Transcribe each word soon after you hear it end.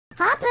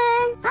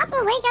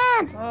Hopper, wake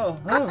up! Oh,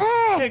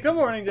 Hopper! Hey, good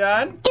morning,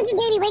 Dad. Stupid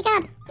baby, wake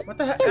up! What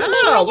the heck? Stupid baby,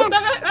 Ow! wake What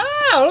up! the heck?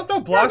 Ow! Don't throw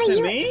blocks Hopper, at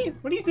you- me.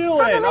 What are you doing?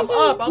 Hopper, I'm listen,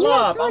 up. I'm you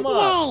have up. school I'm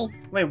up. today.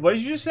 Wait, what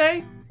did you just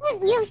say?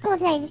 You have school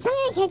today. Just come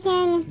to the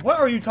kitchen. What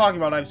are you talking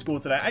about? I have school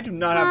today. I do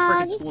not have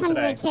freaking Just school come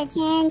today. to the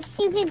kitchen.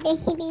 Stupid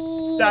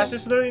baby. Dash,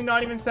 it's literally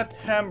not even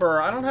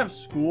September. I don't have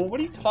school. What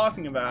are you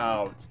talking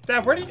about?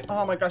 Dad, where did he...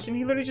 Oh my gosh, and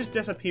he literally just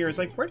disappears.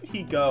 Like, where did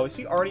he go? Is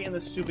he already in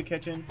the stupid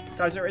kitchen?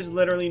 Guys, there is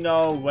literally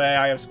no way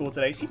I have school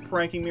today. Is he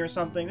pranking me or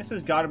something? This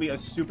has got to be a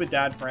stupid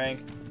dad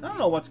prank. I don't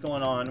know what's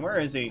going on. Where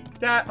is he?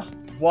 Dad,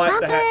 what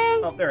the heck?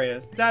 Oh, there he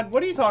is. Dad,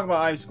 what are you talking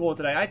about? I have school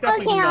today. I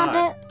definitely do not.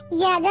 Hopper.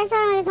 Yeah, that's what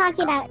I want to talk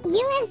to you about.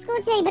 You have school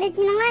today, but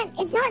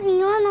it's not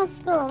normal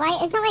school, right?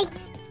 It's not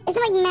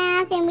like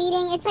math and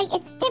reading.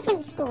 It's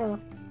different school.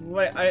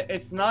 Wait,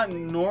 it's not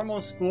normal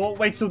school?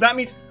 Wait, so that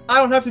means I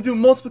don't have to do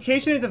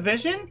multiplication and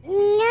division?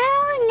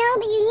 No,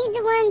 but you need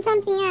to learn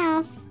something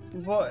else.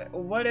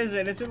 What is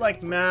it? Is it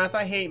like math?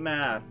 I hate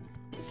math.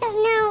 So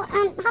now,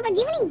 Hopper, do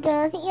you have any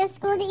girls at your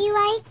school that you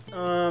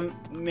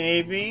like?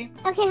 Maybe.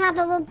 Okay,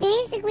 Hopper, well,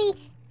 basically,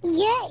 you're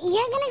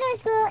gonna go to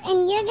school,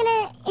 and you're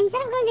gonna,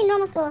 instead of going to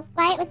normal school,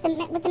 right, with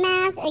the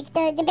math, like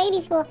the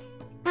baby school,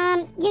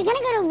 you're gonna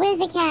go to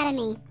Wiz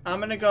Academy. I'm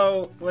gonna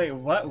go, wait,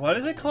 what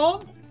is it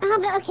called?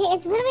 Hopper, okay,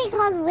 it's literally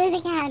called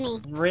Wiz Academy.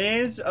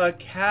 Riz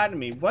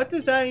Academy. What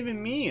does that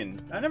even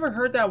mean? I never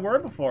heard that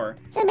word before.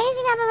 So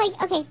basically, Hopper,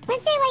 like, okay,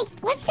 let's say,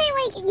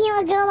 you know,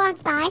 a girl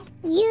walks by,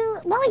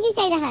 what would you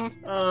say to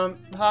her?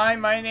 Hi,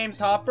 my name's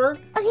Hopper.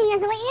 Okay, now,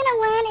 so what you're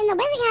gonna learn in the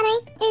Wiz Academy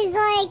is,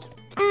 like,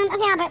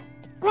 okay, Hopper,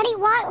 ready,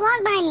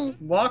 walk by me.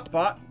 Walk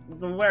by,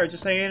 where?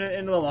 Just say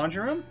into the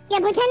laundry room? Yeah,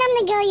 pretend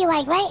I'm the girl you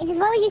like, right? Just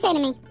what would you say to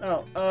me?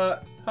 Oh,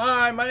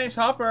 hi, my name's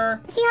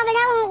Hopper. See, Hopper,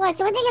 that won't work.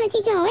 So what they're gonna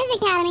teach you in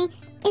Wiz Academy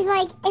is,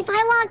 like, if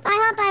I walk by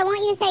Hopper, I want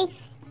you to say,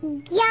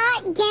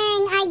 "God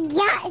dang, I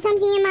got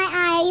something in my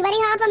eye." Are you ready,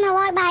 Hopper? I'm gonna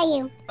walk by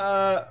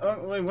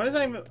you. Wait, what does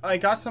that mean? I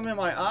got something in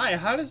my eye.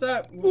 How does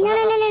that...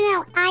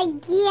 No.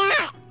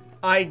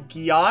 I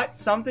got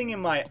something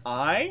in my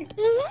eye?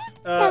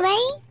 So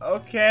ready?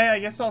 Okay, I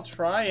guess I'll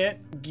try it.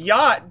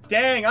 Got,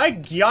 dang, I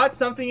got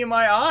something in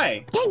my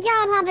eye. Good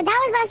job, Hopper. That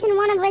was lesson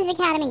 1 of Wiz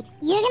Academy.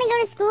 You're gonna go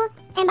to school,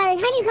 and by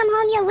the time you come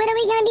home, you're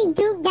literally gonna be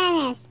Duke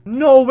Dennis.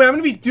 No way, I'm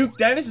gonna be Duke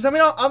Dennis? Does that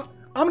mean I'm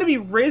gonna be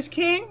Riz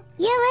King?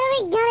 You're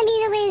literally gonna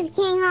be the Wiz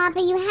King, Hopper.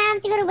 You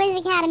have to go to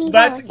Wiz Academy.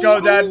 Let's go,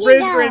 Dad.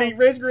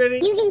 Riz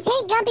Gritty. You can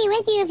take Guppy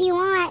with you if you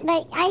want,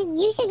 but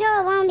you should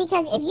go alone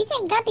because if you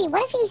take Guppy,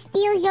 what if he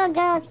steals your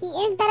girls? He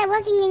is better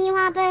looking than you,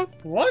 Hopper.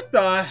 What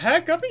the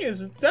heck? Guppy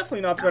is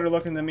definitely not better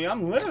looking than me.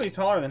 I'm literally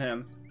taller than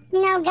him.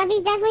 No, Guppy's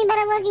definitely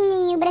better looking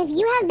than you, but if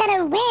you have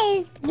better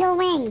Riz, you'll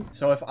win.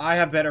 So if I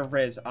have better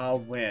Riz, I'll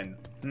win.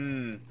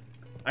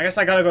 I guess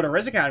I gotta go to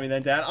Riz Academy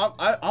then, Dad.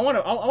 I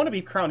wanna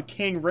be crowned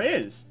King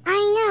Riz. I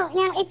know.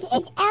 Now it's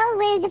L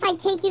Wiz if I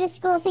take you to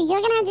school, so you're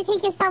gonna have to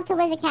take yourself to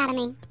Wiz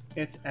Academy.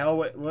 It's L.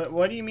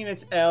 What do you mean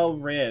it's L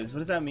Riz? What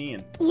does that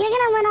mean? You're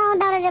gonna learn all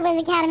about it at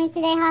Wiz Academy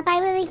today, Hop. I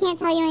really can't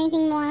tell you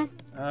anything more.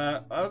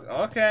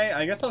 Okay.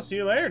 I guess I'll see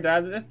you later,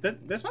 Dad.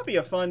 This might be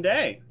a fun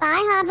day.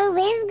 Bye, Hopper.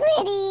 Wiz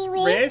Gritty.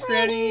 Riz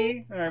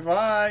Gritty. All right,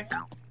 bye.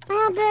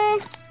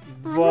 Hopper.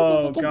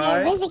 Whoa, Good day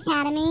guys. at Wiz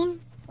Academy.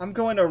 I'm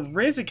going to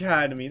Riz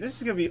Academy. This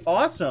is going to be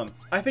awesome.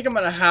 I think I'm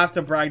going to have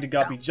to brag to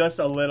Guppy just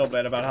a little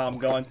bit about how I'm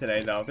going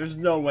today, though. There's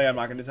no way I'm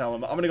not going to tell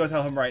him. I'm going to go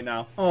tell him right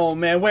now. Oh,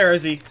 man, where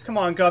is he? Come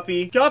on,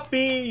 Guppy.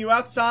 Guppy, you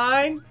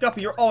outside?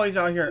 Guppy, you're always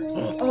out here.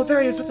 Oh,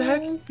 there he is. What the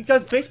heck? He got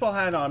his baseball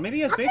hat on. Maybe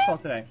he has baseball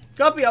today.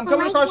 Guppy, I'm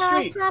coming across the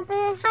street. Hopper.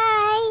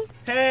 Hi.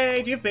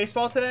 Hey, do you have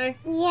baseball today?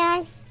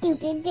 Yeah,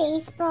 stupid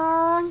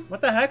baseball. What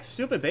the heck?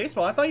 Stupid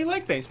baseball? I thought you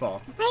liked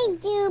baseball. I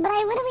do, but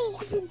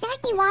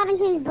Jackie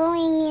Robinson's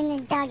bullying me in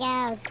the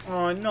dugout.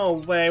 Oh, no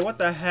way. What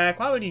the heck?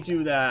 Why would he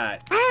do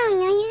that? I don't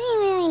know. He's being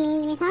really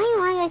mean to me, so I don't even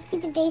want to go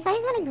stupid baseball. I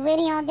just want to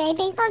gritty all day.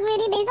 Baseball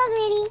gritty, baseball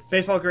gritty.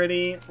 Baseball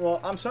gritty. Well,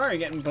 I'm sorry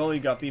you're getting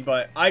bullied, Guppy,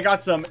 but I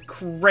got some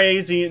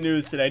crazy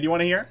news today. Do you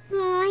want to hear?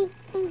 Oh,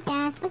 I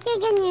guess. What's your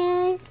good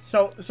news?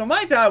 So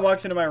my dad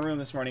walks into my room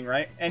this morning,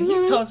 right? And he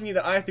tells me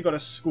that I have to go to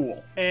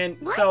school. And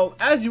so,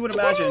 as you would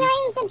imagine... It's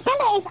not even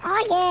September. It's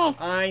August.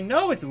 I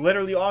know it's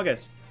literally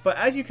August. But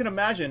as you can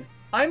imagine...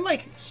 I'm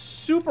like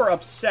super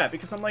upset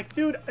because I'm like,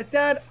 dude,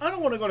 Dad, I don't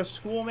want to go to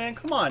school, man.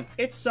 Come on.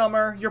 It's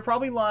summer. You're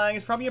probably lying.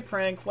 It's probably a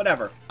prank.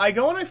 Whatever. I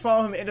go and I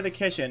follow him into the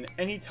kitchen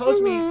and he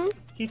tells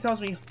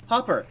me,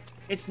 Hopper,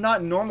 it's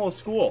not normal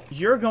school.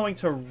 You're going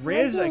to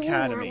Riz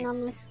Academy.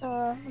 Normal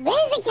school.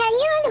 Riz Academy?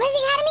 You're going to Riz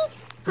Academy?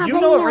 Do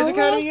you know what Riz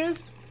Academy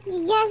is? Yes,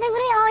 I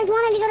literally always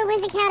wanted to go to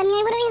Wiz Academy.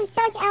 I literally have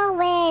such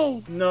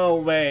L-Wiz. No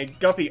way.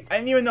 Guppy, I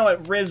didn't even know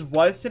what Riz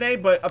was today,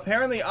 but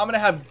apparently I'm going to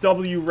have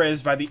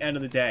W-Riz by the end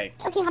of the day.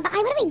 Okay, but I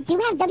literally do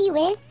have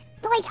W-Wiz,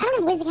 but like, I don't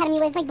have Wiz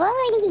Academy Wiz. Like, what would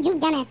I think you do,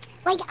 Dennis?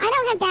 Like, I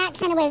don't have that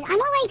kind of Wiz. I'm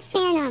more like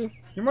Phantom.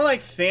 You're more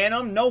like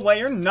Phantom? No way.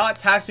 You're not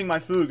taxing my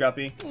food,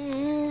 Guppy.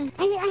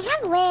 I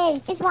have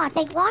Wiz. Just watch.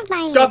 Like, walk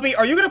by me. Guppy,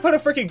 are you going to put a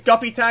freaking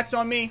Guppy tax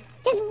on me?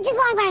 Just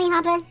walk by me,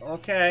 Hopper.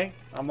 Okay.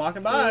 I'm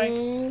walking by. Give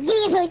me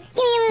your food. Give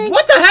me your food.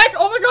 What the heck?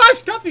 Oh my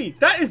gosh, Guppy!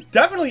 That is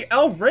definitely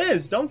El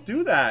Riz. Don't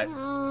do that.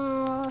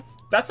 Oh.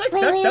 That's like,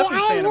 Wait, that's definitely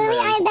I Phantom Riz.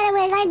 had better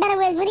whiz. I had better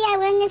whiz. Woody, I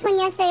won this one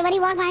yesterday. Buddy,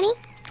 walk by me.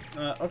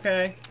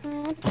 Okay.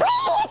 Please.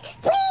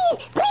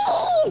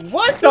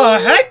 What the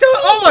heck?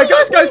 Oh my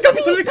gosh, guys,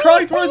 Guppy's literally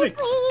crawling towards me.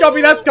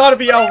 Guppy, that's gotta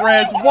be El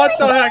Riz. What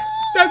the heck?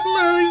 That's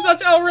literally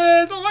such El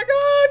Riz. Oh my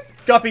god.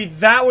 Guppy,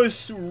 that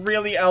was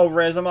really El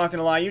Riz. I'm not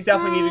gonna lie. You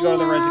definitely need to go to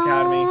the Riz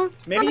Academy.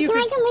 Maybe you can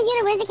could... I come with you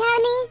to Riz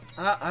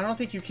Academy? I don't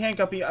think you can,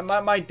 Guppy.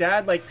 My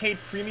dad like paid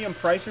premium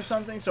price or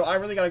something, so I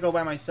really gotta go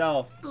by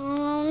myself.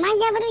 Oh, my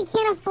dad, but we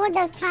can't afford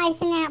those Kai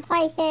Cenat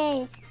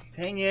prices.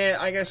 Dang it.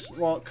 I guess,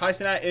 well, Kai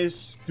Cenat is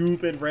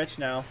stupid rich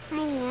now.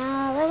 I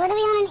know. What are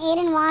we on an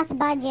Aiden Ross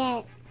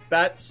budget?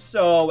 That's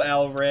so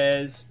El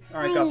Riz.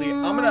 Alright, Guppy.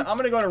 I'm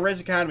gonna go to Riz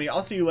Academy.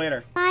 I'll see you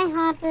later. Bye,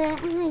 Hopper.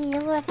 I'm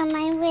gonna work on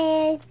my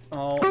whiz.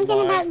 Oh, something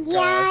about gosh.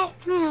 yacht.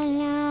 I don't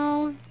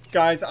know.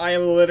 Guys, I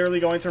am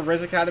literally going to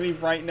Riz Academy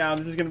right now.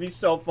 This is going to be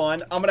so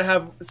fun. I'm going to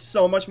have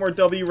so much more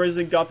W Riz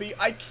than Guppy.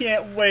 I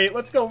can't wait.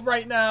 Let's go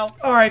right now.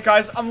 Alright,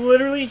 guys. I'm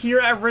literally here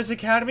at Riz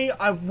Academy.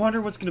 I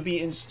wonder what's going to be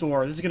in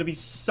store. This is going to be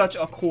such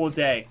a cool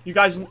day. You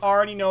guys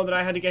already know that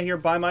I had to get here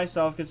by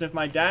myself because if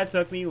my dad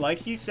took me, like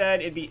he said,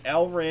 it'd be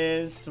El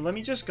Riz. So let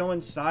me just go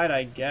inside,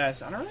 I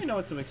guess. I don't really know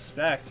what to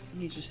expect.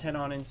 Let me just head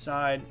on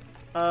inside.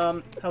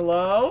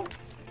 Hello?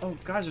 Oh,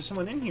 guys, there's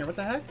someone in here. What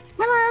the heck?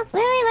 Hello.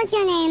 Willie, what's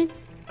your name?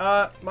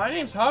 My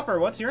name's Hopper.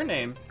 What's your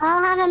name?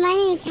 Oh, Hopper, my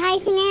name's Kai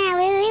Cenat.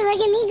 Willie, look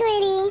at me,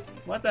 Gritty.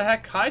 What the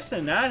heck? Kai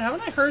Cenat?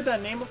 Haven't I heard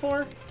that name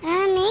before?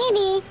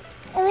 Maybe.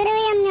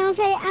 Literally, I'm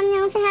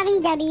known for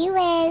having W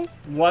Wiz.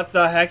 What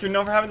the heck? You're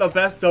known for having the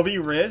best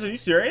W Riz? Are you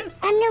serious?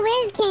 I'm the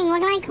Wiz King.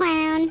 Look at my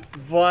crown.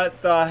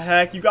 What the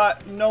heck? You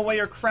got no way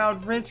you're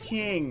crowned Riz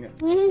King.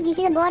 Do you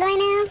see the board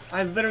right now?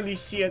 I literally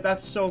see it.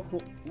 That's so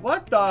cool.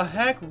 What the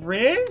heck?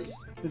 Riz?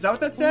 Is that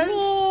what that says?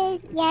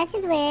 Wiz. Yeah, it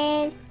says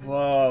Wiz.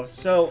 Whoa.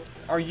 So,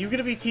 are you going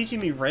to be teaching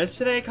me Riz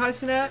today, Kai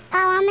Cenat?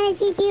 Oh, I'm going to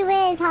teach you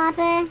Wiz,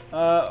 Hopper.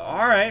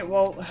 Alright.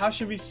 Well, how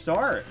should we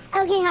start?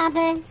 Okay,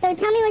 Hopper. So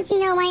tell me what you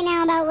know right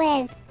now about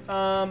Wiz.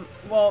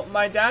 Well,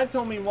 my dad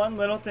told me one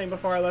little thing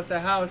before I left the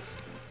house.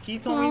 He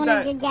told me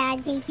that... What did your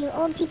dad teach you?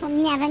 Old people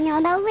never know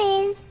about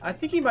Wiz. I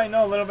think he might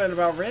know a little bit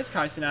about Riz,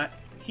 Kai Cenat.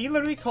 He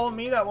literally told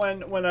me that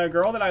when a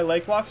girl that I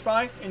like walks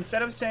by,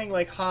 instead of saying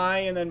like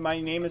hi and then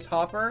my name is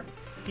Hopper,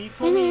 he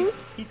told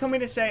me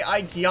to say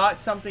I got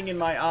something in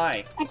my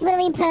eye. That's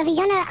literally perfect.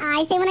 You know what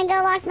I say when a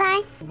girl walks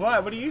by?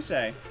 What? What do you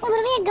say? So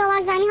literally a girl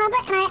walks by me,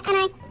 Hopper, and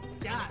I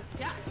Yeah.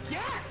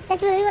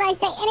 that's literally what I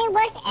say, and it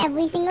works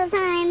every single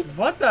time.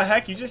 What the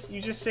heck? You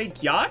just say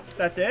yacht?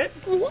 That's it?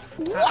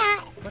 Yeah.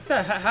 What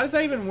the heck? How does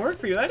that even work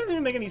for you? That doesn't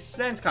even make any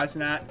sense, Kai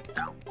Cenat.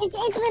 It's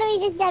literally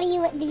just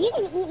W. Did you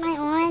just eat my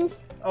orange?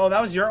 Oh,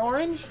 that was your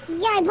orange?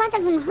 Yeah, I brought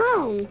that from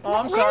home. Oh,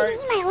 I'm Why sorry. did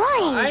you eat my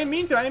orange? I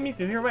didn't mean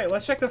to. Here, wait.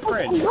 Let's check the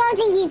fridge. Bro,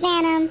 Dinky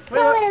Phantom. Wait,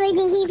 Bro, literally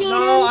Dinky Phantom.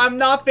 No, I'm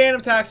not phantom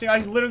taxing. I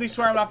literally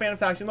swear I'm not phantom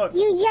taxing. Look.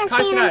 You just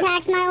Kai phantom Cenat,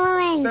 taxed my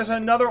orange. there's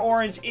another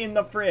orange in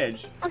the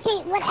fridge. Okay,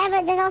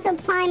 whatever. There's also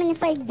Prime in the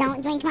fridge.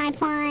 Don't drink my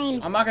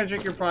Prime. I'm not gonna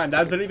drink your Prime.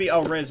 That'd literally be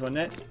El Riz, wouldn't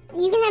it?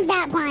 You can have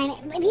that Prime.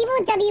 People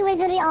with W Wiz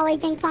literally always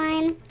drink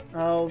Prime.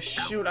 Oh,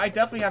 shoot. I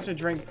definitely have to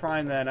drink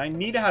Prime then. I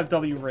need to have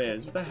W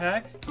Riz. What the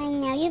heck? I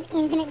know, you have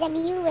infinite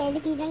W Wiz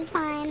if you drink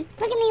Prime. Look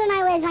at me with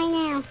my Wiz right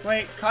now.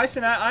 Wait, Kai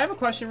Cenat, I have a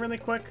question really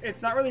quick.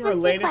 It's not really What's your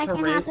related to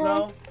question, Riz,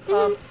 though.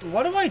 Hopper?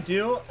 What do I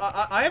do?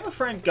 I have a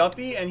friend,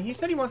 Guppy, and he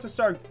said he wants to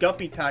start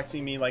Guppy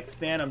taxing me like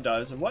Phantom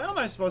does. What am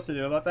I supposed to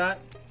do about that?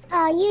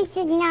 Oh, you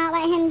should not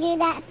let him do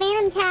that.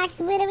 Phantom tax,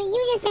 literally,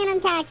 you just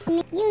Phantom taxed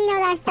me. You know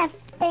that stuff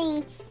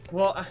stinks.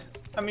 Well,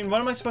 I mean,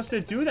 what am I supposed to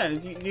do then?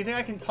 Do you think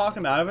I can talk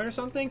him out of it or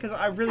something? Because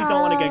I really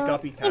don't want to get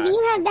Guppy taxed. If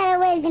you have better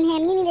Wiz than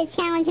him, you need to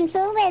challenge him to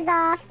a Wiz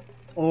off.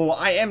 Oh,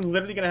 I am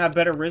literally going to have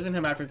better Riz than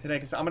him after today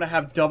because I'm going to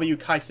have W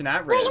Kai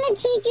Cenat Riz. We're going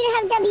to teach you to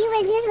have W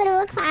Wiz in this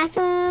little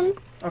classroom.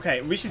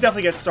 Okay, we should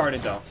definitely get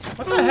started, though.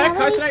 What the heck?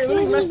 Kai Cenat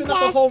literally messing up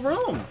the whole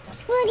room.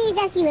 Screw these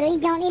desks. You literally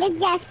don't need a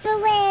desk for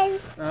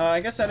Wiz. I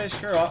guess that is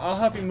true. I'll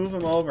help you move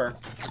him over.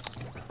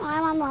 Oh, I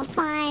want more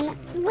Prime.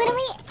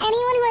 Literally,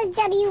 anyone who has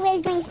W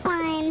Wiz drinks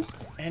Prime.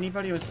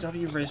 Anybody with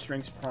W Riz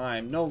drinks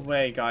Prime. No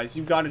way, guys.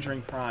 You gotta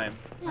drink Prime.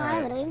 Oh,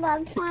 I literally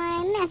love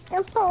Prime. Messed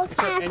the whole Is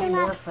there any classroom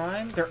more up.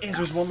 Prime?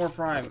 There's one more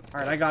Prime.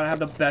 Alright, I gotta have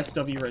the best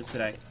W Riz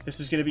today. This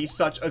is gonna be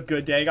such a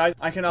good day, guys.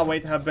 I cannot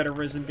wait to have better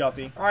Riz than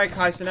Guppy. Alright,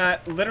 Kai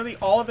Cenat. Literally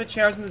all of the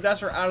chairs and the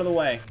desks are out of the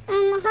way.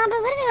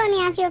 Hopper, what if you let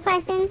me ask you a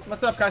question?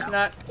 What's up, Kai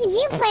Cenat? Did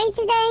you pray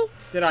today?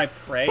 Did I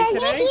pray Because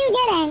today? if you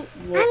didn't,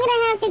 Well- I'm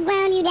gonna have to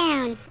ground you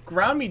down.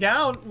 Ground me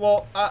down?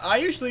 Well, I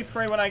usually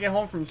pray when I get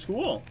home from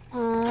school.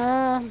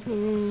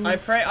 I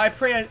pray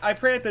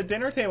at the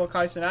dinner table,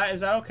 Kai Cenat.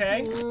 Is that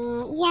okay?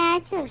 Yeah,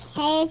 it's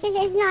okay.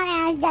 It's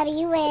not as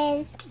W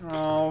Wiz.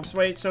 Oh, so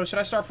wait, so should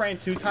I start praying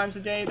 2 times a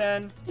day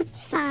then?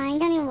 It's fine.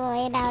 Don't even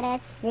worry about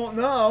it. Well,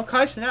 no,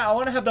 Kai Cenat, I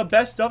want to have the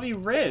best W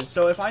Riz.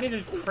 So if I need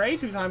to pray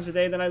 2 times a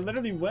day, then I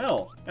literally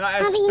will. And I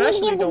Hopper, you need to be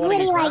especially able to don't want to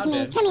gritty get like me.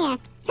 grounded. Come here.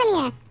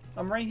 Come here.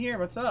 I'm right here.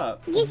 What's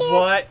up? You see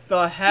what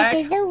the heck?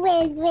 This is the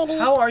Wiz Witty.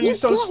 How are you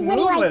so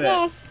smooth with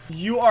this. it?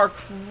 You are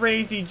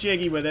crazy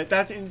jiggy with it.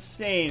 That's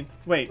insane.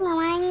 Wait. Oh,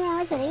 I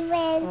know. It's Witty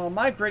Wiz. Oh,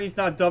 my Gritty's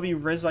not W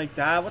Riz like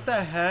that. What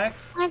the heck?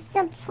 What's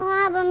the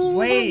problem?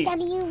 You need a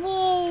W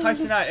Wiz.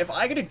 Kaisena, if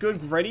I get a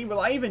good Gritty, will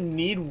I even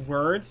need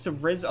words to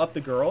Riz up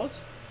the girls?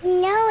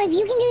 No, if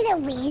you can do the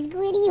Wiz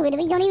Gwitty,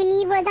 we don't even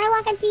need words. I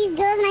walk up to these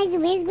girls and I do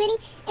Wiz Gwitty,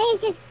 and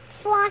it's just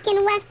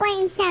flocking left, right,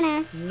 and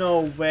center.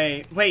 No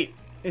way. Wait,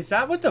 is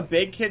that what the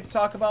big kids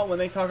talk about when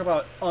they talk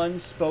about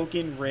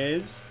unspoken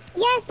Riz?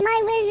 Yes,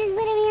 my Wiz is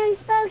literally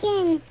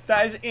unspoken.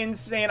 That is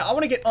insane. I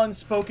want to get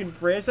unspoken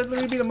Riz. That'd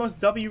literally be the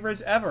most W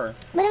Riz ever.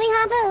 Literally,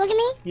 Hopper, look at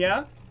me.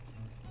 Yeah?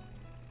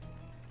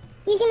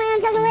 You see my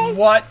unspoken Riz?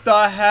 What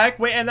the heck?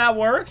 Wait, and that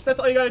works? That's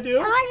all you gotta do?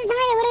 Oh, what's the time?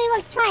 It literally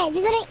works. Try it.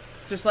 Just literally...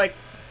 Just like...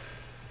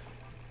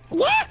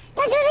 Yeah,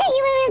 that's what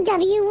you were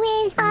W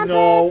Wiz, Hopper.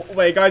 No,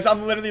 wait, guys,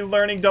 I'm literally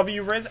learning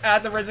W Riz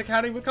at the Riz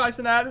Academy with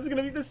Kaisena.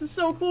 This is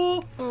so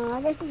cool. Oh,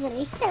 this is gonna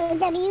be so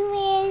W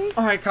Wiz.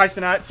 All right,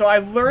 Kaisena, so I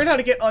learned how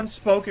to get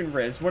unspoken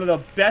Riz, one of the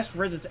best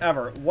Rizzes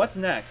ever. What's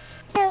next?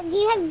 So, do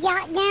you have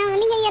Yacht down? Let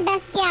me get your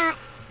best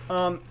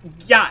Yacht.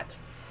 Yacht.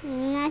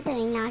 That's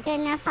really not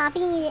good enough, Hopper.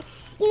 You need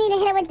to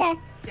hit it with the...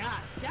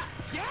 Yacht.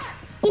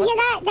 Do you hear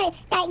that?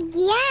 That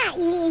Yacht.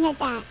 You need to hit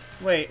that.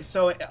 Wait,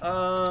 so,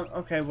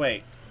 okay,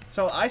 wait.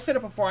 So I said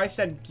it before, I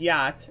said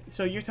gyat.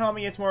 So you're telling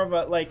me it's more of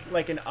a,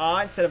 like an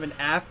ah instead of an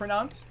ah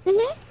pronounced?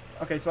 Mm-hmm.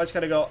 Okay, so I just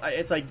gotta go,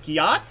 it's like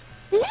gyat?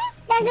 Mm-hmm.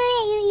 That's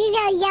what you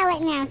gotta yell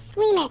it now.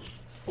 Scream it.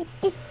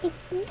 Just,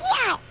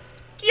 gyat!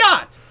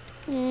 Gyat!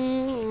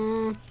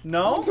 No?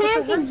 No?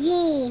 Pronounce the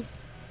G.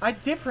 I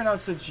did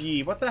pronounce the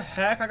G. What the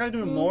heck? I gotta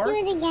do it more? Do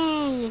it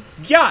again.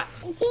 Gyat!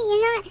 See,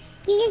 you're not,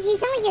 you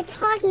sound like you're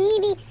talking.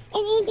 It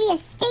needs to be a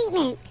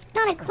statement,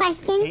 not a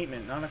question.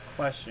 Statement, not a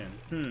question.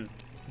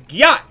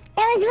 Gyat!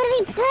 That was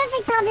literally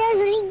perfect, Tom. That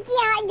was literally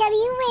Gyat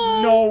W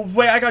Wiz. No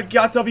way, I got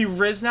Gyat W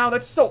Riz now?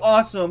 That's so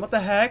awesome. What the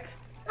heck?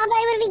 Oh, but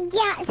it would be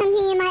Gyat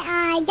something in my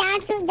eye.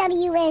 That's what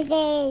W Wiz is.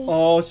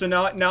 Oh, so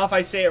now if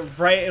I say it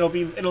right, it'll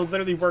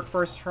literally work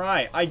first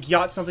try. I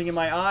got something in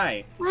my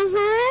eye.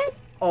 Uh-huh.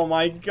 Oh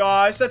my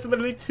gosh, that's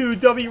literally 2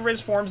 W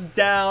Riz forms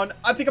down.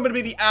 I think I'm gonna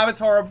be the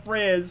avatar of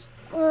Riz.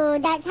 Ooh,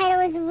 that title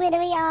was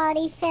literally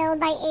already filled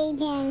by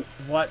Agent.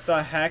 What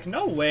the heck?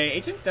 No way.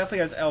 Agent definitely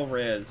has L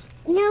Riz.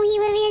 No, he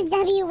literally has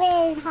W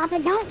Wiz. Hopper,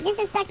 don't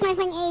disrespect my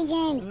friend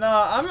Agent. No,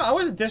 I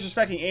wasn't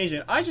disrespecting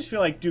Agent. I just feel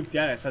like Duke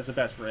Dennis has the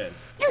best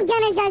Riz. Duke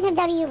Dennis does have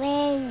W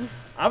Wiz.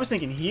 I was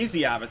thinking he's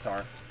the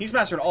avatar. He's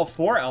mastered all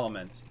 4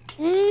 elements.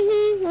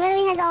 Mm-hmm.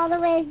 Literally has all the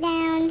Wiz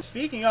down.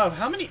 Speaking of,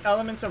 how many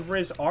elements of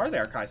Riz are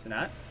there,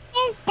 Kaisenat?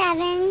 There's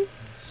 7.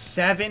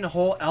 7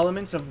 whole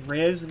elements of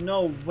Riz?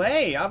 No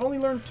way. I've only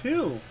learned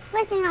 2.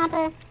 Listen,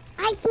 Hopper.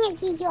 I can't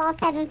teach you all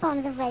 7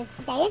 forms of Wiz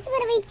today. It's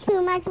literally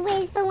too much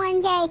Wiz for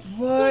one day.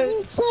 What?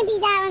 You can't be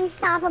that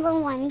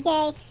unstoppable one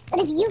day. But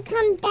if you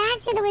come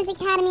back to the Wiz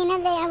Academy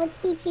another day, I will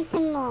teach you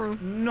some more.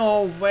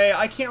 No way.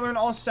 I can't learn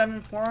all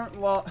 7 forms?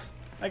 Well,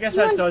 I guess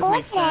that does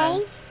make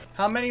sense.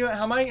 How many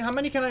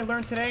can I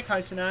learn today,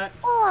 Kaisenat?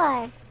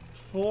 4.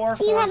 4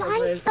 So you have forms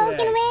of Riz unspoken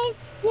today. Wiz,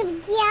 you have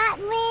Gyat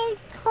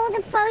Wiz, cold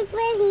approach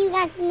Wiz, and you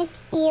got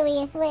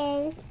mysterious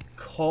Wiz.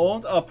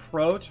 Cold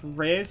approach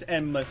Riz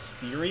and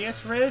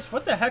mysterious Riz?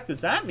 What the heck does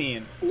that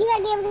mean? You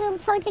gotta be able to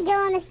approach a girl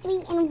on the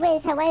street and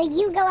Wiz her, where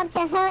you go up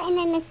to her, and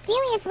then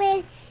mysterious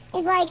Wiz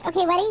is like,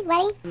 okay, ready?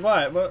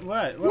 What?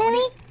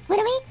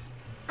 Literally,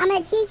 I'm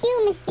gonna teach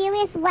you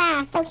mysterious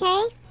Wast,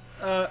 okay?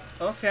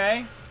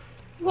 Okay.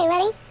 Okay,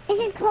 ready? This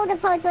is cold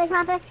approach Wiz,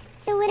 Hopper.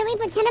 So literally,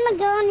 pretend I'm a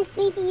girl on the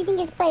street that you think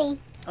is pretty.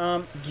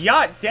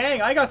 Yeah,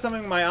 dang, I got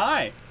something in my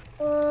eye.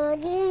 Oh,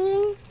 you didn't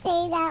even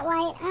say that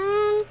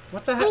right.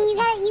 What the heck? I mean,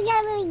 you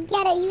gotta really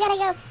get it. You gotta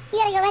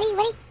go,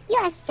 ready? You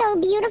are so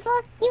beautiful.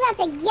 You got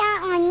the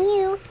Gyat on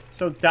you.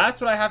 So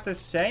that's what I have to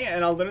say,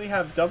 and I'll literally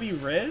have W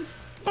Riz?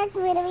 That's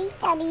literally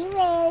W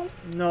Wiz.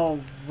 No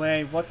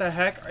way, what the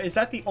heck? Is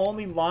that the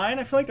only line?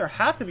 I feel like there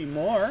have to be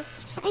more.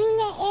 I mean,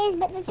 there is,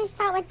 but let's just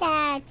start with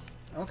that.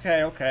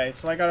 Okay,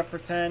 so I gotta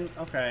pretend,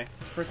 okay.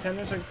 Let's pretend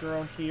there's a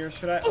girl here,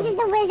 should I? This is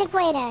the Wiz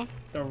equator.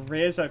 The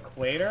Riz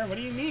equator? What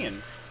do you mean?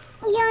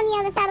 You're on the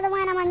other side of the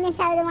line, I'm on this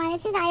side of the line.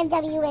 It says I have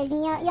W Wiz,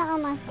 and you're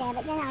almost there,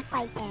 but you're not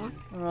quite there.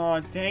 Oh,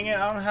 dang it,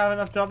 I don't have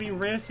enough W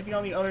Riz to be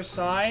on the other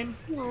side?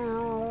 No.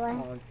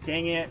 Oh,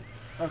 dang it.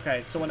 Okay,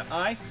 so when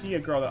I see a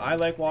girl that I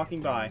like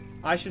walking by,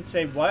 I should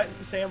say what?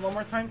 Say it one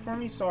more time for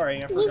me?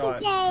 Sorry, I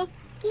forgot.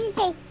 You should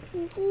say,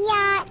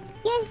 Gyat,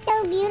 you're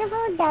so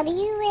beautiful,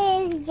 W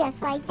Wiz,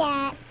 just like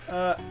that.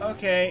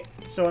 Okay.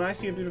 So when I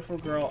see a beautiful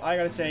girl, I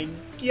gotta say,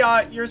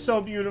 Gyat, you're so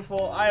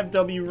beautiful. I have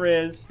W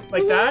Riz.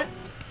 Like that?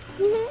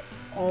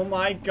 Oh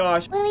my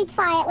gosh. Let me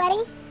try it.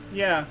 Ready?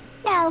 Yeah.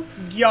 Go.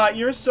 Gyat,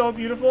 you're so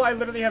beautiful. I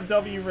literally have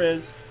W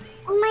Riz.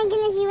 Oh my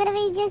goodness,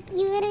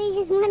 you literally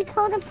just went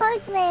cold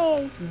approach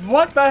Wiz.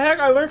 What the heck?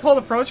 I learned cold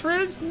approach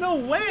Riz? No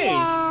way.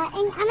 Yeah,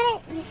 and I'm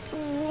gonna...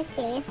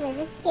 Mysterious Wiz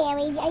is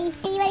scary. Are you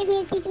sure you ready for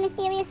me to teach you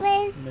Mysterious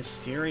Wiz?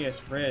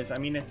 Mysterious Riz. I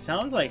mean, it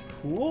sounds like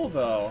cool,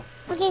 though.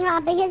 Okay,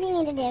 Hopper, here's what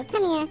you need to do.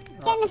 Come here.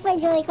 Get in the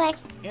fridge really quick.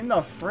 In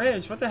the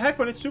fridge? What the heck?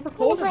 But it's super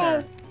cold in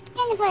there. Get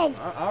in the fridge.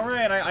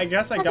 Alright, I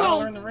guess I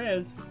gotta learn the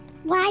Riz.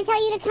 When I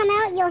tell you to come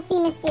out, you'll see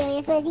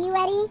Mysterious Wiz. Are you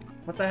ready?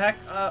 What the heck?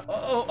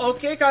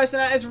 Okay, guys,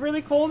 it's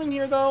really cold in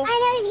here, though. I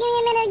know,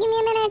 just give me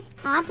a minute.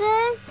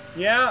 Hopper?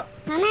 Yeah.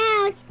 Come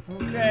out.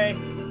 Okay.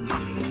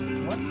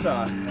 What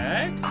the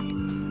heck?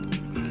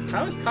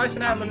 How is Kai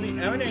Cenat literally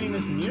emanating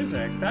this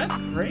music? That's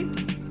crazy.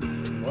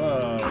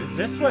 Whoa, is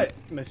this what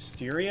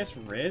Mysterious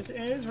Riz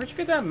is? Where'd you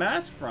get that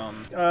mask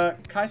from?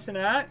 Kai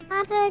Cenat?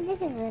 Hopper,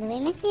 this is literally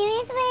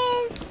Mysterious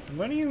Wiz.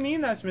 What do you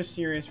mean that's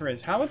Mysterious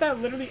Riz? How would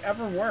that literally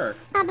ever work?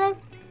 Hopper,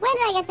 where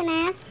did I get the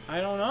mask?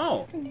 I don't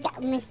know.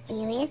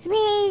 Mysterious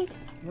Wiz.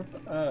 What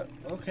the,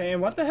 okay,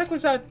 and what the heck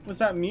was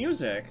that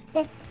music?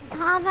 Just,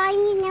 Hopper, all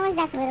you need to know is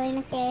that's literally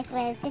Mysterious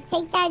Wiz. Just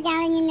take that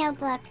down in your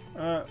notebook.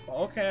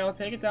 Okay, I'll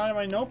take it down in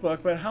my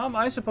notebook, but how am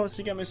I supposed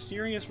to get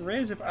Mysterious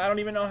Riz if I don't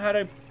even know how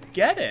to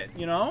get it,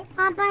 you know?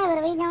 Hopper, I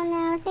literally don't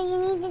know, so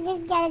you need to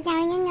just get it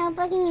down in your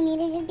notebook and you need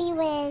to just be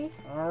Wiz.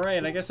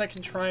 Alright, I guess I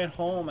can try it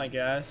home, I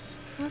guess.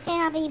 Okay,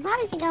 Hopper, you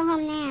probably should go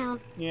home now.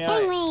 Yeah, it's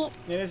getting late.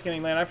 It is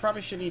getting late. I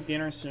probably should eat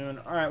dinner soon.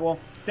 Alright, well,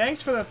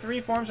 thanks for the 3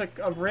 forms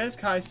of Riz,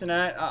 Kai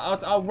Cenat.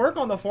 I'll work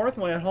on the 4th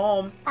one at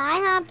home.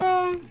 Bye,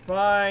 Hopper.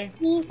 Bye.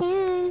 See you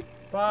soon.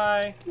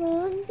 Bye.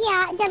 Ooh,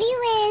 yeah,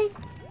 W-Wiz.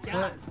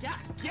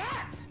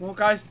 Well,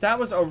 guys, that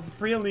was a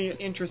really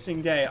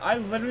interesting day. I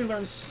literally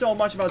learned so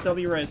much about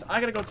W-Riz. I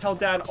gotta go tell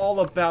Dad all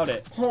about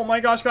it. Oh my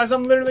gosh, guys,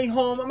 I'm literally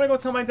home. I'm gonna go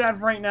tell my dad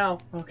right now.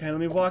 Okay, let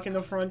me walk in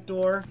the front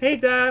door. Hey,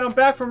 Dad, I'm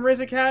back from Riz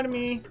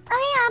Academy.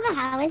 Oh, yeah, but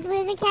how was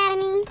Wiz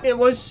Academy? It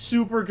was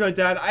super good,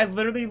 Dad. I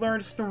literally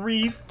learned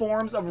 3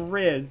 forms of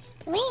Riz.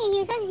 Wait, he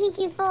was supposed to teach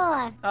you 4.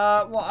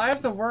 Well, I have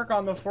to work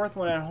on the 4th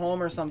one at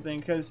home or something,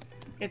 because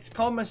it's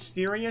called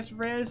Mysterious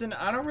Riz, and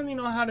I don't really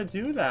know how to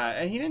do that,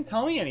 and he didn't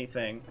tell me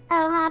anything.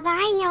 Oh, Hopper,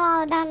 I know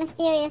all about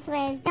Mysterious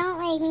Riz. Don't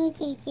make me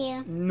teach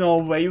you. No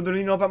way, you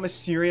literally know about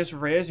Mysterious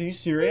Riz? Are you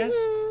serious?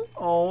 Mm-hmm.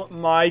 Oh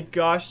my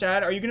gosh,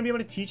 Dad, are you gonna be able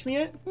to teach me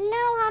it? No,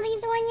 Hopper, you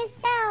have to learn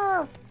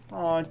yourself.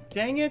 Oh,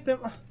 dang it.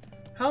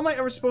 How am I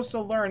ever supposed to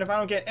learn if I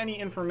don't get any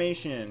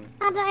information?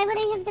 Hopper, I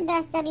wouldn't have the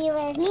best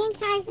W-Wiz. Me and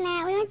Kai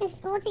Cenat, we went to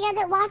school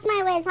together. Watch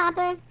my Wiz,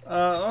 Hopper.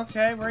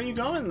 Okay, where are you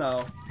going,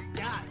 though?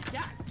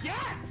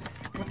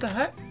 What the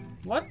heck?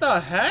 What the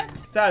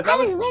heck? Dad, I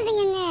was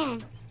whizzing in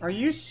there. Are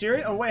you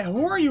serious? Oh, wait,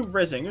 who are you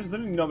rizzing? There's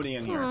literally nobody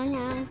in here. Oh,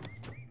 no.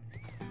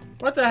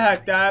 What the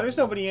heck, Dad? There's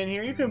nobody in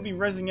here. You couldn't be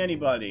rizzing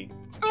anybody.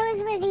 I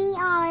was whizzing the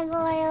olive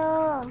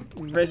oil.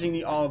 Rizzing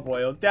the olive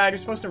oil. Dad, you're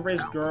supposed to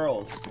rizz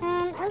girls.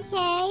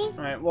 Okay.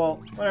 Alright,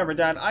 well, whatever,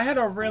 Dad. I had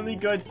a really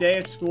good day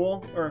at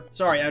school. Or,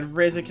 sorry, at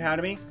Riz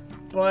Academy.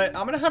 But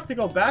I'm gonna have to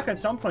go back at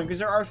some point because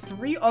there are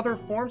 3 other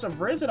forms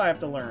of Riz that I have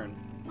to learn.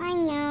 I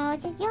know.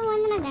 Just you'll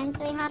learn them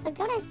eventually, Hopper.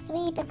 Go to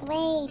sleep. It's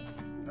late.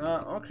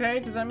 Okay.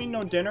 Does that mean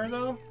no dinner,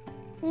 though?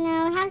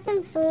 No, have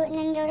some fruit and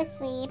then go to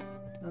sleep.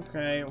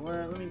 Okay,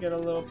 well, let me get a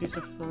little piece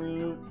of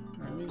fruit.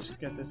 Let me just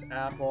get this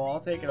apple. I'll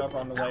take it up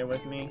on the way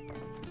with me.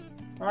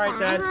 Alright,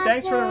 Dad.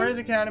 Thanks for the Riz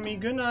Academy.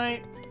 Good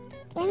night.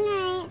 Good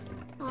night.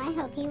 Oh, I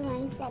hope he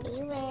learns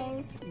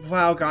W-Wiz.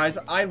 Wow, guys.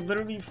 I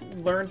literally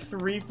learned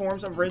 3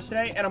 forms of Riz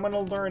today, and I'm going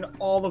to learn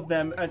all of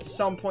them at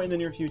some point in the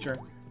near future.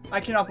 I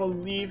cannot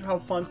believe how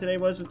fun today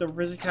was with the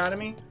Riz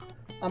Academy.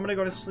 I'm going to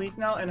go to sleep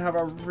now and have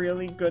a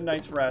really good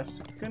night's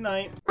rest. Good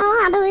night. Oh,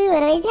 Hopper, we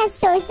literally just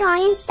so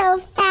strong and so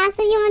fast.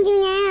 What do you want to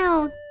do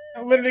now?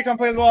 I literally come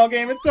play the ball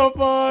game. It's so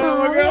fun. Oh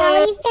my we god.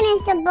 already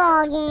finished the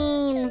ball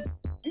game. What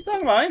are you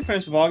talking about? I didn't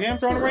finish the ball game. I'm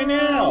throwing it right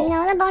now.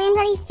 No, the ball game's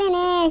already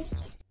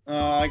finished.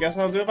 I guess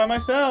I'll do it by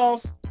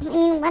myself. I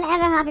mean,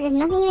 whatever, Hopper. There's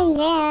nothing even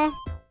there.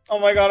 Oh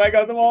my god, I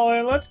got them all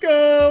in. Let's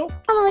go.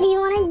 Oh, what do you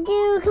want to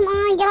do? Come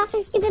on, get off the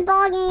stupid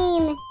ball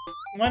game.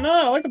 Why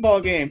not? I like the ball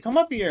game. Come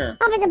up here.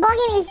 Oh, but the ball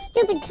game is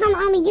stupid. Come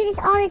on, we do this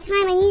all the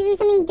time. I need to do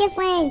something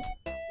different.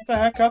 What the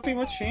heck, Cuffy?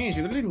 What changed?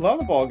 You literally love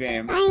the ball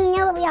game. I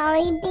know, but we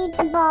already beat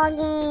the ball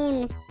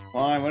game.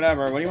 Fine,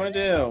 whatever. What do you want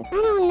to do? I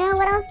don't know.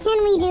 What else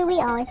can we do? We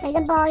always play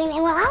the ball game,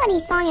 and we're already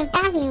strong and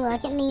fast. And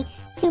look at me,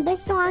 super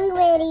strong,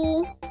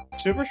 Gritty.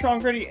 Super strong,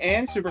 Gritty,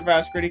 and super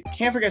fast, Gritty.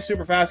 Can't forget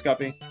super fast,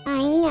 Guppy.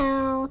 I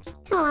know.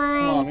 Come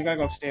on. Come on, we gotta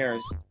go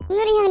upstairs. We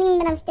already haven't even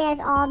been upstairs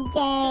all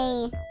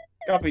day.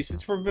 Guppy,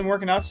 since we've been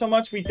working out so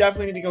much, we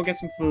definitely need to go get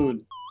some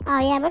food. Oh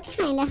yeah, we're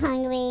kind of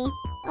hungry.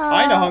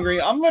 Kinda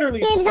hungry. I'm literally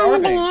Dibs starving.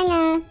 on the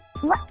banana.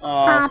 What?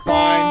 Oh, Hopper.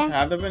 fine.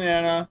 Have the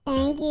banana.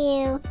 Thank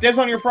you. Dibs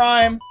on your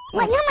prime.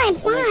 What? Not my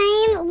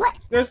prime. What?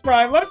 There's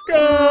prime. Let's go.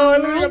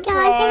 Oh my There's gosh,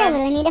 I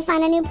really need to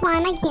find a new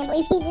prime. I can't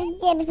believe he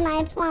just dibs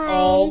my prime.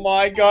 Oh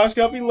my gosh,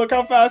 Guppy, look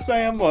how fast I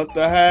am. What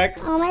the heck?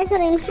 Oh, that's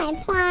really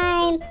my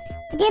prime.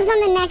 Dibs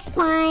on the next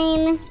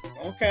prime.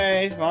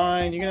 Okay,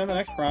 fine. You can have the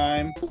next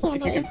prime. I can't If you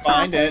believe can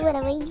find Hopper it.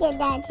 literally did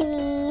that to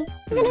me.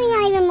 There's literally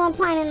not even more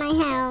prime in my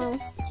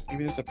house.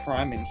 Maybe there's a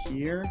prime in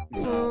here?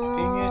 No,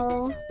 dang it.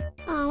 Oh.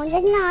 Oh, Oh,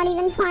 there's not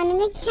even Prime in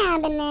the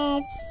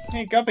cabinets.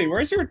 Hey, Guppy,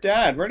 where's your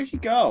dad? Where did he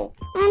go?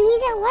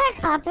 He's at work,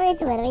 Hopper.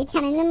 It's literally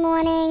 10 in the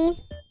morning.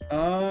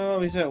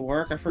 Oh, he's at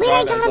work. I forgot.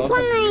 Wait, I got a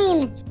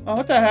Prime! Oh,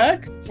 what the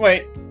heck?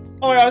 Wait.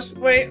 Oh my gosh.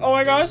 Wait. Oh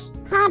my gosh.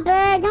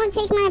 Hopper, don't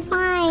take my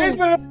Prime. It's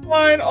literally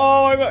mine.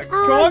 Oh my god. Oh,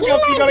 Come on, give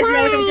Guppy. me You my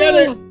gotta come get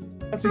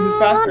it. Let's see who's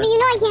faster. Hopper, you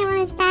know I can't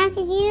run as fast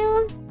as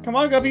you. Come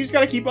on, Guppy. You just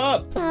gotta keep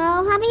up. Oh,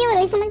 Hopper, you're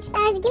literally so much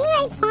faster. Give me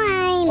my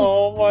Prime.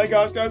 Oh my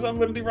gosh, guys. I'm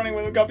literally running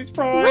with Guppy's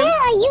Prime. Where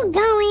are you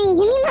going?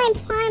 Give me my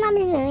Prime. Hopper,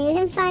 this movie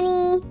isn't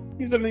funny.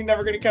 He's literally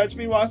never gonna catch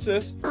me. Watch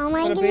this. Oh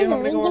my goodness,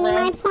 Louie, give me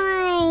my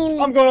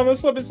Prime. I'm going on the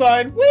slip and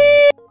slide.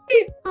 Whee!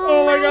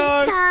 Oh my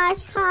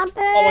gosh, Hopper.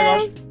 Oh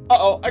my gosh.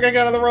 Uh-oh, I gotta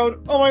get out of the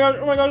road. Oh my gosh,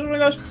 oh my gosh, oh my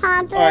gosh.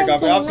 Hopper, alright,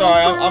 Guppy, I'm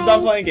sorry. I'm done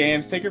Prime. playing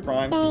games. Take your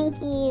Prime. Thank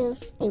you,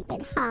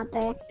 stupid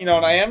Hopper. You know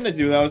what I am gonna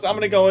do, though, is I'm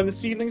gonna go in the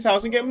seedling's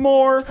house and get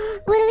more. What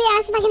do we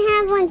ask if I can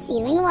have one?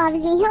 Seedling loves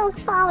me. He'll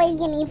always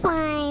give me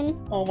Prime.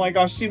 Oh my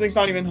gosh, seedling's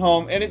not even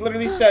home. And it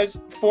literally says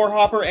for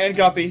Hopper and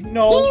Guppy.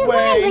 No Give me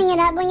way. Bring it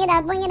up, bring it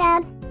up, bring it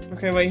up.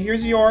 Okay, wait,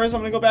 here's yours.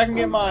 I'm gonna go back and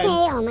get mine. Okay,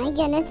 oh my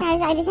goodness,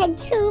 guys, I just had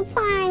 2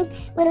 Primes.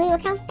 Literally,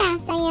 look how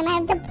fast I am. I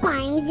have the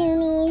Prime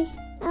Zoomies.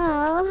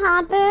 Oh,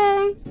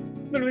 Hopper.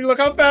 Literally, look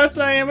how fast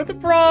I am with the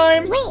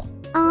Prime. Wait,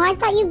 oh, I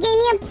thought you gave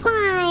me a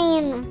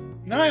Prime.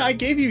 No, I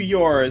gave you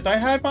yours. I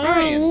had mine.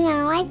 I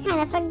know, I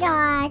kind of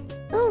forgot.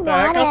 Ooh,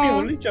 That water.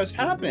 literally just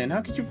happened.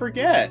 How could you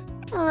forget?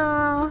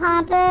 Oh,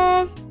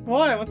 Hopper.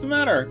 What? What's the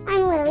matter?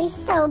 I'm literally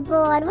so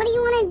bored. What do you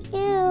want to do?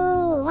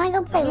 Want to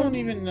go play I with... don't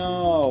even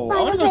know. I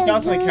Wanna want to play go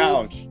bounce on the Goose?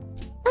 couch.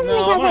 Bounce on the No,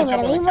 I couch, wanna I jump on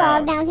literally the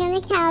love couch. bouncing on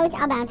the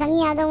couch. I'll bounce on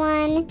the other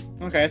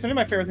one. Okay, it's gonna be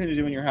my favorite thing to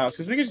do in your house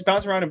because we can just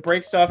bounce around and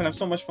break stuff and have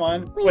so much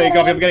fun. We Wait, literally Guppy,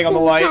 I'm have getting on the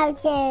 2 light.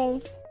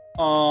 couches.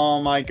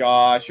 Oh my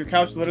gosh, your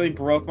couch literally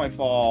broke my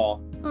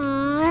fall.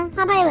 Aw,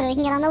 how about we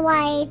can get on the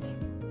white?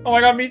 Oh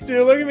my god, me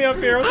too. Look at me up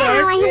here. What the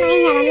Ow, I heck? hit my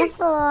head on the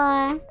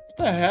floor. What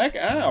the heck?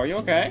 Ow, are you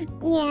okay?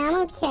 Yeah, I'm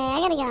okay. I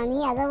gotta get on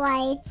the other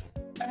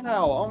white.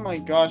 Ow, oh my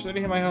gosh, I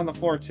literally hit my head on the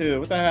floor too.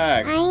 What the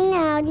heck? I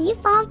know. Did you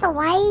fall off the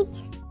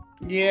white?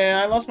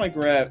 Yeah, I lost my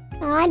grip.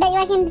 Oh, I bet you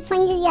I can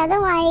swing to the other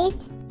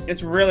white.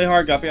 It's really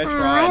hard, Guppy. I Oh,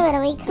 tried. I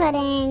literally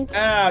couldn't.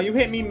 Ow, you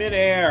hit me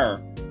midair.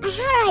 How did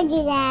I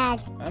do that?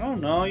 I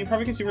don't know. You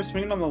probably because you were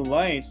swinging on the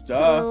lights,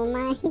 duh. Oh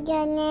my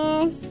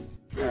goodness.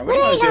 Alright, What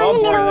do we got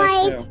in the middle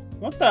white?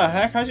 What the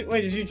heck?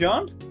 Wait, did you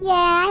jump? Yeah,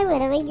 I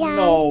literally jumped.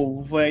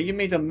 No way. You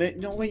made the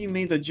no way you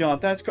made the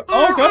jump. That's Ow,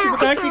 oh, Guppy, ow, what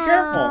the heck? Be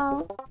careful.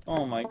 ow.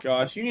 Oh my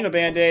gosh, you need a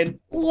band-aid.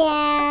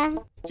 Yeah.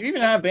 Do you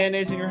even have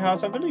band-aids in your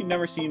house? I've literally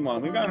never seen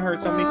one. We've gotten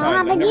hurt so many Oh, times.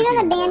 Papa, I've do you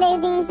never know the seen one.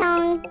 Band-Aid theme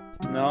song?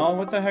 No,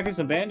 what the heck is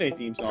the Band-Aid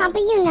theme song? Papa,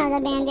 you know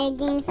the Band-Aid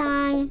theme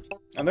song.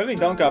 I literally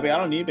don't, Guppy. I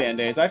don't need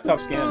Band-Aids. I have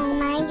tough skin. Oh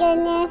my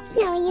goodness.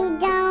 No, you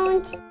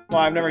don't. Well,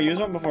 I've never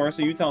used one before,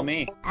 so you tell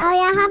me. Oh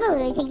yeah,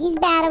 Papa, we take these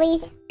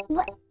batteries.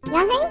 What?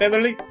 Nothing? They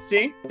literally,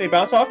 see? They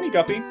bounce off me,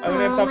 Guppy. I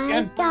literally have Oh tough my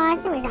skin.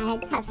 gosh, I wish I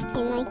had tough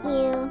skin like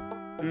you.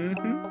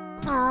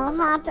 Mm-hmm. Oh,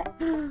 Hopper.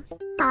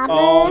 Hopper.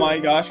 Oh my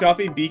gosh,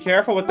 Guppy, be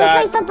careful with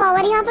Let's that. play football.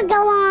 Ready, Hopper? Go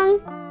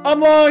long.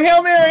 I'm long.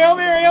 Hail Mary, Hail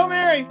Mary, Hail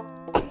Mary.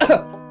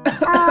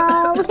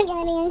 Oh, we're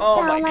gonna be in Oh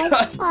so my much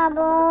God.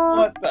 trouble.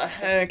 What the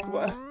heck?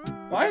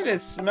 Why did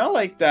it smell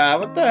like that?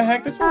 What the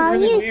heck? That's Oh,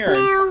 really you weird.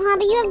 smell,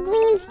 Hopper. You have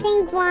green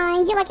stink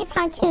lines. You're like a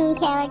cartoon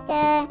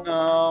character.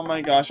 Oh my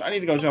gosh, I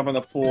need to go jump in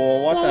the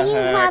pool. What yeah, the you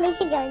heck? probably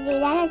should go do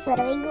that. That's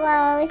really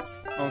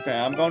gross. Okay,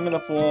 I'm going to the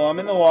pool. I'm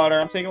in the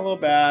water. I'm taking a little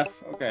bath.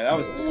 Okay, that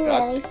was You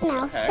really disgusting.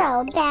 smell Okay.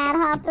 so bad,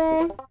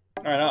 Hopper.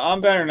 Alright, I'm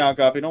better now,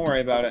 Guppy. Don't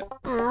worry about it.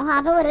 Oh,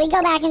 Hopper, what do we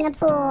go back in the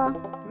pool?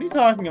 What are you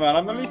talking about?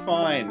 I'm literally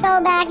fine.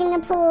 Go back in the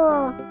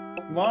pool.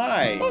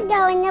 Why? Just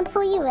go in the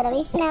pool. You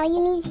literally smell.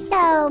 You need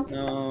soap.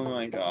 Oh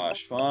my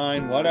gosh,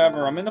 fine.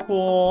 Whatever. I'm in the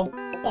pool.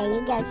 There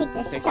you go. Take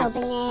the Take soap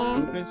this in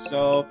there. Stupid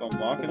soap. I'm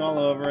walking all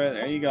over it.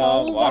 There you There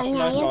go. you go. Washing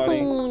Now my you're body.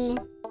 clean.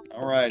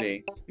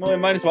 Alrighty. Well, it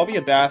might as well be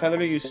a bath. I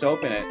literally use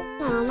soap in it.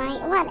 Oh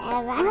my,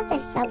 whatever. I hope the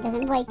soap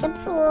doesn't break the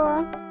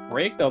pool.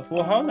 Break the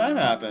pool? How'd that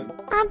happen?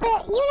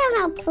 Papa, you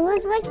know how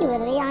pools work. You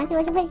literally aren't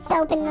supposed to put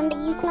soap in them, but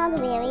you smelled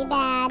really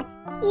bad.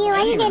 Ew,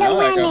 I didn't just even ate a know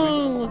that,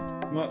 lemon.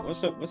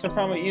 What's the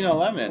problem with eating a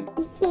lemon?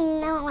 I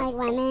don't like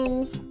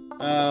lemons.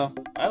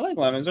 I like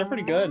lemons. They're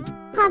pretty good.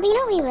 Papa, you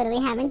know what we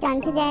literally haven't done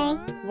today?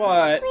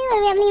 What? We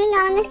literally haven't even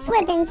gone on the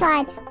slip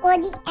inside, or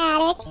the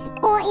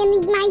attic, or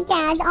in my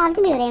dad's office.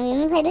 We haven't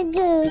even played with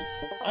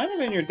Goose. I've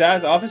been in your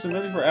dad's office and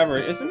lived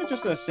forever. Isn't it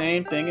just the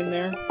same thing in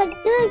there? But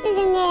Goose is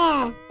in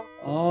there.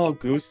 Oh,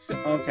 Goose.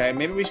 Okay,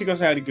 maybe we should go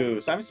say hi to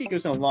Goose. I haven't seen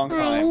Goose in a long I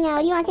time. know.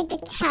 Do you want to take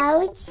the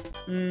couch?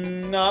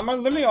 No, I'm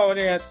literally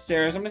already at the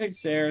stairs. I'm gonna take the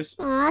stairs.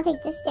 Oh, I'll take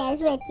the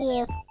stairs with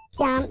you.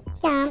 Jump,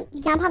 jump,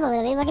 jump, Papa.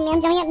 Literally, look at me.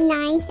 I'm jumping up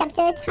 9 steps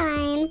at a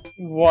time.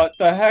 What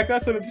the heck?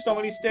 That's so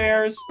many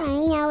stairs. I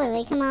know.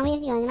 Literally, come on. We have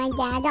to go into my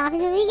dad's office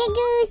where we get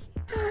Goose.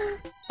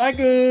 Hi,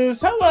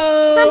 Goose.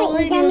 Hello. Papa, How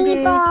eat you the doing, Goose?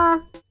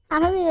 meatball.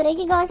 Papa, we literally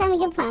could go outside. We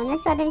could play on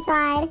this weapon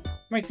slide.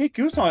 Wait, take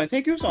Goose on it.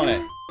 Take Goose on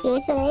it.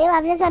 Goose literally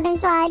loves this weapon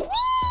slide.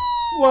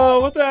 Whee!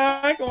 Whoa, what the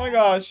heck? Oh my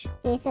gosh.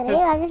 Goose literally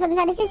loves this weapon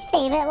slide. It's his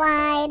favorite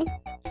ride.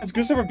 Has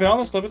Goose ever been on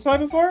the slip and slide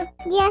before?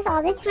 Yes,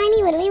 all the time.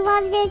 He literally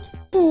loves it.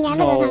 He never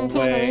goes on the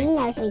trampoline.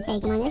 No, should we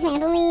take him on the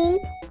trampoline?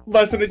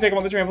 Let's literally take him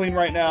on the trampoline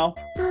right now.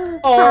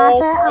 Oh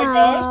my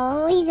gosh.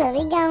 Oh, he's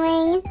really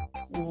going.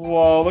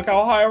 Whoa, look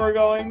how high we're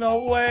going. No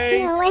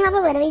way. No way,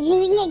 Hopper, what do we do?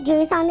 We can get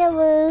Goose on the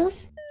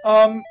roof.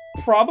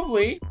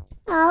 Probably.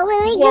 Oh, what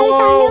do we Goose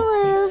on the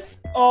roof?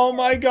 Oh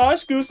my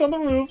gosh, Goose on the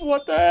roof.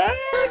 What the heck?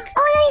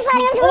 Oh no, he's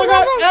sliding onto the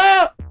roof.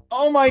 Ah!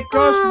 Oh my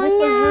gosh, what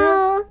the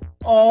Oh heck?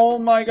 Oh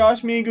my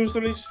gosh, me and Goose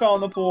literally just fell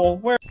in the pool.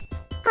 Where?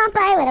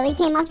 Hopper, what do we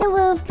came off the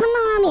roof? Come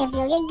on, we have to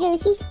go get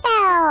Goose. He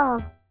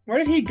fell. Where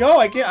did he go?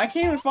 I can't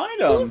even find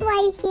him. He's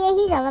right here.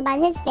 He's over by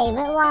his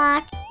favorite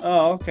rock.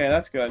 Oh, okay,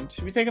 that's good.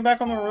 Should we take him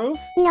back on the roof?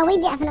 No, we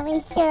definitely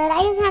should.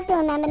 I just have to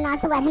remember not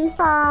to let him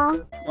fall.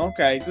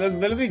 Okay,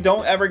 literally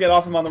don't ever get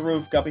off him on the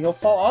roof, Guppy. He'll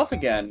fall off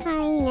again.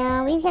 I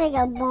know. We just gotta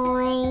go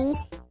boing.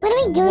 What do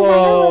we Goose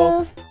on the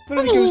roof?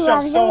 Literally Goose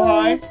jumped so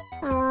high.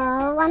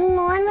 Oh, one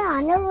more and we're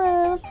on the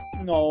roof.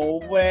 No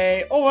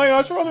way. Oh my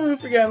gosh, we're on the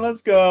roof again.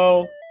 Let's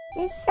go.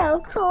 This is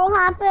so cool,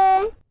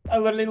 Hopper. I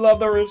literally love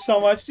the roof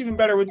so much. It's even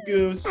better with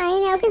Goose. I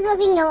know, because look,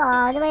 we can go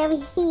all the way over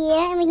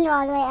here, and we can go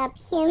all the way up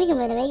here. We can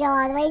literally go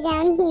all the way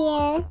down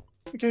here.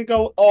 We can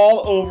go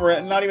all over it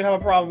and not even have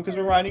a problem because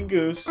we're riding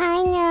Goose.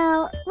 I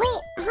know.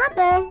 Wait,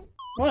 Hopper.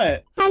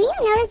 What? Have you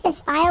noticed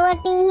this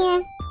firework being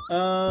here?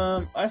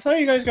 I thought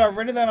you guys got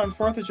rid of that on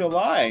 4th of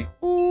July.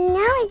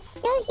 No, it's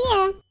still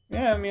here.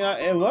 Yeah, I mean,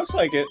 it looks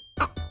like it.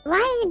 Why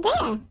is it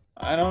there?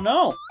 I don't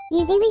know. Do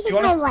you think we should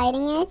try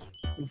lighting it?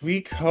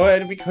 We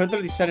could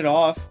literally set it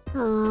off.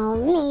 Oh,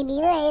 maybe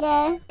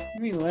later.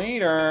 Maybe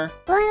later.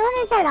 Well, in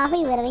order to set it off, we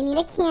literally need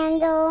a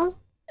candle.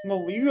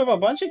 Well, you have a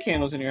bunch of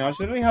candles in your house.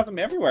 You literally have them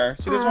everywhere.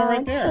 See, there's one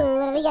right there. True.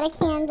 What do we get a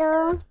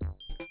candle?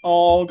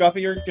 Oh,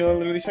 Guppy, you're gonna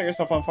literally set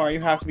yourself on fire.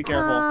 You have to be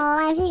careful. Oh,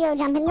 I have to go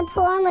jump in the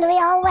pool, and what do we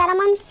all wet? I'm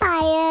on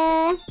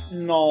fire.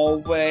 No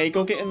way.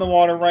 Go get in the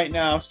water right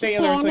now. Stay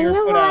in there until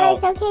you're put out. out.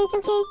 It's okay, it's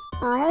okay.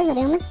 Oh, that was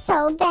doing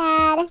so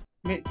bad.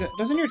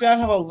 Doesn't your dad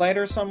have a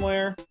lighter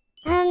somewhere?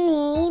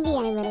 Maybe.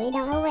 I really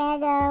don't know where,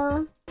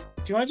 though.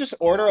 Do you want to just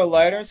order a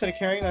lighter instead of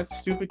carrying that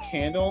stupid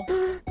candle?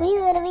 We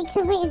literally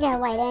could. Wait, is there a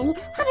lighter in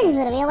here? How is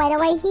literally a lighter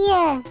right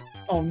here?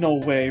 Oh, no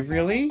way.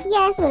 Really?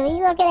 Yes, literally.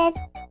 Look at it.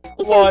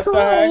 It's What so cool.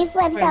 the heck? It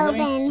flips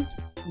open.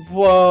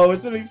 Whoa,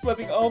 it's literally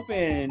flipping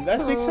open.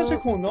 That makes such a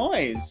cool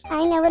noise.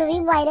 I know, literally.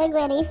 Lighter,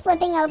 Gritty.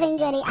 Flipping open,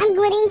 Gritty. I'm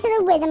gritting to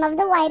the rhythm of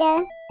the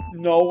lighter.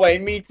 No way.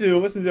 Me too.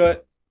 Listen to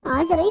it. Oh,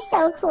 it's literally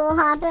so cool,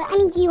 Hopper. I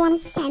mean, do you want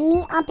to send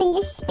me up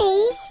into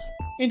space?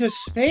 Into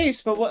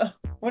space? But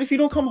what if you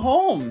don't come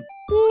home?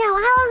 No,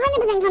 I'll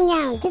 100% come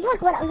down. Because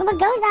look, what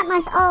goes up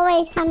must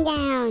always come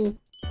down.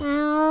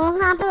 Oh,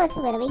 Hopper, let's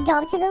literally go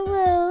up to the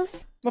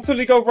roof. Let's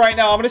literally go right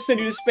now. I'm gonna send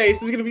you to space.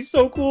 This is gonna be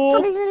so cool.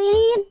 Hopper's literally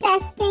the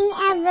best thing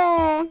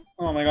ever.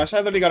 Oh my gosh, I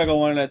literally gotta go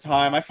one at a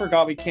time. I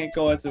forgot we can't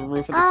go at the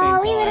roof at the same time.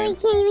 Oh, we literally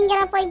can't even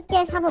get up like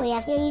this. Hopper, we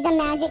have to use a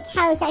magic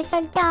couch. I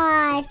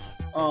forgot.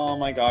 Oh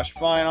my gosh,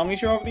 fine. I'll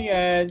meet you over the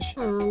edge.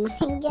 Oh my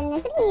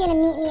goodness. When are you gonna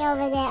meet me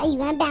over there? Are you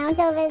gonna bounce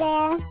over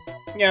there?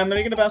 Yeah, I'm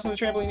literally gonna bounce on the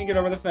trampoline and get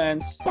over the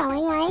fence.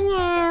 Going right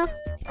now.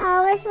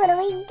 Oh, where do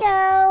we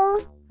go?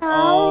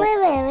 Oh,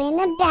 we're literally in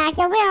the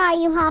backyard. Where are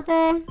you,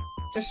 Hopper?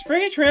 Just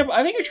friggin'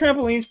 I think your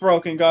trampoline's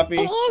broken, Guppy.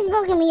 It is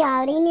broken. We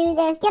already knew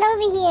this. Get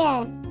over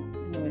here.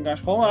 Oh my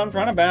gosh, hold on. I'm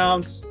trying to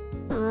bounce.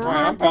 Oh, Alright,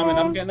 I'm coming.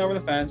 I'm getting over the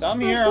fence. I'm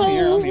here. Okay,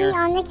 I'm meet here. me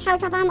on the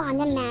couch. Hopper, I'm on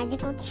the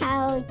magical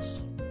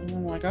couch.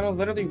 Oh, I gotta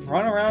literally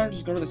run around and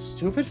just go to the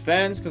stupid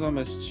fence because I'm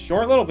a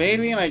short little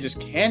baby and I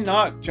just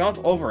cannot jump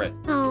over it.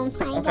 Oh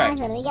my gosh,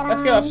 what do we get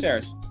Let's get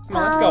upstairs. Come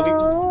on, let's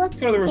go. Let's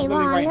go to the roof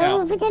right now.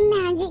 We're on the roof with a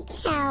magic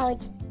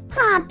couch.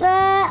 Hopper!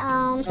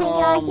 Oh my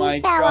gosh,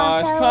 you fell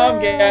off the come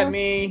roof. get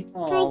me.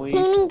 Oh, I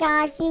came and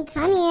got you.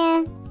 Come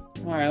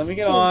here. Alright, let me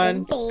get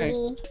on. Baby.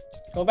 Okay.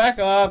 Go back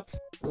up.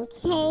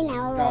 Okay,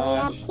 now we're really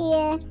up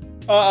here.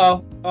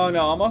 Uh-oh. Oh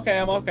no, I'm okay,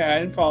 I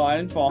didn't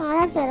fall. Oh,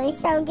 that's really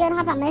so good.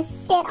 Hopper, I'm gonna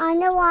sit on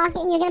the rocket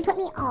and you're gonna put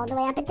me all the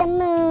way up at the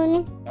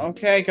moon.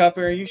 Okay,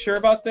 Guppy, are you sure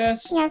about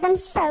this? Yes, I'm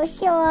so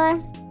sure.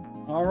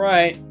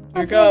 Alright, here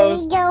Let's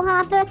goes. Go,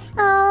 Hopper.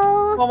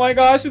 Oh. Oh my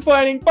gosh, it's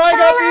landing. Bye,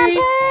 Guppy!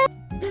 Hopper!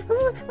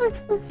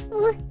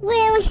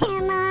 Where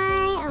am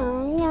I? Oh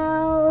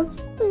no.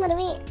 What are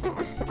we?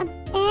 A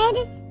bed?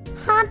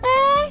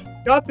 Hopper?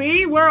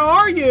 Guppy, where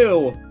are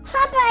you?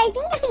 Hopper, I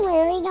think I'm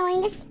literally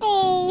going to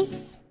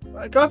space.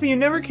 Guppy, you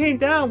never came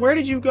down. Where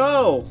did you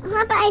go?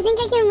 Hopper, I think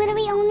I can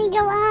literally only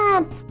go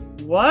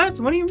up. What?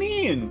 What do you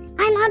mean?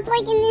 I'm up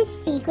like in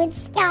this secret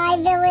sky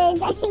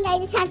village. I think I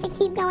just have to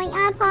keep going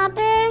up,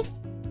 Hopper.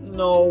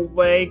 No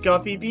way,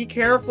 Guppy. Be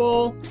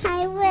careful.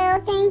 I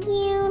will, thank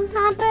you.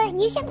 Hopper,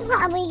 you should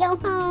probably go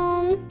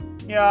home.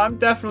 Yeah, I'm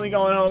definitely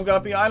going home,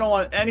 Guppy. I don't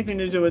want anything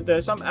to do with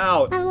this. I'm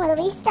out. I'm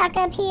literally stuck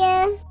up here.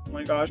 Oh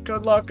my gosh,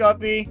 good luck,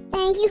 Guppy.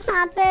 Thank you,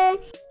 Hopper.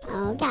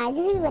 Oh, guys,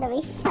 this is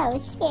literally so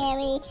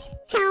scary.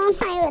 How am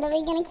I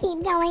literally gonna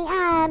keep going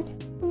up?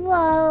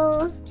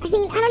 Whoa. I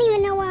mean, I don't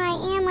even know where I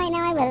am right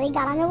now. I literally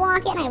got on the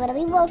rocket and I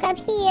literally woke up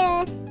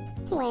here.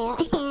 Where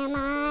am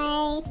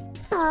I?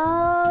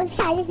 Oh,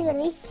 guys, this is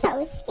gonna be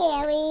so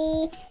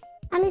scary.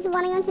 I'm just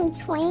running on some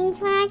train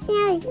tracks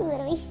now. This is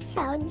gonna be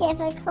so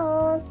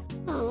difficult.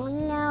 Oh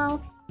no.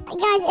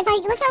 Guys, if I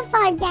look how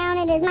far down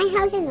it is, my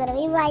house is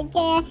literally right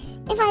there.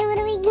 If I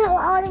literally go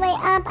all the way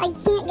up, I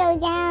can't go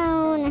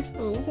down.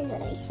 Oh, this is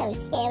literally so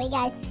scary,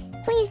 guys.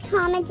 Please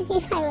comment to see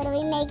if I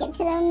literally make it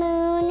to the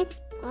moon.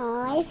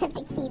 Oh, I just have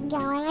to keep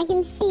going. I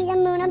can see the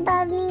moon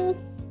above me.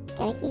 Just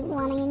gotta keep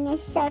running in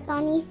this circle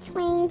on these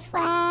train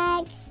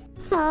tracks.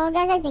 Oh,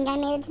 guys, I think I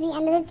made it to the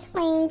end of the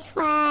train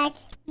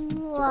tracks.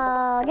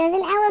 Whoa, there's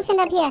an elephant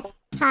up here.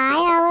 Hi,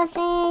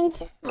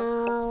 elephant.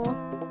 Oh,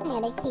 I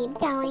gotta keep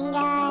going,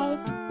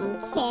 guys.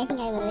 Okay, I think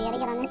I literally gotta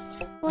get on this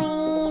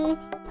train.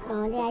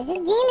 Oh, guys, this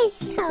game is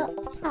so...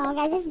 Oh,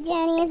 guys, this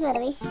journey is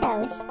literally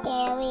so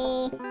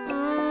scary.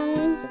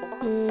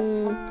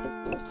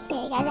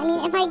 Okay, guys, I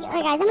mean, if I...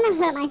 guys, I'm gonna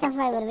hurt myself if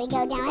I literally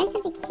go down. I just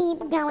have to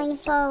keep going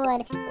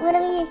forward.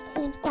 Literally just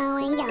keep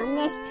going, get on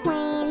this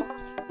train.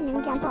 And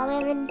then jump all the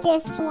way over to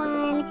this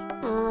one.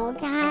 Oh,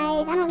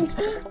 guys, I don't...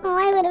 Oh,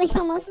 I literally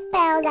almost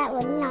fell. That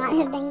would not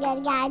have been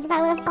good, guys. If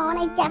I would have fallen,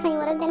 I definitely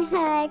would have been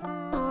hurt.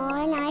 Oh,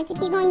 now I have to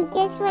keep going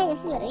this way.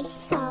 This is literally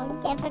so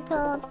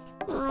difficult.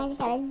 Oh, I just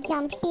gotta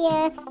jump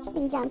here,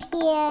 and jump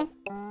here,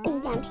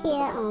 and jump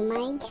here. Oh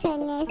my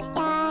goodness,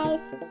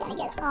 guys. Gotta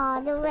get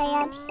all the way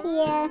up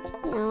here.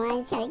 No, I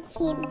just gotta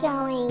keep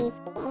going.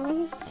 Oh, this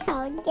is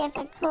so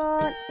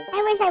difficult.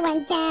 I wish I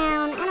went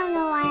down. I don't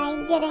know why I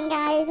didn't,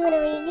 guys.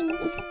 Literally,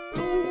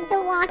 the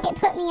rocket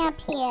put me up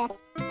here.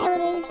 I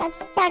literally just got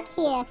stuck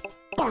here.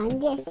 Get on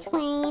this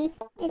train.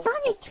 It's all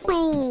just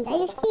trains. I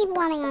just keep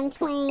running on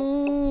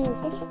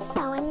trains. This is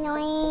so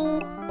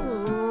annoying.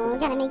 Oh,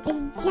 gotta make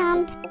this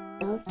jump.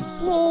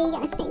 Okay,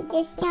 gotta make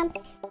this jump.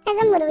 Because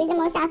I'm literally the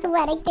most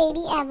athletic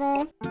baby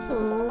ever.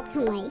 Oh,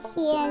 come right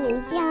here and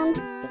then jump.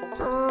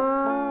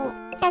 Oh,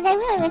 guys, I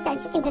really wish that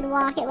stupid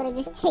rocket would have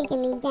just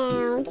taken me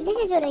down. Because this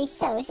is literally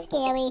so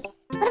scary.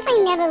 What if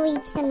I never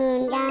reach the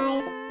moon,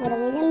 guys?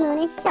 Literally, the moon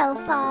is so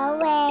far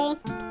away.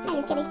 I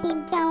just gotta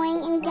keep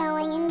going and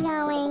going and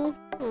going.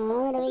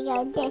 Oh, where do we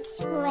go? This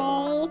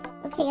way.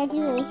 Okay, that's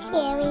really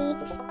scary.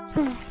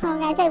 Oh,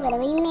 guys, I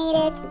literally made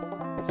it.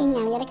 Okay,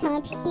 now we gotta come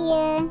up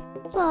here.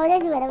 Whoa,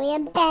 there's literally a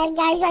bed,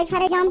 guys. Do I try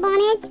to jump on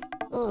it?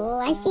 Oh,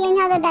 I see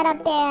another bed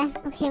up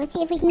there. Okay, let's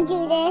see if we can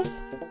do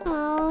this.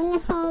 Oh,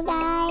 no,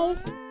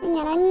 guys. And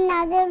then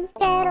another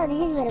bed. Oh, this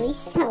is literally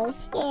so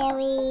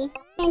scary.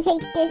 And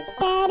take this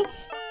bed.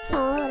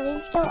 Oh, literally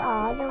just go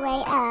all the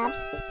way up.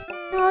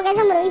 Oh, guys,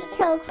 I'm literally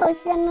so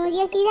close to the moon.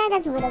 You see that?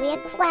 That's literally a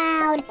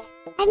cloud.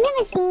 I've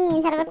never seen the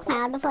inside of a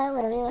cloud before. It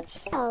literally looks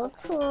so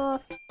cool.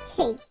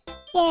 Take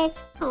this.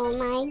 Oh,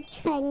 my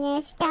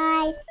goodness,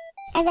 guys.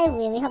 Guys, I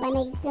really hope I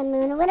make it to the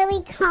moon.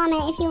 Literally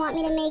comment if you want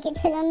me to make it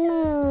to the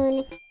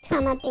moon.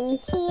 Come up in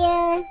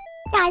here.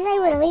 Guys, I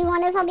literally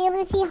wonder if I'll be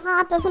able to see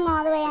Hopper from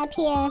all the way up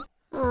here.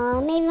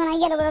 Oh, maybe when I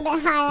get a little bit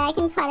higher, I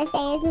can try to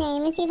say his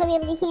name and see if he'll be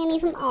able to hear me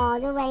from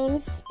all the way in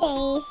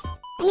space.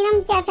 I mean,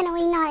 I'm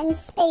definitely not in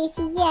space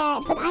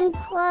yet, but I'm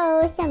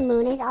close. The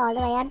moon is all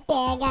the way up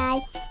there,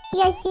 guys.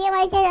 You guys see it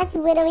right there? That's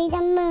literally the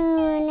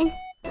moon.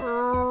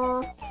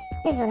 Oh,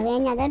 there's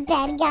literally another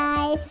bed,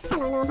 guys. I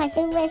don't know if I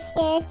should risk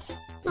it.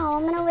 Oh,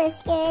 I'm gonna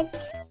risk it.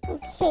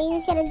 Okay,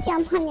 just gotta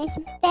jump on this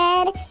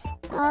bed.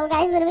 Oh,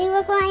 guys, literally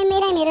look what I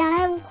made. I made it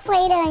on a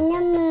equator in the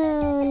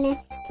moon.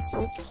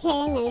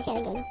 Okay, now we just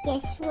gotta go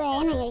this way,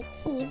 and I gotta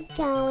keep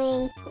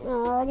going.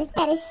 Oh, this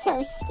bed is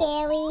so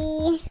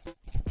scary.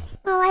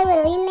 Oh, I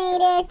literally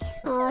made it.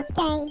 Oh,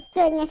 thank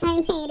goodness I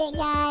made it,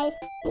 guys.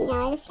 And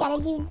now I just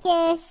gotta do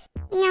this.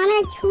 And now I'm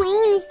in a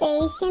train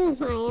station.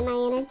 Why am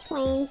I in a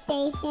train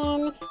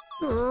station?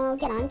 Oh,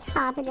 get on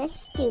top of this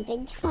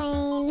stupid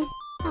train.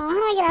 Oh, how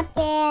do I get up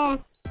there?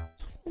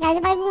 Guys,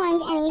 if I've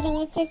learned anything,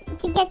 it's just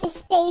to get to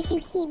space,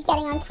 you keep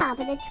getting on top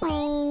of the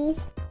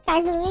trains.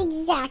 Guys, it was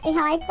exactly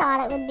how I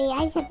thought it would be.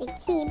 I just have to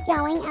keep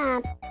going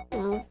up.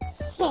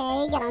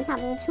 Okay, get on top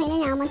of the train, and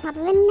now I'm on top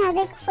of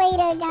another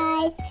crater,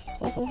 guys.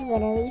 This is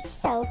literally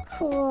so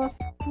cool.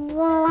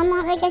 Whoa, I'm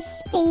on like a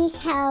space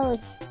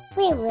house.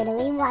 Wait,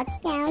 literally, what's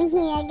down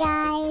here,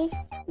 guys?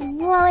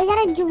 Whoa, is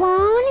that a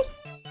drone?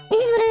 This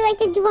is literally like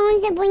the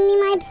drones that bring me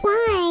my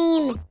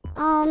Prime.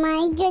 Oh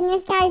my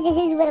goodness, guys, this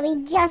is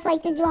literally just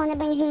like the drone that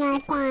brings me my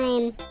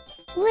Prime.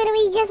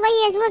 Literally just like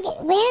you guys,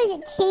 look, where is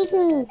it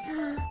taking me?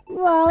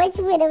 Whoa, it's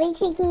literally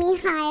taking me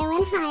higher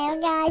and higher,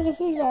 guys.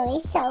 This is literally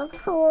so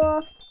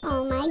cool.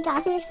 Oh my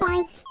gosh, I'm just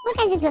flying. Look,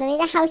 guys, it's literally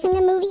the house from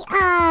the movie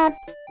Up.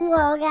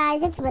 Whoa,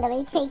 guys, it's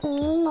literally taking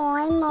me more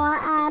and more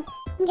up.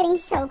 I'm getting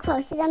so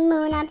close to the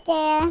moon up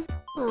there.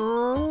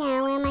 Oh,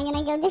 now where am I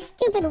gonna go? This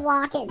stupid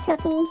rocket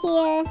took me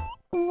here.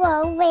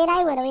 Whoa, wait,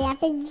 I literally have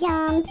to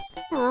jump.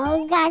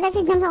 Oh, guys, I have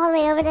to jump all the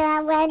way over to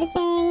that red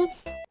thing.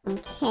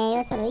 Okay,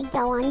 let's literally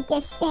go on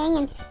this thing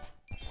and...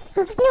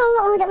 No,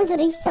 oh, that was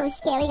literally so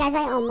scary, guys.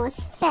 I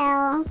almost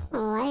fell.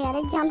 Oh, I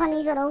gotta jump on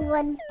these little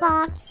wood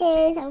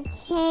boxes.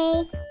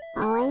 Okay.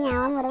 Oh, and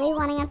now I'm literally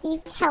running up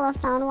these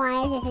telephone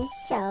wires. This is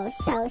so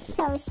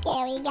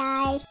scary,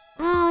 guys.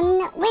 Oh,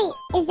 no.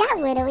 Wait, is that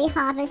literally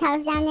Hopper's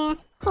house down there?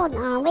 Hold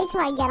on, wait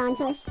till I get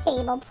onto a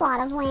stable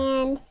plot of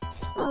land.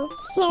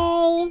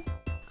 Okay.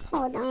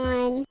 Hold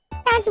on.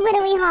 That's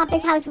Widowy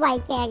Hopper's house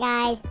right there,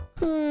 guys.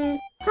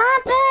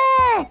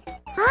 Hopper!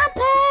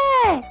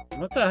 Hopper!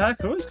 What the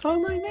heck? Who is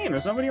calling my name?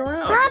 There's nobody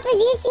around. Hopper, do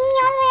you see me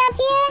all the way up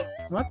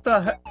here? What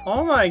the heck?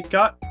 Oh my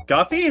god.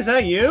 Guppy, is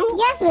that you?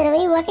 Yes,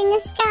 Widowy, look in the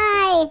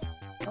sky.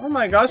 Oh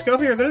my gosh,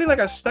 Guppy, you're literally like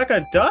a speck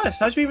of dust.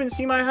 How'd you even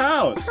see my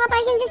house? Hopper,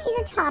 I can just see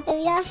the top of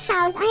your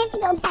house. I have to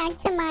go back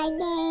to my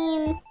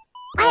game.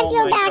 I have to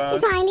Oh go my back to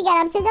God. trying to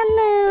get up to the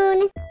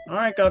moon.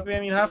 Alright, Guppy, I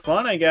mean, have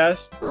fun, I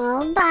guess.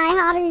 Oh, bye,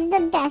 Hopper. This is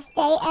the best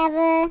day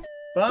ever.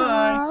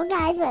 Bye. Oh,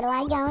 guys, where do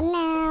I go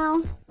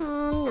now?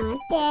 Not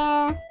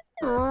there.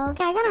 Oh,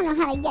 guys, I don't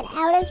know how to get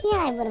out of here.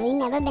 I've literally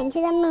never been to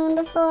the moon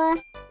before.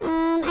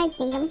 I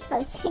think I'm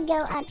supposed to go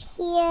up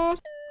here.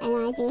 And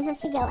I think I'm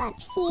supposed to go up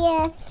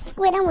here.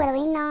 Wait, I'm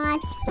literally not.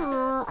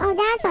 Oh,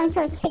 that's where I'm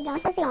supposed to go. I'm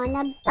supposed to go on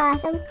the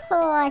bus, of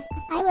course.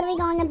 I literally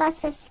go on the bus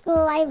for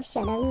school. I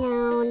should have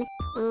known.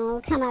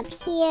 Oh, come up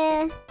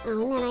here. Oh,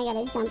 and then I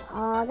gotta jump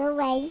all the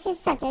way. This is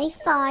such a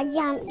far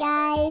jump,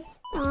 guys.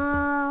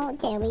 Oh,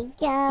 there we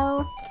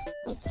go.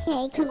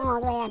 Okay, come all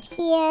the way up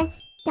here.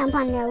 Jump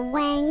on the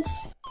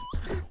wench.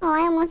 Oh,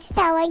 I almost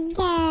fell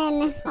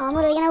again. Oh,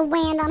 what are we gonna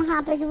land on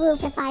Hopper's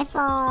roof if I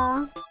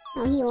fall?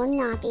 Oh, he will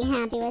not be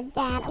happy with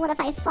that. What if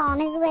I fall in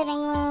his living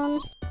room?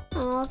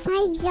 Oh, can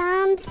I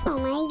jump? Oh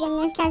my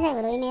goodness, guys, I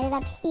literally made it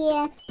up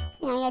here.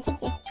 Now I gotta take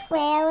this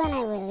trailer and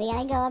I literally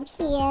gotta go up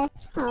here.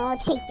 Oh,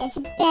 take this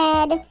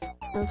bed.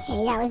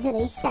 Okay, that was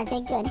literally such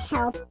a good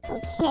help.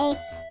 Okay,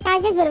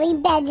 guys, there's literally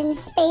beds in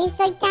space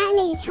like that and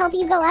they just help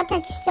you go up.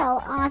 That's so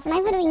awesome.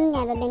 I've literally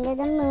never been to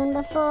the moon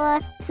before.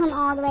 Come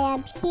all the way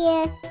up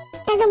here.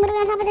 Guys, I'm literally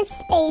on top of the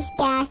space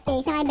gas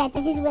station. I bet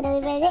this is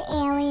literally where the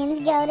aliens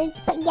go to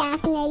put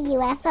gas in their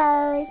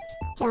UFOs.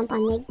 Jump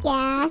on the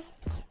gas.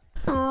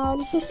 Oh,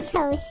 this is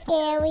so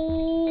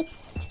scary.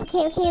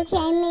 Okay,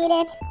 I made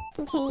it.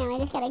 Okay, now I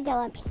just gotta go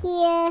up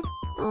here.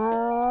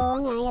 Oh,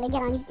 now I gotta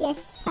get on this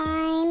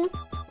sign.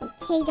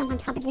 Okay, jump on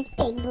top of this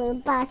big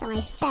blue bus. Oh,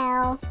 I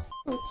fell.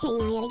 Okay,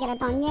 now I gotta get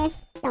up on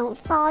this. Don't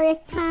fall this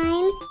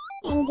time.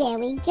 And there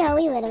we go.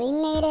 We literally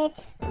made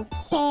it.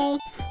 Okay.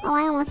 Oh,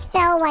 I almost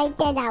fell right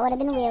there. That would have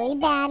been really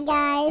bad,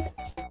 guys.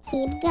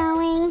 Keep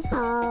going.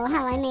 Oh,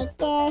 how do I make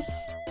this?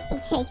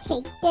 Okay,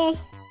 take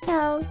this.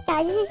 Oh,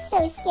 guys, this is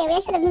so scary. I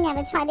should have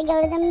never tried to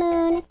go to the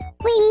moon.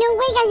 Wait, no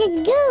way, guys.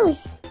 It's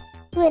Goose.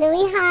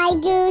 Literally, hi,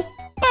 Goose.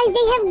 Guys,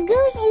 they have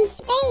Goose in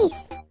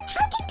space.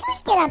 How did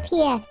Goose get up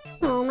here?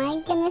 Oh, my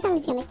goodness. I'm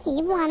just going to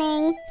keep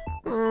running.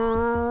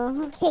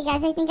 Oh, okay,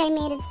 guys. I think I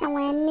made it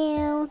somewhere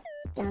new.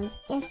 Go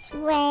this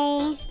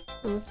way.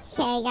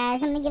 Okay,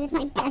 guys, I'm gonna give this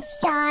my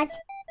best shot.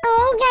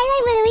 Oh, guys, I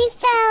literally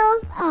fell.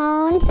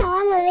 Oh, no,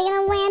 I'm literally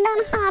gonna land on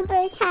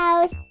Hopper's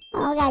house.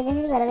 Oh, guys, this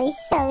is literally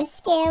so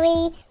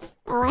scary.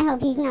 Oh, I hope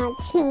he's not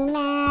too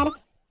mad.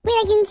 Wait,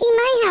 I can see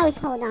my house.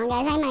 Hold on,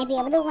 guys, I might be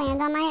able to land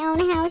on my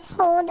own house.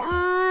 Hold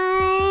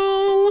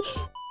on.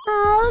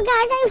 Oh,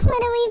 guys, I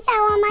literally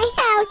fell on my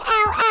house.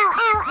 Ow, ow,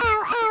 ow,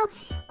 ow, ow.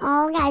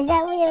 Oh, guys,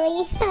 that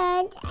really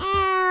hurt.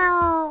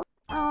 Ow.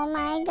 Oh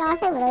my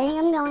gosh, I really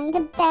think I'm going to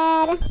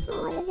bed.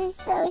 Oh, this is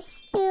so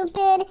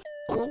stupid.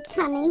 Gonna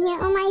come in here.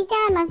 Oh, my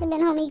dad must have been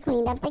home. He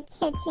cleaned up the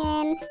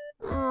kitchen.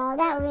 Oh,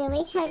 that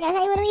really hurt, guys.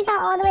 I literally fell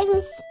all the way from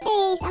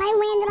space, and I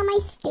landed on my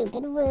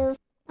stupid roof.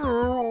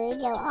 Oh,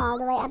 literally go all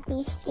the way up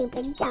these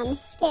stupid dumb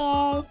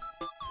stairs.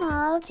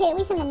 Oh, okay, at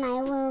least I'm in my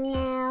room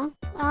now.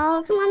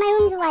 Oh, come on, my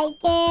room's right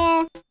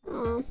there.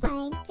 Oh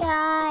my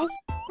gosh.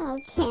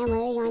 Okay, I'm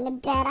literally going to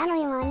bed. I don't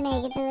even want to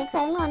make it to the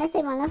crib. I'm going to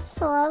sleep on the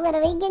floor.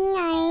 Literally, good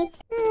night.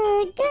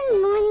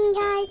 Good morning,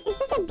 guys. It's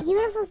just a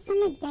beautiful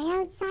summer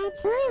day outside.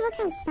 Really, look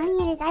how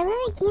sunny it is. I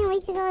really can't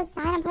wait to go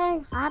outside and play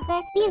with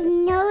Hopper. We have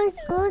no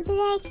school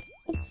today.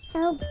 It's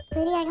so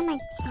pretty. I got my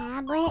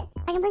tablet.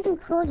 I can play some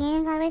cool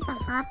games while I wait for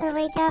Hopper to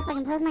wake up. I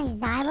can play with my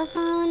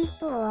xylophone.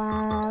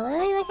 Whoa,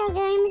 really look how good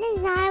I am with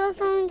the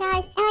xylophone,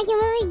 guys. And I can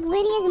really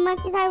gritty as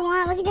much as I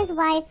want. Look at this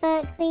white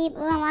foot creep.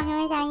 Ooh, I'm walking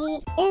with that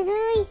heat. It is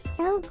really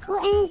so cool.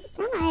 And it's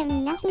summer. I have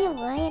nothing to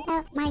worry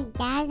about. My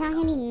dad's not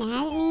going to be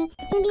mad at me.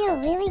 It's going to be a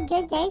really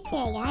good day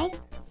today, guys.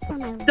 So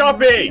my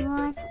Guppy!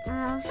 hi,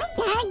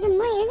 Dad. Good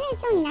morning. Isn't it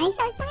so nice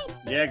outside?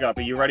 Yeah,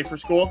 Guppy, you ready for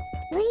school?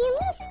 What do you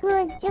mean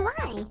school is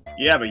July?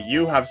 Yeah, but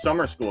you have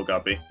summer school,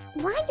 Guppy.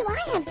 Why do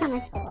I have summer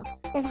school?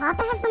 Does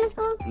Hopper have summer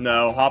school?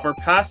 No, Hopper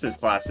passed his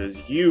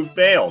classes. You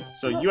failed.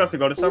 So you have to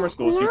go to summer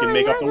school so you can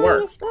make up the I'm work. not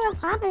going to school if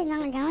Hopper's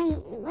not going.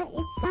 What?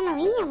 It's summer.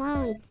 Leave me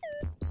alone.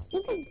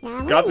 Stupid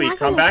dad. Guppy,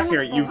 come back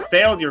here. You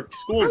failed your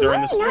school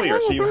during the school year,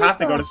 so you have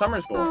to go to summer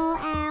school. Oh,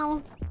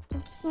 ow.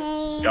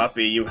 Okay.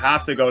 Guppy, you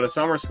have to go to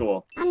summer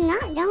school. I'm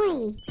not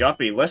going.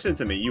 Guppy, listen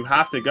to me. You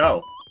have to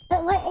go.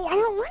 But what? I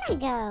don't want to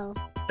go.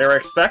 They're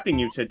expecting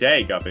you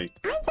today, Guppy.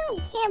 I don't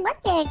care what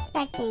they're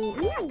expecting.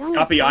 I'm not going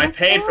Guppy, to summer I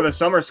paid school. for the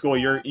summer school.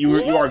 You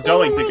are say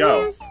going that to right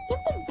go. now?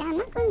 Stupid dad. I'm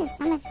not going to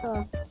summer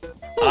school.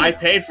 I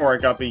paid for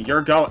it, Guppy.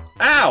 You're going.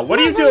 Ow! What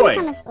are you I'm not going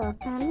to doing? summer school.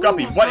 I'm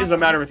Guppy, going to what is the Hopper.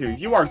 matter with you?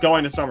 You are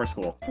going to summer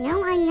school.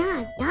 No, I'm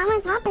not. Not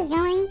unless Hopper's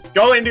going.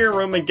 Go into your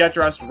room and get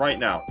dressed right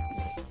now.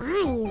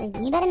 Fine,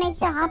 but you better make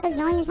sure Hopper's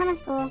going to summer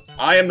school.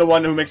 I am the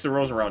one who makes the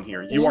rules around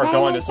here. You are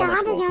going to summer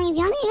school. If you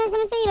want me to go to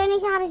summer school, you better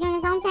make sure Hopper's going.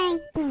 That's all I'm saying.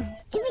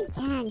 Stupid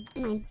dad.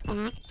 My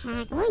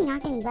backpack. I'm really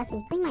not getting dressed.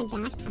 Just putting my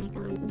backpack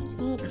on.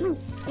 Okay, put my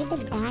stupid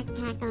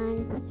backpack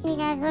on. Okay,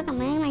 guys, look, I'm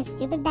wearing my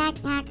stupid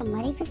backpack. I'm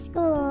ready for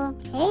school.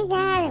 Hey,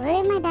 Dad, I really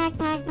have my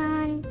backpack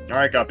on. All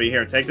right, Guppy,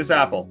 here, take this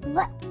apple.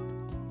 What?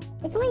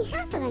 It's only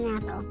half of an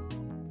apple.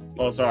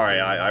 Oh, sorry,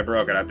 I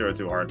broke it. I threw it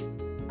too hard.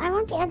 I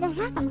want the other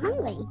half. I'm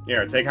hungry.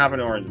 Here, take half an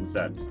orange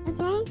instead.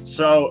 Okay.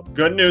 So,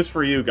 good news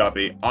for you,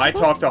 Guppy. I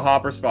talked to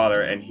Hopper's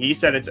father, and he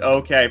said it's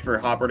okay for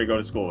Hopper to go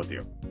to school with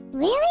you.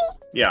 Really?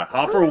 Yeah,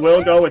 Hopper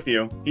will go with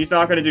you. He's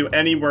not going to do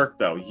any work,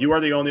 though. You are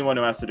the only one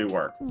who has to do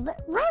work. Why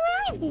would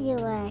I have to do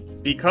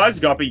work? Because,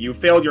 Guppy, you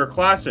failed your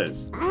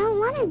classes. I don't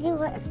want to do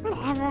work.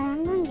 Whatever.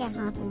 I'm going to get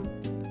Hopper.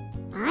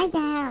 Bye, Dad.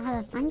 I'll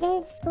have a fun day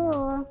at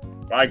school.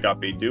 Bye,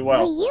 Guppy. Do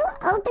well. Will you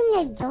open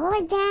the door,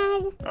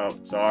 Dad? Oh,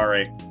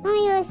 sorry. When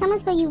we go to summer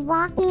school, you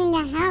walk me in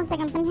the house like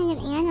I'm some kind of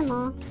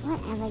animal.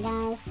 Whatever,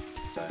 guys.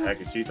 What the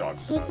heck is she talking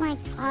Take about? my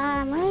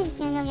car. I'm really just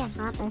gonna go get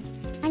Hopper.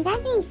 My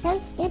dad being so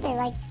stupid.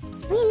 Like,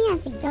 what do you mean I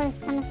have to go to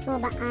summer school,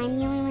 but I'm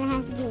the only one that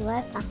has to do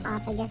work, but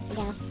Hopper gets to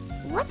go?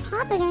 What's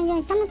Hopper gonna do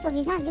in summer school if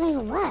he's not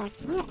doing work?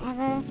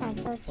 Whatever.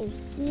 Gotta go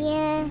through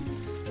here.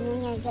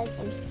 And then I gotta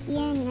go through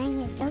here, and then I can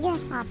just go get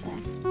Hopper.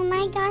 Oh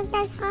my gosh,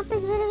 guys,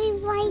 Hopper's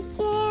literally right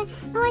there.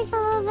 Oh, I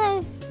fell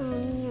over. Oh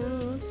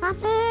no.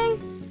 Hopper,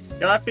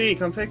 Guppy,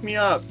 come pick me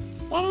up.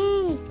 get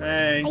in.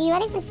 Hey. Are you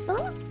ready for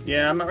school?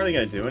 Yeah, I'm not really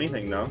going to do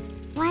anything, though.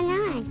 Why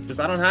not? Because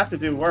I don't have to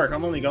do work.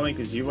 I'm only going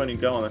because you wouldn't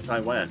go unless I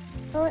went.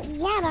 Well,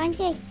 yeah, but aren't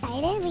you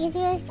excited? We get to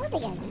go to school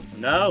together.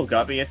 No,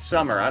 Guppy, it's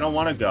summer. I don't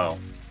want to go.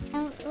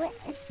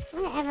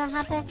 Whatever,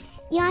 Hopper.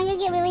 You want to go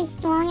get really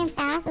strong and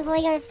fast before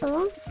we go to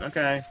school?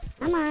 Okay.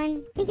 Come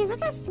on. Because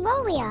look how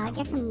slow we are.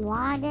 Get some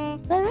water.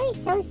 We're really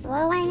so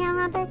slow right now,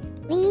 Hopper.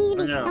 We need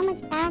to be so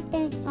much faster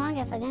and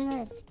stronger if we're going to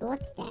go to school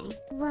today.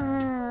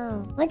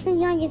 Whoa. Which one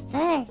do you want to do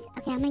first?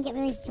 Okay, I'm going to get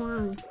really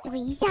strong.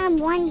 Wait, you sound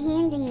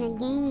one-handing the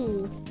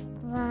games.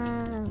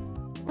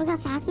 Whoa. Look how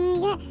fast we're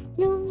going to get.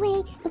 No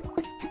way.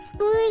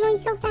 We're really going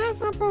so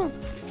fast, Hopper.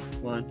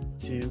 1,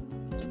 2,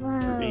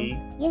 Whoa. 3.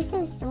 You're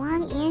so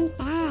strong and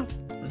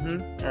fast.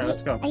 Alright,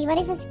 let's go. Are you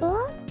ready for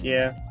school?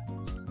 Yeah.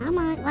 Come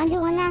on. Want to do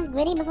one last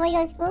gritty before we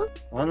go to school?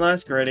 One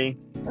last gritty.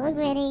 School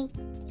gritty.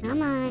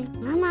 Come on.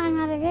 Come on,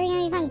 Hopper. It's really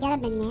going to be fun. Get a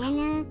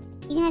banana.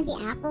 You can have the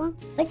apple.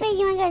 Which way do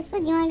you want to go to school?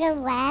 Do you want to go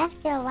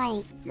left or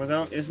right?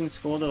 Well, isn't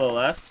school to the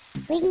left?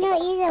 We can go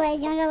either way.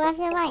 Do you want to go left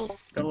or right?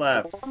 Go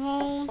left.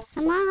 Okay.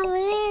 Come on, Hopper.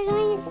 We're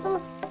going to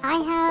school. Hi,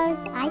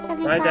 house. Hi,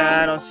 fucking Bye,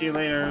 Dad. I'll see you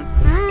later.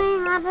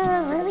 Hi,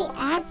 Hopper. What are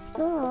we at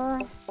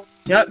school?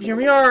 Yep, here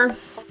we are.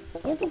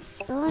 Stupid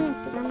school in the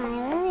summer.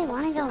 I really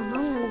want to go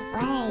home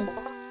and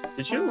play.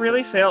 Did you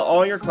really fail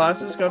all your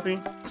classes, Guppy?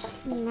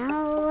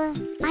 No.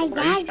 My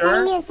dad's sure?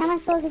 sending me to summer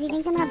school because he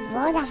thinks I'm gonna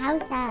blow the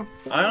house up.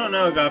 I don't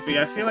know, Guppy.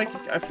 I feel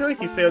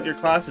like you failed your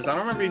classes. I don't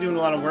remember you doing a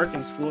lot of work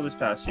in school this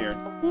past year.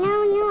 No,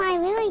 I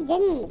really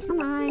didn't. Come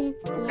on.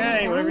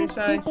 Okay, whatever you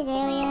say. Teacher's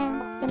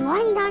area. Good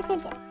morning, Doctor.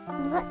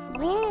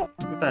 Where?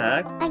 What the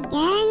heck?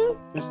 Again?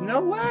 There's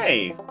no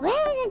way. Where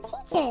are the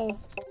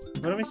teachers?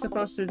 What are we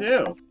supposed to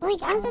do?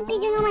 Like, I'm supposed to be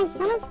doing all my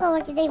summer school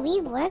work. Did they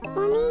leave work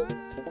for me?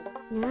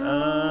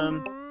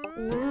 No.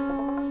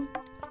 No.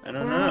 I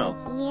don't know.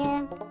 Over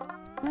here.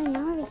 Oh,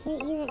 no, over here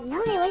either.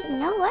 No, they work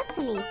no work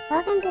for me.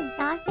 Welcome to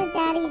Dr.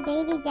 Daddy's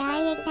Baby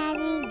Daddy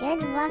Academy.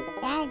 Good luck,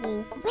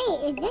 Daddies.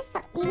 Wait, is this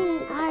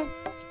even our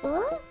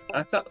school?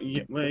 I thought,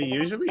 well, it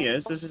usually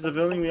is. This is the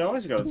building we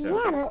always go to.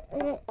 Yeah, but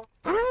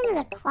I don't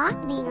remember the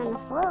clock being on the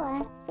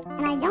floor.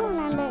 And I don't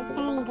remember it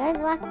saying good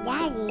luck,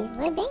 Daddies.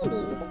 We're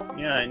babies.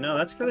 Yeah, I know.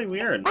 That's really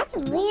weird. That's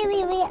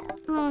really weird.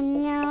 Oh,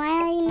 no, I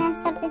already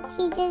messed up the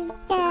teacher's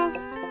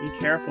desk. Be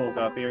careful,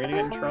 Guppy. You're gonna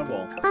get in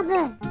trouble.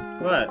 Hopper,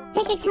 What?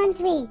 pick a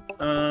country.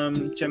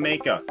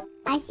 Jamaica.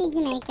 I see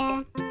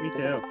Jamaica. Me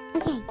too.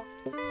 Okay,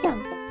 so,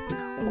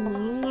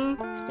 banana.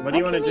 What do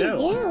you want to do?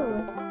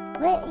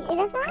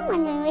 That's what I'm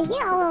wondering. We're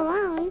here all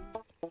alone.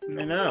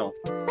 I know.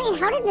 Wait,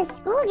 how did the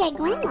school get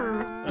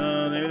Grandma?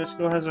 Maybe the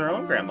school has their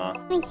own grandma.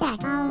 Let me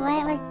check.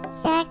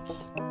 Let's check.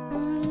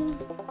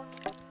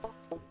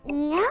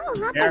 No,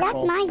 Hopper, Careful.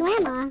 that's my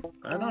grandma.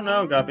 I don't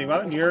know, Guppy. Why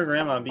would your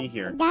grandma be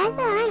here? That's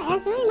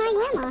really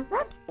my grandma.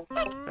 Look,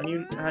 check.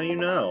 How do you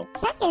know?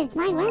 Check it, it's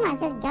my grandma. It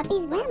says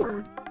Guppy's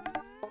grandma.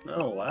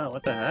 Oh, wow.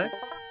 What the heck?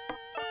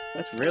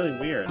 That's really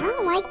weird. I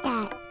don't like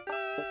that.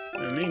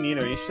 Me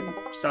neither. You should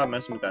stop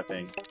messing with that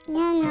thing.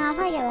 No, I'll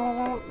probably get rid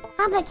of it.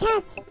 Hopper,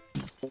 cats.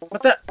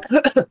 What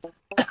the?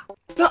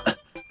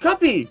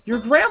 Guppy, your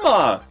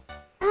grandma!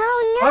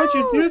 Oh, no. Why did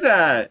you do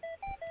that?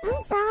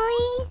 I'm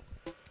sorry.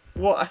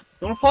 Well,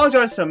 don't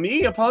apologize to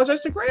me. Apologize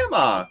to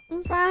Grandma.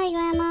 I'm sorry,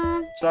 Grandma.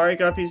 Sorry,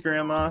 Guppy's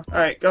grandma.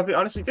 Alright, Guppy,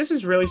 honestly, this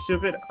is really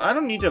stupid. I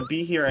don't need to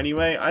be here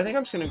anyway. I think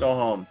I'm just gonna go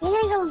home. You're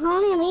gonna go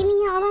home and leave me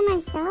here all by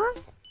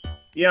myself?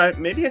 Yeah,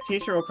 maybe a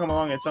teacher will come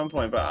along at some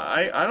point, but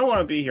I don't want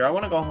to be here. I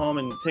want to go home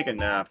and take a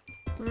nap.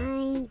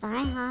 Fine.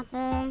 Bye,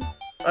 Hopper.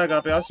 Bye,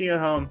 Guppy. I'll see you at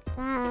home.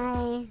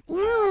 Bye. Now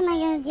what am I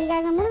gonna do,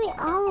 guys? I'm gonna be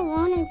all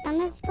alone in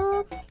summer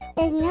school.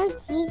 There's no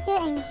teacher,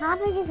 and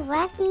Hopper just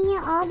left me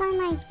here all by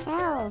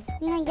myself. I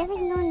mean, I guess I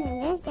can go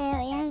into this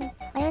area and just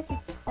play with the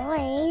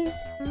toys.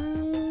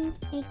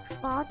 We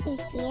crawl through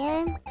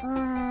here.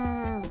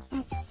 Whoa,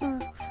 that's so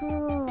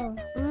cool.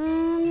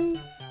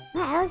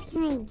 What else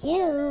can I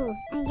do?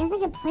 I guess I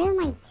could play with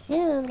my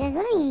tube. There's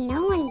literally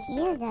no one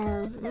here,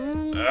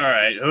 though.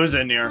 Alright, who's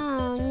in here?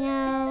 Oh,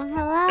 no.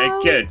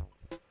 Hello? Hey, kid.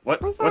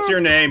 What's your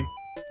name?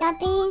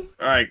 Guppy?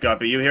 Alright,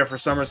 Guppy, you here for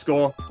summer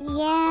school?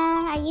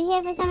 Yeah, are you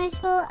here for summer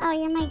school? Oh,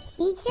 you're my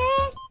teacher?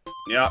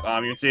 Yep,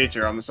 I'm your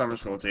teacher. I'm the summer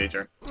school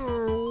teacher.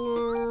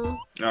 Oh,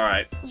 no.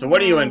 Alright, so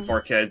what are you in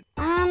for, kid?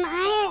 I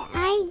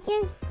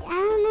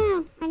don't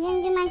know. I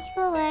didn't do my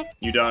schoolwork.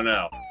 You don't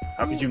know.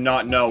 How could you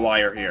not know why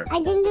you're here? I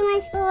didn't do my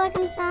schoolwork,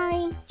 I'm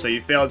sorry. So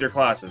you failed your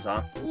classes,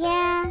 huh?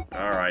 Yeah.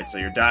 Alright, so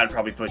your dad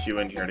probably put you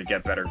in here to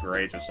get better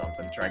grades or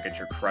something, try and get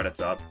your credits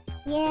up.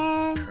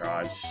 Yeah.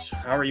 God,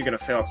 how are you gonna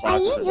fail Are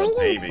classes you as a drinking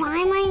baby?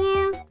 Prime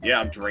right now? Yeah,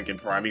 I'm drinking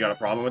Prime. You got a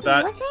problem with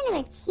that? What kind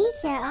of a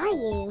teacher are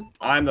you?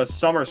 I'm the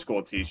summer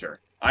school teacher.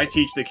 I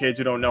teach the kids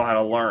who don't know how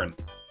to learn.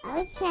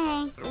 Okay,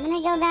 I'm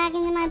gonna go back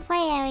into my play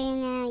area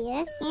now.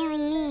 You're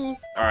scaring me.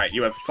 Alright,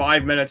 you have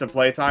 5 minutes of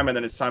playtime and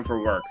then it's time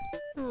for work.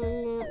 Oh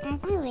no,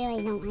 guys, I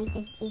really don't like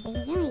this teacher.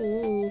 He's really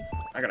mean.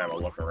 I gotta have a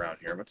look around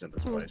here. What's in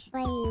this place?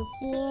 Play in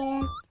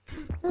here.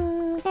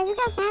 Ooh, guys, look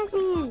how fast I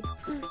am.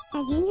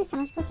 Guys, you think the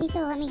summer school teacher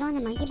will let me go on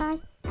the monkey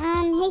bars?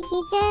 Hey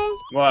teacher.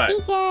 What?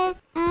 Teacher,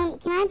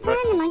 can I play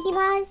on the monkey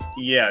bars?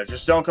 Yeah,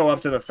 just don't go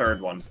up to the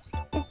third one.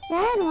 The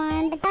third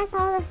one, but that's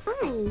all the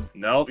fun.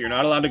 Nope, you're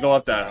not allowed to go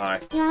up that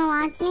high. You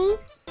wanna watch me?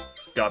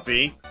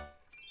 Guppy.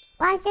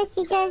 Watch this,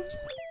 teacher.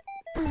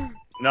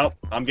 Nope,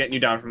 I'm getting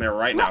you down from there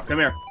right now. Come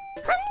here.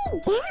 Put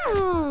me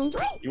down.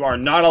 What? You are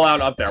not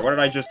allowed up there. What did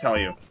I just tell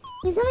you?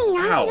 You told me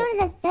not Ow. to go to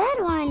the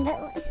third one,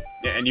 but...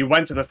 Yeah, and you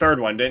went to the third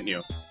one, didn't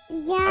you?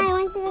 Yeah, I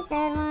went to the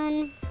third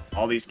one.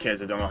 All these kids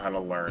that don't know how to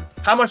learn.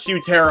 How much do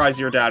you terrorize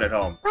your dad at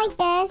home? Like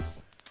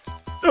this.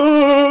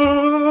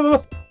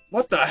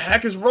 What the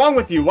heck is wrong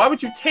with you? Why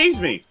would you tase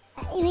me?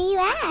 You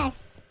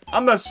asked.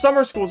 I'm the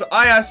summer schools.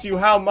 I asked you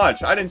how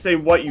much. I didn't say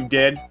what you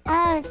did.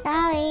 Oh,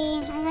 sorry.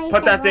 I thought you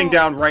Put said that thing what.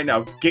 down right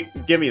now.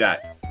 Give me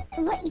that.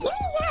 What? Give me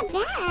that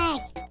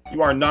back.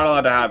 You are not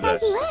allowed to have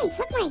Guys, this. he literally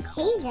took my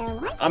taser.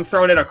 What? I'm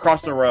throwing it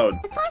across the road.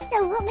 Across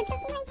the what? But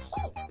that's my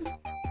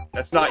taser.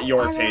 That's not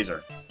your Whatever.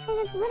 taser.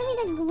 It's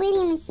literally the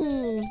gritty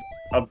machine.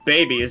 A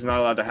baby is not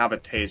allowed to have a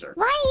taser.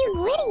 Why are you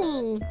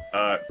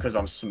grittying? Because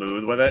I'm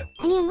smooth with it.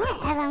 I mean,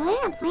 whatever. I'm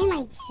gonna play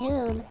my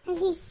tube. Because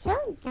he's so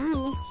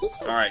dumb. This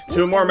teacher's Alright, stupid.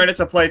 2 more minutes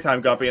of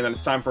playtime, Guppy, and then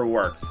it's time for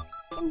work.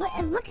 What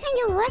kind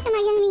of work am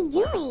I gonna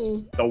be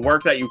doing? The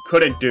work that you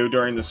couldn't do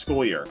during the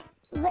school year.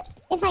 What?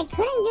 If I couldn't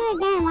do it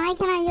then, why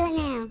can't I do it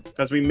now?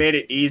 Because we made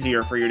it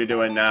easier for you to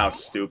do it now,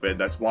 stupid.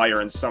 That's why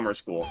you're in summer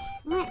school.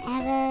 Whatever.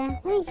 That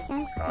is so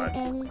God.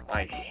 stupid.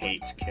 I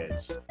hate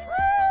kids. Woo!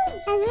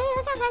 Guys, really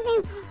look how fast I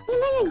am. You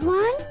remember the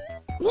drums?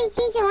 Hey,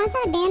 teacher, want to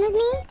start a band with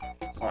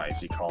me? Why is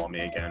he calling me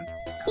again?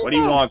 Teacher, What do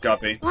you want,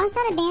 Guppy? Want to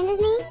start a band with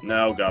me?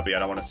 No, Guppy, I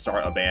don't want to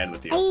start a band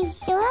with Are you. you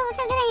sure? Look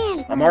how good I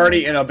am. I'm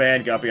already in a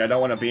band, Guppy. I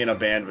don't want to be in a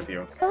band with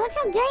you. But look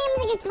how good I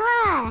am with the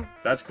guitar.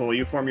 That's cool.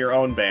 You form your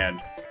own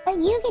band. But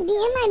you could be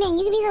in my band.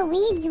 You could be the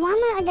lead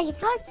drummer or the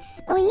guitarist.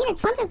 But we need a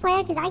trumpet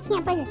player because I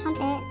can't play the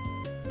trumpet.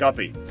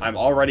 Guppy, I'm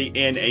already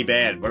in a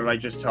band. What did I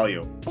just tell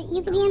you? But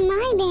you could be in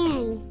my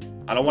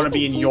band. I don't want to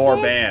be in Stupid your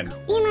teacher. band.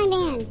 Be in my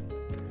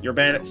band. Your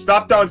band...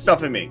 Stop throwing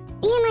stuff at me.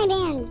 Be in my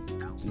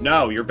band.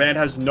 No, your band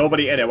has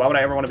nobody in it. Why would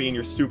I ever want to be in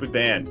your stupid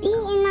band? Be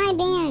in my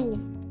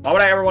band. Why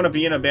would I ever want to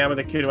be in a band with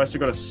a kid who has to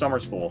go to summer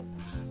school?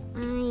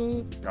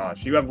 Fine.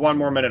 Gosh, you have 1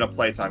 more minute of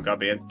playtime,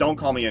 Guppy, and don't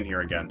call me in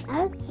here again.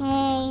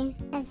 Okay.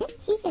 Because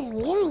this teacher's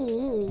really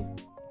mean.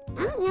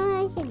 I don't know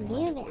what I should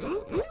do, but I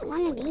don't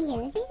want to be here.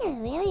 This teacher's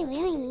really,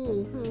 really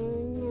mean. Oh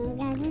no,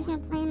 guys, I'm just gonna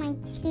play my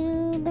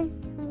tube.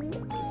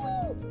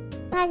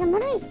 Guys, I'm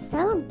literally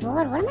so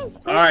bored. What am I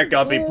supposed Alright, to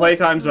Guppy, do?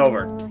 playtime's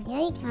over. Oh, here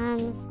he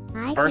comes.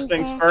 Hi, First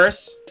teacher. things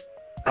first,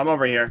 come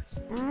over here.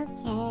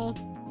 Okay.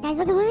 Guys,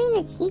 look, we're in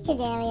the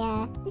teacher's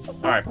area. This is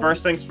so Alright, cool.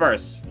 first things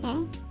first.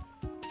 Okay.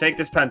 Take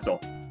this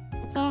pencil.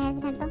 Okay, I have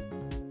the pencil.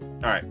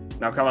 Alright,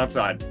 now come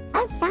outside.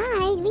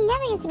 Outside? We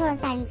never get to go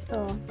outside in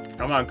school.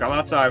 Come on, come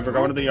outside. We're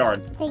going to the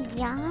yard. The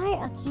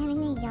yard? Okay, I'm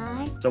in the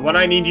yard. So what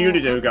I need you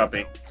to do,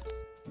 Guppy,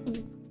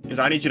 is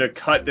I need you to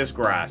cut this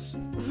grass. How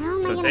am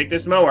I So gonna... take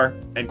this mower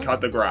and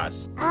cut the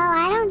grass. Oh,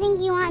 I don't think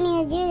you want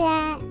me to do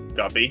that.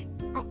 Guppy,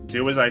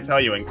 do as I tell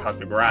you and cut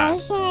the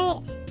grass.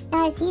 Okay.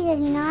 Guys, he does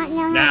not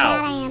know how Now.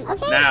 bad I am.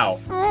 Okay. Now,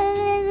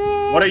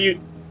 what are you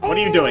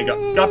doing,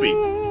 Guppy?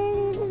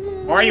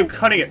 Why are you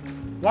cutting it?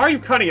 Why are you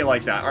cutting it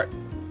like that?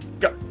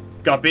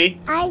 Guppy,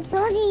 I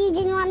told you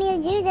didn't want me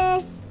to do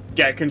this.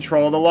 get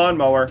control of the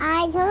lawnmower.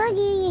 I told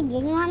you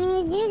didn't want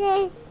me to do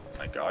this. Oh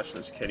my gosh,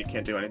 this kid, he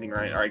can't do anything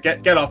right. Alright,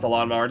 get off the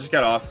lawnmower. Just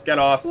get off. Get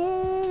off.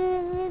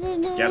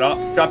 Get Get up,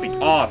 Guppy,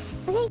 off.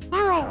 Okay,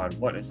 now what? God,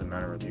 what is the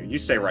matter with you? You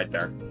stay right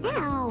there.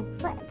 Ow.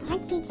 What? Hi,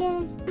 teacher.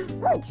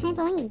 Oh,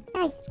 trampoline.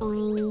 Nice.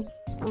 Boing,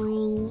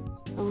 boing,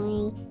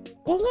 boing.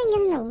 Isn't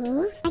it get on the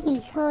roof? I can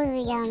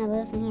totally get on the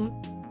roof from here.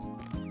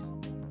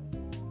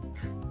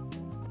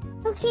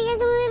 Okay,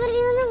 guys, I'm able to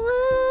get on the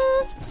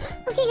roof.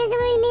 Okay, guys, I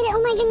already made it.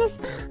 Oh my goodness.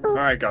 Oh,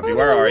 Alright, Guppy,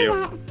 where are you?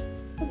 Okay,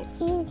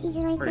 the teacher's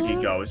right Where there. did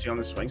he go? Is he on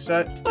the swing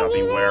set? Guys, Guppy,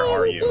 he's where there.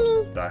 are He see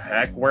you? me. The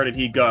heck? Where did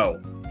he go?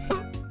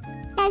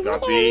 Guys, look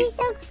at Guppy. him. He's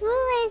so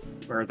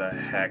clueless. Where the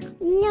heck?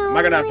 No Am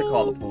I gonna have to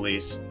call way. the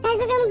police? Guys,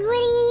 look, I'm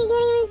gritty and he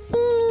can't even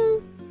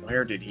see me.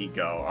 Where did he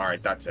go?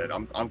 Alright, that's it.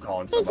 I'm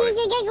calling Hey, somebody.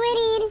 teacher, get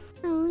grittied.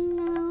 Oh,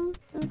 no.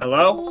 Okay,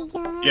 Hello?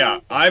 guys. Yeah,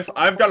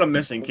 I've got a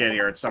missing kid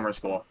here at summer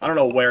school. I don't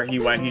know where he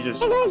went. He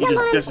just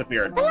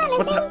disappeared. I'm not What,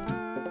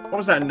 missing. what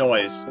was that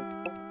noise?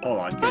 Hold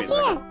on, give me Back a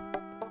second. here.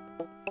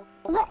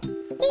 What?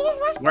 He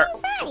just left me Where-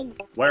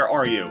 inside. Where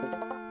are you?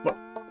 What?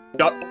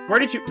 Where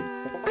did you?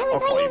 I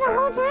was right here the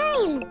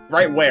whole time.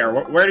 Right where?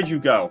 Where did you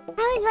go? I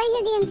was right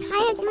here the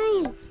entire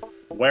time.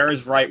 Where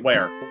is right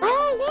where? What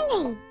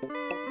am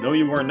I No,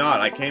 you were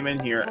not. I came in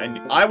here and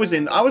I was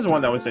the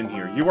one that was in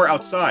here. You were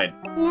outside.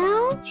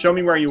 No, Show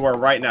me where you were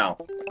right now.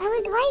 I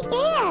was right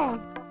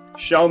there.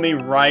 Show me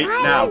right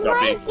now, I was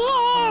Guppy. right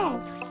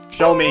there.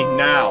 Show me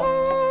now.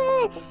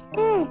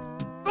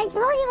 I told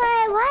you where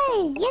I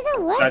was. You're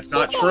the worst That's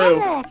not teacher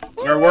true. ever.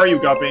 Where were you,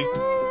 Guppy?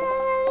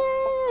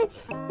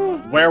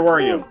 Where were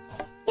you?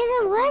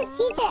 You're the worst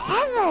teacher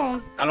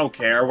ever. I don't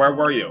care. Where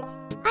were you?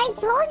 I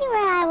told you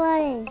where I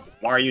was.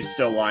 Why are you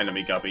still lying to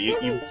me, Guppy? You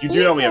Stupid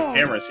do know we have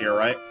teacher. cameras here,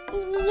 right?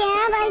 Yeah,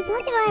 but I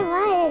told you where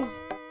I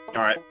was.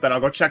 Alright, then I'll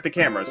go check the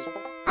cameras. Okay,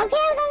 I was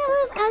on the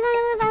roof. I was on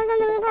the roof. I was on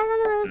the roof. I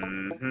was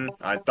on the roof.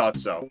 I thought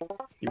so.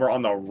 You were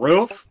on the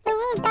roof? The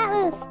roof, that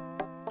roof.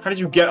 How did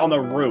you get on the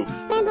roof?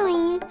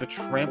 Trampoline. The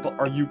trample?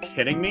 Are you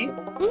kidding me?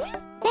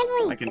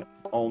 Trampoline. I can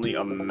only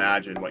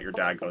imagine what your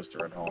dad goes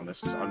through at home.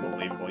 This is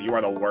unbelievable. You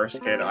are the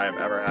worst kid I have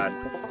ever had.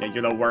 Yeah,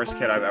 you're the worst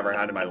kid I've ever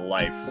had in my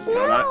life. You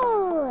know that?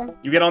 No.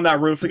 You get on that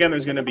roof again,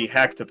 there's gonna be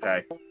heck to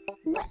pay.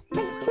 But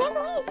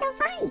trampoline is so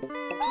fun.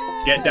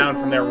 Get down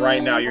from there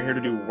right now. You're here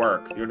to do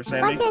work. You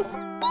understand What's me? this?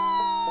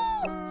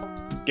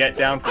 Get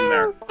down from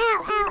there. Ow,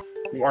 ow,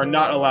 You are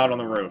not allowed on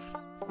the roof.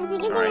 ow. It's a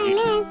good thing Alright,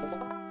 I missed.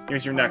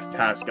 Here's your next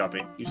task,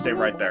 Guppy. You stay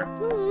right there. I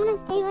want to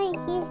stay right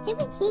here.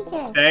 Stupid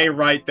teacher. Stay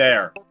right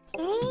there.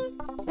 Okay?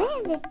 Where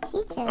is this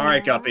teacher?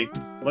 Alright, Guppy.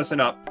 Listen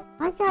up.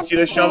 What's up, See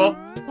this teacher? shovel?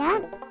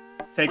 Yep.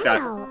 Take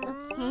that. Ow,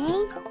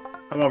 okay.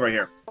 Come over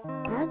here.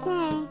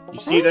 Okay. You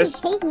see this?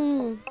 Taking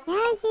me. Yeah,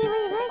 I see.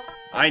 What?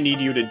 I need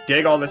you to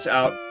dig all this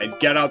out and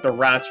get out the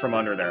rats from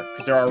under there.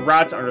 Because there are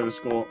rats under the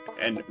school,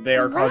 and they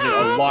are causing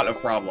a lot of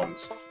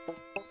problems.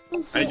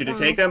 I need you to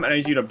take them, and I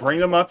need you to bring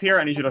them up here,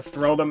 I need you to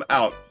throw them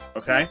out,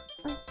 okay?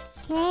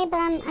 Okay, but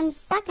I'm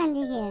stuck under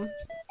here.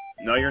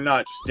 No, you're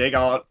not. Just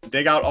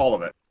dig out all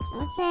of it.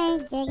 Okay,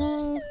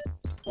 digging.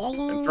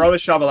 And throw the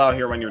shovel out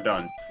here when you're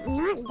done. I'm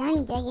not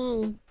done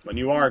digging. When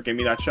you are, give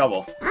me that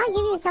shovel. I'll give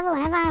you a shovel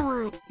whenever I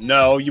want.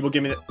 No, you will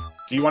give me the...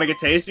 Do you want to get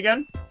tased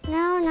again?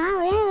 No, not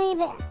really,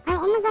 but I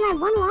almost don't have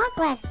one walk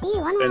left. See,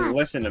 one Then walk.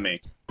 listen to me.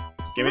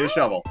 Give me the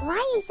shovel. Why are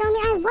you showing me?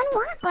 I have one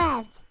walk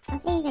left.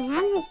 Okay, you can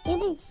have this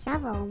stupid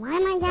shovel. Why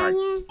am I down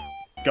here?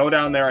 Go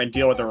down there and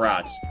deal with the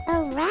rats.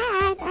 Oh,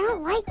 rats? I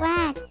don't like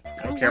rats.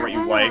 I don't care what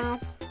you like.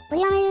 Rats. What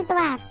do you want me to do with the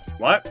rats?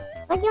 What?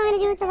 What do you want me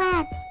to do with the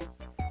rats?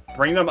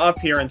 Bring them up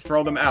here and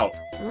throw them out.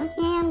 Okay,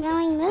 I'm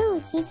going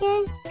move,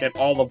 teacher. Get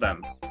all of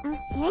them. Okay,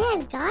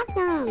 I've got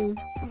them.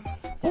 Ugh,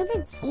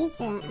 stupid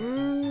teacher.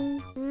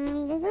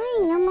 There's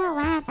really no more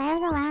rats. I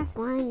have the last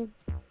one.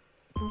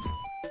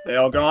 They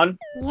all gone?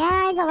 Yeah,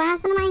 I have the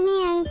last one in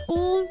my hand.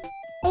 See?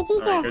 Hey,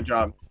 teacher. Alright, good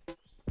job.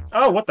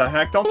 Oh, what the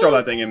heck? Don't throw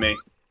that thing at me.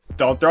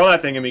 Don't throw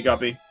that thing at me,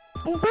 Guppy. Is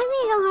it time for me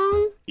to go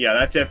home? Yeah,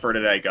 that's it for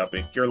today,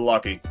 Guppy. You're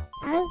lucky.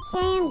 Okay,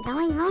 I'm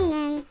going home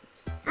then.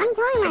 I'm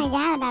telling my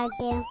dad about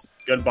you.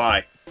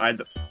 Goodbye.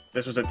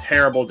 This was a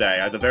terrible day.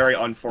 I had the very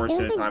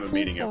unfortunate Stupid time of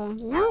meeting teacher. you.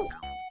 Nope.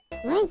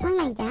 I'm really telling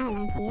my dad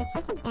about you. You're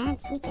such a bad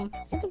teacher.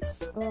 Stupid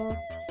school.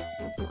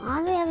 I'm from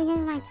all the way over here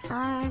to my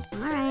car.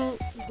 Alright.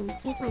 I'm gonna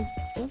take my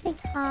stupid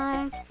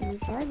car and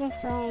go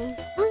this way.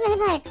 I was hit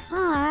by a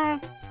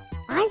car.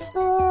 Bye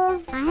school.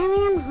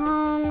 Finally I'm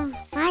home.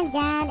 My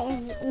dad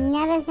is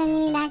never sending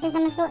me back to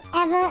summer school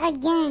ever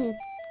again.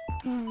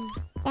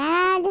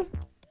 Dad?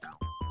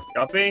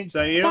 Guppy, is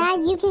that you? Dad,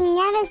 you can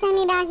never send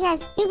me back to that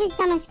stupid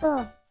summer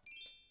school.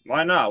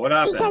 Why not? What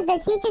happened? Because the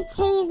teacher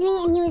tased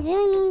me and he was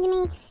really mean to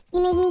me. He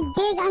made me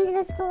dig under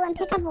the school and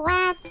pick up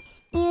rats.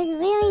 And he was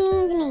really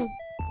mean to me.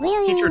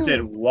 Really Teacher mean.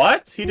 did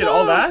what? He did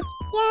all that?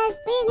 Yes,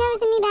 please never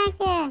send me back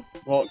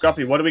there. Well,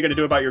 Guppy, what are we going to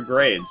do about your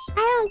grades?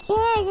 I don't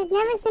care. Just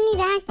never send me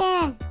back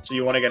there. So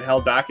you want to get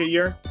held back a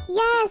year?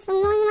 Yes,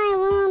 I'm going to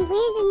my room.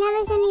 Please just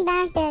never send me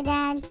back there,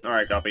 Dad.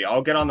 Alright, Guppy,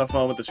 I'll get on the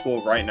phone with the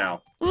school right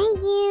now. Thank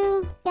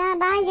you. Yeah,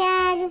 bye,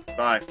 Dad.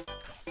 Bye.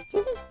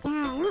 Stupid Dad.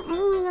 I don't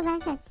ever want to go back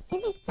to that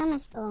stupid summer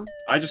school.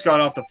 I just got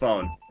off the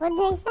phone. What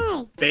did they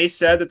say? They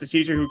said that the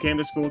teacher who came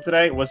to school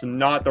today was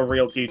not the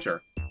real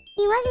teacher.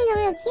 he wasn't the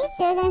real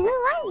teacher, then who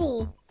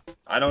was he?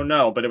 I don't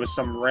know, but it was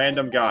some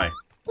random guy.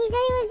 He said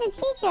he was the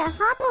teacher.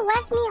 Hopper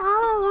left me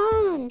all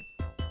alone.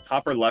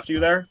 Hopper left you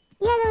there?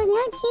 Yeah, there was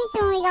no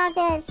teacher when we got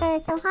there at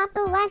first, so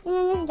Hopper left, and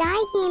then this guy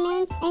came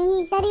in, and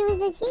he said he was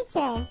the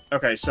teacher.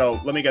 Okay, so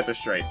let me get this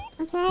straight.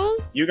 Okay?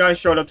 You guys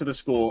showed up to the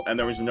school, and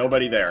there was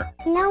nobody there.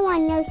 No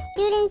one, no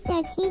students,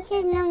 no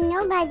teachers, no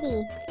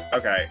nobody.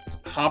 Okay,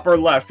 Hopper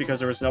left because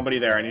there was nobody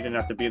there, and he didn't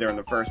have to be there in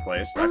the first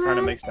place. That kind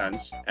of makes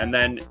sense. And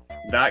then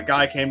that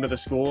guy came to the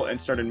school and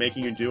started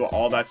making you do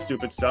all that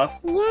stupid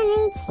stuff? Yeah, and then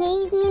he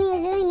tased me, and he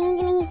was really mean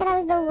to me. He said I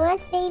was the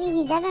worst baby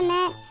he's ever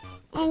met,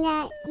 and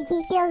that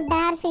he feels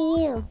bad for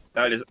you.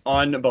 That is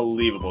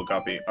unbelievable,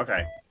 Guppy.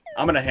 Okay,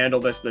 I'm gonna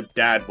handle this the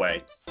dad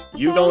way.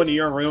 You go into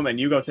your room and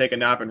you go take a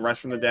nap and rest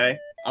from the day.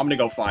 I'm gonna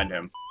go find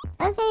him.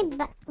 Okay,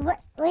 but what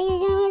are you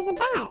doing with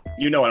the bat?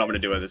 You know what I'm gonna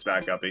do with this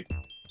bat, Guppy.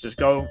 Just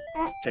go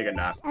take a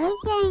nap. Okay,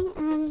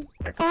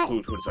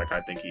 Who does that guy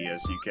think he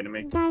is? Are you kidding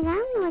me? guys, I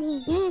don't know what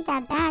he's doing with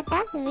that bat.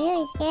 That's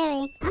really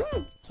scary. I'm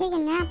gonna take a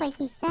nap like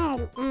he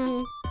said.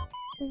 I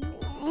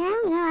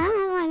don't know. I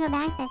don't want to go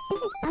back to that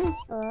stupid summer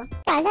school.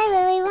 Guys, I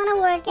literally want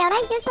to work out.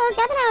 I just woke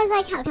up and I was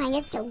like, how can I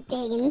get so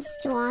big and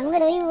strong?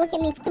 Literally, look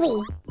at me.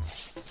 3,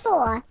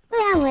 4.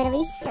 I'm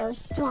literally so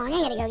strong.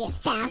 I gotta go get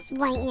fast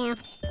right now.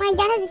 My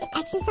dad has this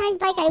exercise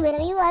bike. I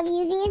literally love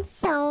using it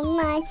so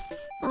much.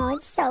 Oh,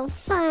 it's so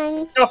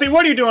fun. Guppy,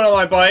 what are you doing on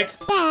my bike?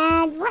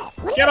 Dad, what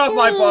are Get you off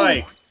my doing?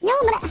 bike! No,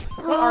 but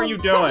What are you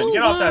doing?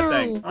 Get off that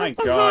thing! My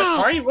God!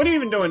 What are you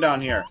even doing down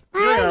here?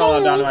 You're I not was allowed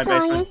getting down really in my strong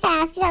basement. and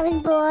fast because I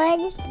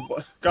was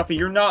bored. Guppy,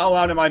 you're not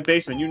allowed in my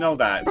basement. You know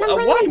that. But I'm Why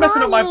playing are you the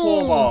messing up my ball pool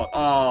game. ball?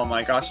 Oh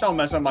my gosh! Don't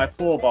mess up my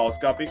pool balls,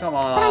 Guppy. Come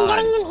on. But I'm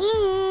getting them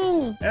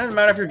in. It doesn't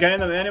matter if you're getting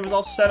them in. It was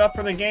all set up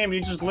for the game.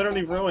 You just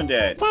literally ruined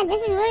it. Dad,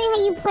 this is really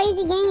how you play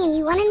the game.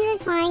 You run into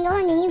the triangle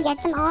and then you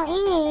get them all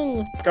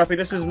in. Guppy,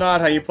 this is not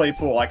how you play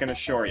pool. I can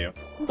assure you.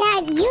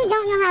 Dad, you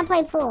don't know how to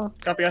play pool.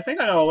 Guppy, I think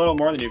I know a little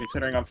more than you,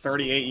 considering I'm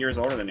 38 years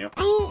older than you.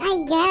 I mean,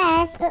 I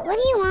guess, but what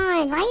do you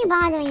want? Why are you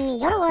bothering me?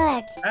 Go to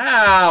work.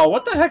 Ow!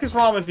 What the heck is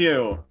wrong with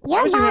you?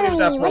 You're Why would you hit bothering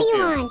that me. What do you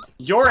pool cue? want?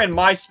 You're in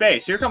my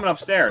space. You're coming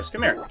upstairs.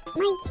 Come here. What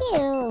My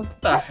cue.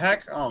 the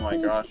heck? Oh my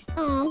gosh.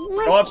 Oh,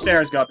 what? Go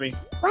upstairs, Guppy.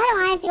 Why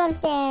do I have to go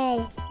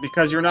upstairs?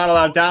 Because you're not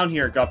allowed down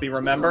here, Guppy,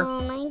 remember?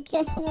 Oh my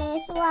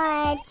goodness,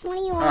 what? What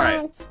do you want?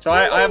 Alright, so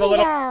Where I have a did we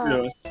little go?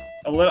 news.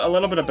 A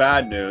little bit of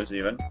bad news,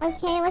 even.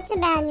 Okay, what's the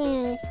bad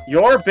news?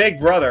 Your big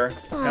brother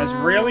has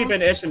Aw. really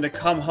been itching to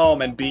come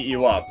home and beat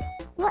you up.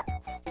 What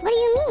do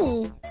you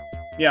mean?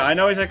 Yeah, I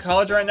know he's at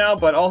college right now,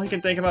 but all he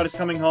can think about is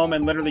coming home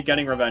and literally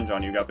getting revenge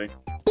on you, Guppy.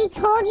 He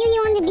told you he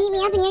wanted to beat me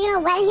up and you're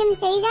gonna let him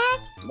say that?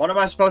 What am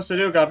I supposed to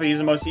do, Guppy? He's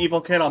the most evil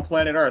kid on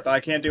planet Earth. I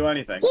can't do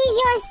anything.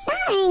 He's your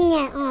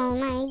son! Oh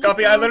my god.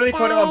 Guppy, I literally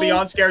put him on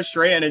Beyond Scared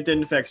Straight and it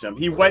didn't fix him.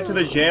 He went to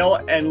the jail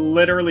and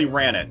literally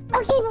ran it.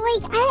 Okay, but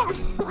like,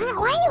 why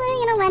are you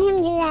really gonna let him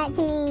do that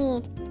to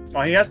me?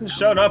 Well, he hasn't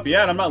showed up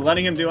yet. I'm not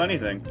letting him do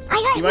anything. I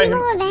You got might-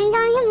 evil revenge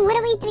on him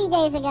literally 3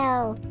 days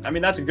ago. I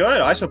mean, that's good.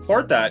 I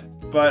support that.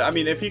 But I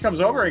mean, if he comes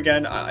over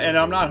again and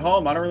I'm not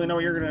home, I don't really know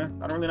what you're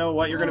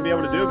gonna be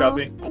able to do,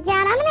 Guppy. Dad,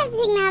 I'm gonna have to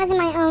take matters in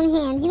my own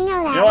hands. You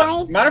know that, You know what?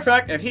 right? Matter of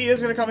fact, if he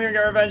is gonna come here and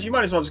get revenge, you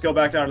might as well just go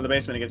back down to the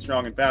basement and get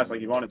strong and fast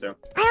like you wanted to.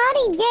 I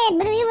already did,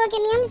 but if you look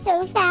at me, I'm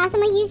so fast. I'm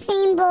like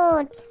Usain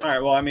Bolt. All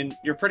right. Well, I mean,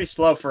 you're pretty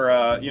slow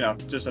for you know,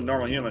 just a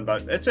normal human,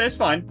 but it's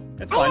fine.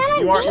 It's fine.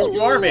 I'm a baby.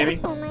 You are a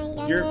baby. Oh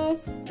my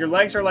goodness. Your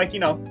legs are like, you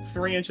know,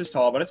 3 inches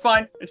tall, but it's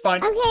fine. It's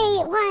fine. Okay,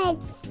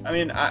 what? I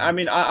mean,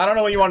 I don't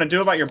know what you want to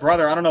do about your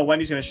brother. I don't know when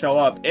he's gonna show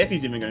up, if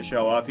he's even gonna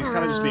show up. He's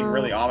kind of just being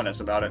really ominous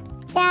about it.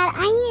 Dad,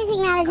 I need to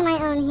take matters in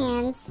my own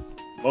hands.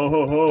 Whoa,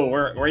 ho, ho.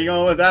 Where are you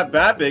going with that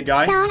bat, big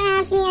guy? Don't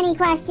ask me any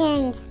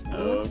questions.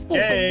 You stupid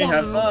Okay, dad.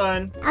 have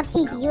fun. I'll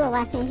teach you a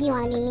lesson if you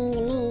want to be mean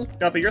to me.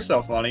 Guppy, you're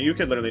so funny. You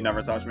could literally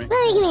never touch me.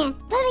 Lily, come here.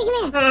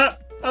 Lily, come here.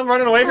 I'm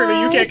running away from you.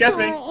 You can't get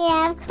me.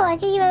 Yeah, of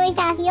course. You're really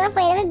fast. You're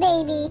afraid of a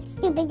baby.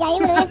 Stupid dad.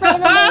 You're really afraid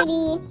of a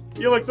baby.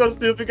 You look so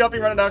stupid, Guppy,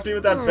 running after me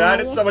with that bat.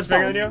 It's so much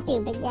bigger than you.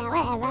 Stupid dad.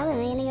 Whatever. I'm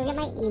really gonna go get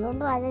my evil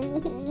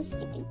brother.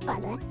 Stupid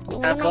brother. I'm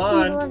gonna Have get my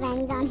fun. evil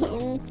revenge on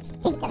him.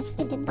 Take that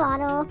stupid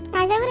bottle.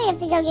 Guys, I really have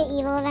to go get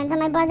evil revenge on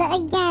my brother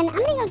again.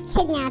 I'm gonna go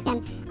kidnap him.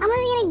 I'm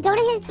literally gonna go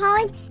to his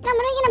college and I'm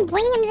literally gonna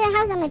bring him to the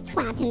house. I'm gonna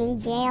trap him in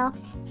jail.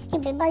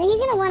 Stupid brother. He's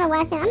gonna learn a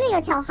lesson. I'm gonna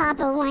go tell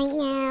Hopper right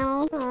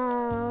now.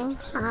 Oh,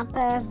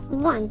 Hopper.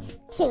 1,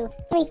 2,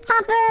 3.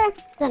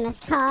 Hopper! Grandma's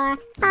car.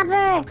 Hopper!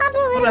 Hopper,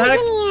 the literally heck?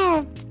 come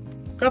here.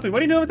 Guppy, what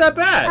are you doing with that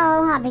bat?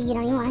 Oh, Hopper, you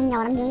don't even want to know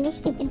what I'm doing. This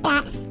stupid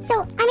bat.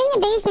 So, I'm in the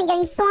basement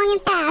getting strong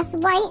and fast,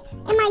 right?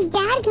 And my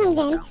dad comes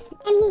in,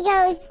 and he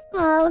goes,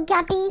 oh,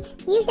 Guppy,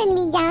 you shouldn't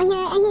be down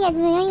here. And he gets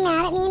really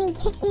mad at me, and he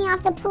kicks me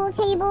off the pool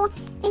table.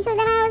 And so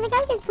then I was like,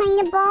 I'm just playing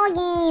the ball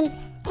game.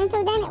 And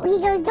so then he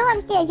goes, go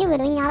upstairs. You're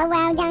literally not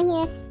allowed down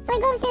here. So I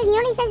go upstairs, and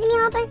you know what he says to me,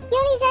 Hopper? You know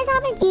what he says,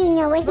 Hopper? Do you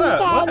know what he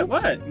said?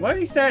 What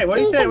did he say? What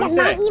did he say? He said What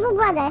that did he my say? evil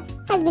brother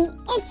has been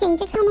itching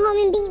to come home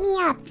and beat me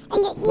up and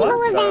get evil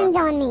What the- revenge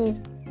on me.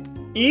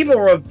 Evil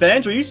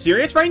revenge? Are you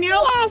serious right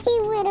now? Yes, he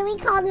literally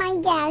called my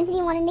dad and said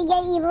he wanted to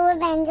get evil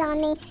revenge on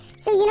me.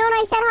 So you know what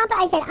I said, Hopper?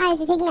 I said I have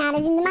to take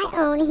matters into my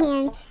own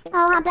hands.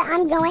 Oh, Hopper,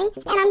 I'm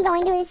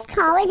going to his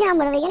college, and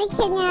what are we gonna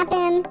kidnap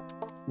him?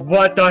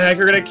 What the heck?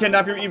 You're gonna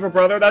kidnap your evil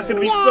brother? That's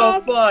gonna be so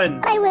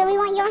fun. But I really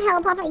want your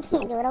help, Hopper. I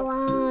can't do it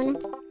alone.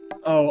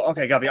 Oh,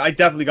 okay, Guppy. I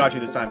definitely got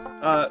you this time.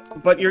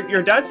 But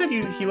your dad said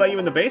he let you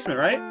in the basement,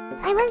 right?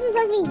 I wasn't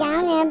supposed to be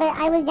down there, but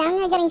I was down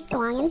there getting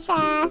strong and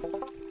fast.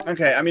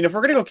 Okay, I mean, if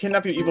we're gonna go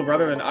kidnap your evil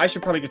brother, then I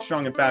should probably get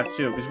strong and fast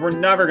too, because we're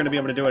never gonna be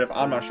able to do it if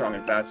I'm not strong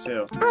and fast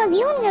too. Oh, if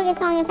you want to go get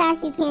strong and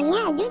fast, you can.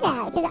 Yeah, do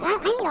that. Because I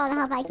need all the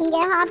help I can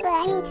get, Hopper.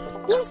 I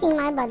mean, you've seen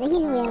my brother.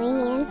 He's really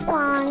mean and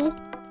strong.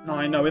 No,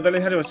 I know. We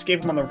literally had to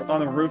escape him on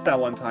the roof that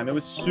one time. It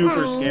was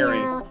super scary.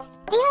 Know.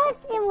 You know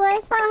what's the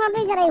worst part, Hopper,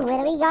 is that I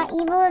literally got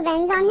evil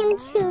revenge on him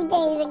 2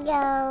 days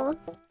ago.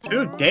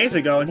 2 days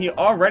ago, and he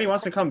already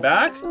wants to come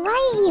back?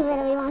 Right, he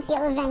literally wants to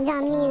get revenge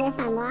on me this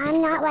time. Well,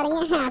 I'm not letting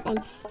it happen.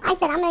 I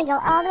said I'm gonna go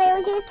all the way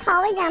over to his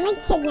college and I'm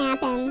gonna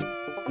kidnap him.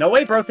 No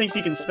way bro thinks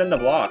he can spin the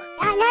block.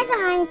 That's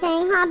what I'm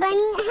saying, Hopper. I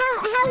mean, how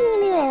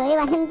can you really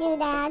let him do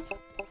that?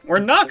 We're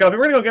not, Guppy.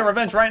 We're gonna go get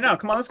revenge right now.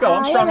 Come on, let's go.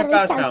 I'm strong and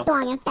fast now. You're so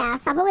strong and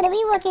fast, Hopper. What do we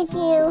look at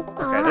you?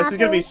 Okay, this is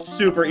gonna be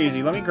super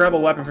easy. Let me grab a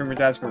weapon from your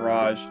dad's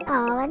garage.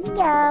 Oh, let's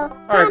go.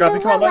 Alright,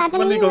 Guppy, come on.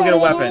 Let me go get a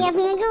weapon. From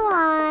the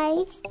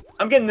garage?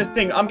 I'm getting this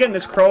thing. I'm getting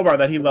this crowbar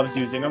that he loves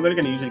using. I'm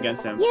literally gonna use it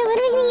against him. Yeah, what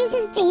are we gonna use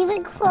his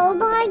favorite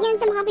crowbar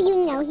against him, Hopper?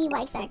 You know he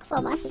likes that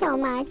crowbar so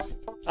much.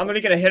 I'm literally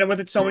gonna hit him with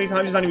it so many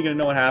times he's not even gonna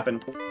know what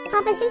happened.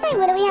 Hopper, since I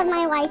literally have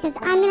my license,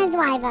 I'm gonna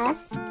drive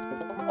us.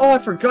 Oh, I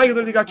forgot you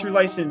literally got your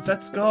license.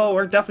 Let's go.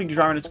 We're definitely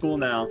driving to school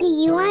now. Do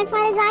you want to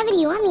try to drive or do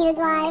you want me to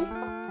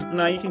drive?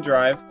 No, you can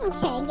drive.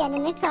 Okay, get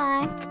in the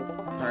car.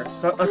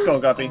 Alright, let's go,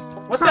 Guppy.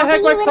 What the Hopper,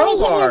 heck, my crowbar? You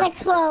hit me with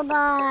a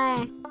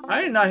crowbar.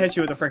 I did not hit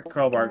you with a freaking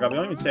crowbar, Guppy.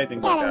 Don't even say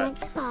things like that. Get in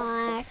the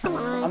car. Come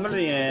on. I'm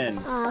literally in.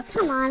 Oh,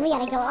 come on. We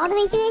gotta go all the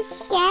way to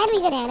this shed.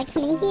 We gotta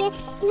come in here.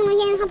 Come on,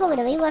 here. Hopper, what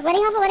do we look? Ready,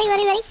 Hopper?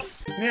 Ready?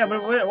 Yeah,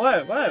 but wait,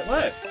 what?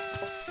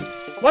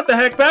 What the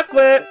heck,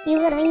 backflip? You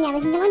literally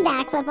never seen someone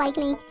backflip like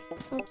me.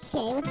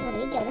 Okay, where do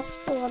we go to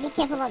school? Be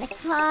careful about the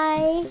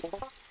cars.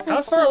 Okay.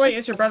 How far away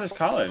is your brother's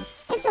college?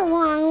 It's a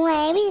long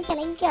way. We just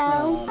gotta go.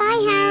 Oh,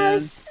 Bye, man.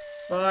 house.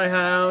 Bye,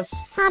 house.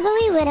 Hopper,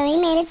 we literally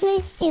made it to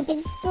his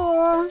stupid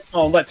school.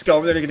 Oh, let's go.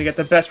 We're gonna get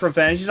the best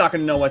revenge. He's not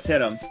gonna know what's hit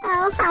him.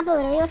 Oh, Hopper,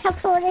 literally, look how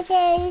cool this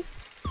is.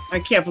 I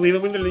can't believe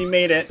it. We literally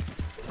made it.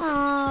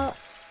 Oh,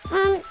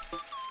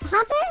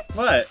 Hopper?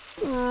 What?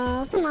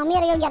 Oh, come on. We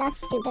gotta go get our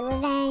stupid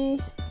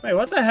revenge. Wait,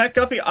 what the heck,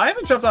 Guppy? I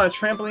haven't jumped on a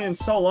trampoline in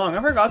so long.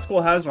 I forgot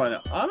school has one.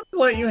 I'm gonna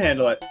let you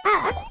handle it.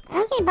 Oh,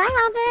 okay. Bye,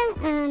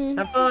 Hopper.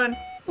 Have fun.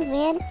 It's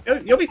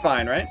weird. You'll be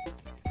fine, right?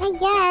 I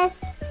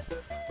guess.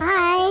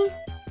 Bye.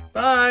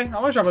 Bye. I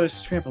want to jump on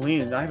this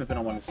trampoline. I haven't been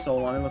on one in so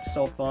long. It looks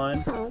so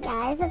fun. Oh,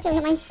 guys, let's go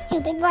get my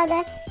stupid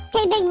brother.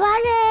 Hey, big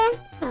brother.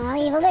 Oh,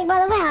 evil big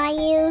brother, where are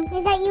you?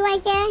 Is that you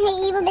right there?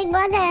 Hey, evil big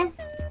brother.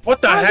 What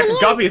the heck,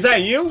 Guppy? Is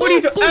that you? What are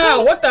you doing?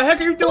 Ow! What the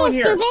heck are you doing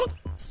here?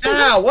 Stupid.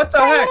 Ow! What the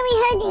heck? We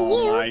heard that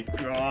you. Oh my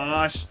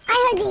gosh.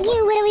 I heard that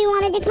you literally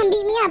wanted to come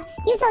beat me up.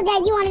 You told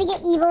Dad you wanted to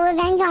get evil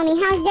revenge on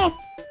me. How's this?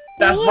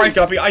 That's right,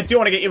 Guppy. I do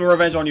want to get evil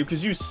revenge on you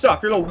because you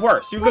suck. You're the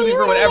worst. You literally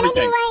ruined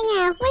everything. What are you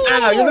gonna do right now? What are you Ow!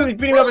 gonna do? You're literally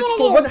beating me up at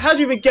school. How'd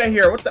you even get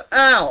here? What the?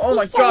 Ow! Oh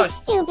my so gosh.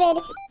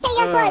 Stupid. Hey,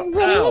 guess what?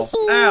 Gritty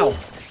machine. Ow!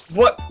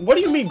 What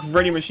do you mean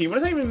gritty machine? What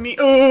does that even mean?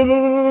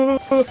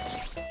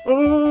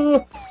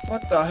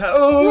 What the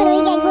hell? What do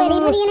we get, Gritty?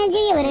 What are you gonna do?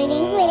 You literally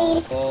being gritty.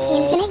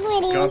 Infinite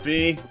gritty.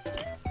 Guppy.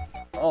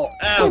 Oh,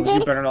 ow! Stupid.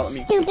 You better not let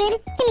me. Stupid.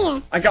 Come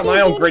here. I got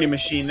my own gritty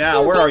machine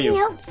now. Stupid. Where are you?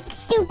 Nope.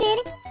 Stupid.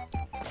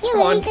 You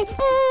Come on. literally said.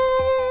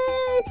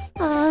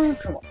 Oh.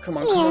 Come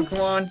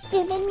on.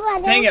 Stupid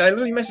brother. Dang it! I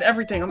literally missed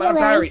everything. I'm out of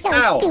battery. So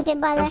Ow! stupid,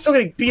 brother. I'm still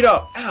getting beat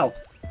up. Ow!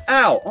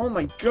 Ow! Oh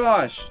my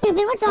gosh! Stupid,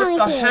 what's wrong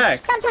with you?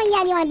 Heck? Stop telling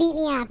Dad you want to beat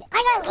me up.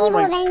 I got Oh evil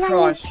my revenge on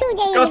gosh. you 2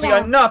 days Guppy, ago.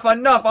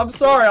 enough! I'm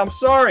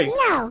sorry.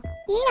 No.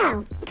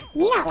 Oh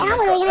And I'm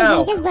literally gonna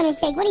drink this grimace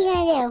shake. What are you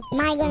gonna do?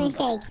 My grimace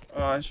shake.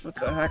 Gosh, what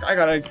the heck? I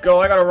gotta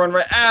go. I gotta run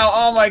right. Ow!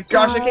 Oh my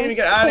gosh! I can't even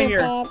get out of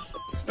here.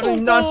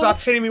 Stupid.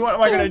 Non-stop hitting me. What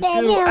am I gonna do?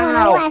 You don't learn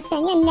a Ow!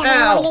 lesson. You're never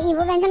gonna get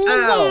evil revenge on me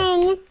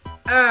again.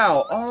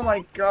 Ow! Oh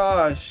my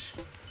gosh!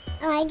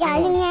 Alright,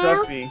 guys, and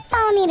now Guppy.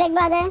 follow me, big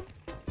brother.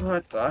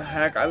 What the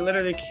heck? I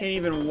literally can't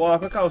even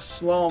walk. Look how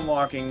slow I'm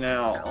walking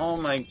now. Oh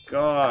my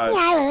gosh. Yeah,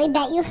 I literally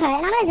bet you hurt.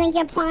 And I'm gonna drink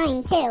your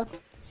prime too.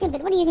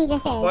 Stupid, what do you think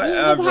this is? You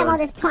get to have all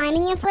this prime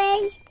in your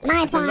fridge?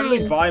 My prime. I'm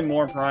literally buy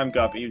more prime,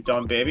 Guppy, you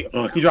dumb baby.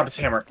 He dropped his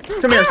hammer.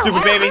 Come here,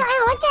 stupid baby.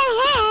 What the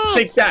heck?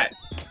 Take that.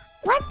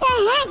 What the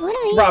heck? What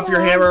are we Drop doing?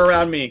 your hammer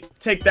around me.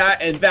 Take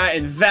that and that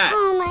and that.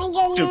 Oh my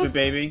goodness. Stupid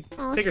baby.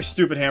 Oh, Take your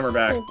stupid hammer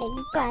back.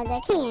 Stupid brother,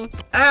 come here.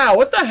 Ow,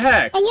 what the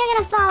heck? And you're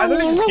gonna follow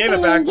me and listen to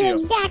me and do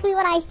exactly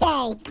what I say.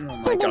 Oh my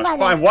Stupid gosh. brother.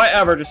 Fine,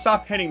 whatever. Just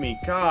stop hitting me.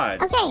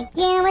 God. Okay,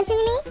 you gonna listen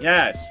to me?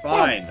 Yes,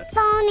 fine. Good.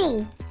 Follow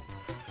me.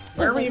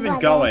 Where are we even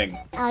brother. going?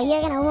 Oh,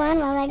 you're gonna learn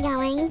where we're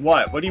going.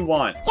 What? What do you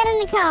want? Get in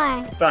the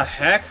car. The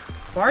heck?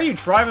 Why are you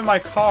driving my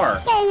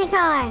car? Get in the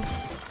car.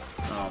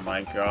 Oh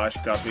my gosh,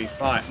 Guppy,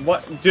 fine.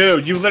 What?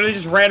 Dude, you literally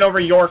just ran over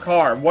your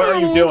car. What are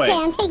you doing? Okay,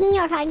 I'm taking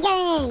your car. Get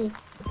in.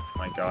 Oh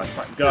my gosh.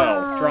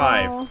 Go.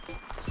 Drive.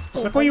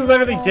 Stupid. Look what you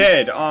literally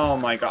did. Oh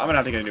my god. I'm gonna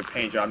have to get a new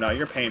paint job now.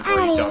 You're paying for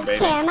I it, you don't dumb even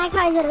baby. care. My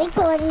car's literally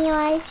cooler than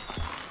yours.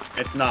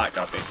 It's not,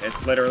 Guppy.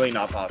 It's literally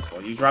not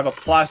possible. You drive a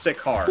plastic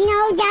car.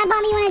 No, Dad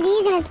bought me one of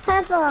these and it's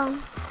purple.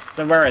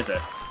 Then where is it?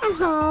 At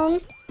home.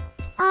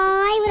 Oh,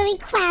 I literally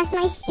crashed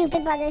my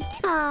stupid brother's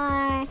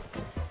car.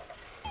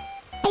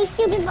 Hey,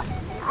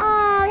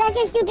 oh, that's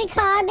your stupid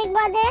car, big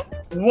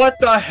brother? What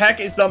the heck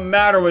is the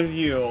matter with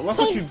you? Look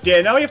what you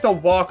did. Now you have to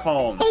walk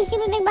home. Hey,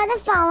 stupid big brother,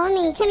 follow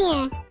me. Come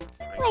here.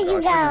 Where'd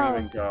you go?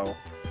 Even go.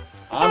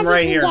 I'm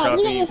right here, You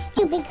Guppy. get your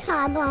stupid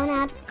car blown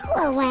up.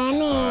 Poor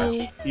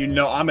women. You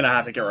know I'm gonna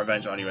have to get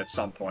revenge on you at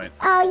some point.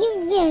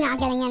 Oh, you're not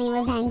getting any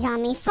revenge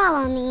on me.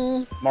 Follow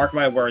me. Mark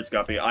my words,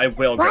 Guppy. I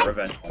will What? get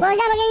revenge. What was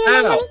that?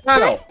 We're getting revenge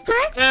on me?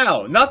 Huh?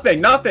 Ow!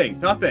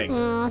 Nothing.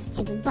 Oh,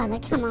 stupid brother,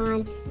 come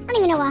on. I don't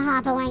even know where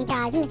Hopper went,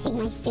 guys. I'm just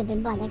taking my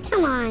stupid brother.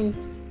 Come on.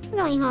 We're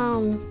going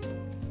home.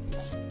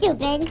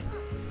 Stupid.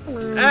 Come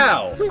on.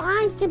 Ow! Come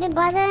on, stupid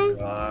brother.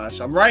 Gosh,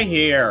 I'm right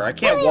here. I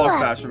can't Where you walk at?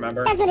 fast,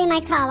 remember? That's really my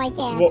car right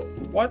there.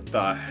 What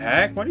the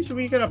heck? Why did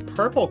you get a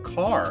purple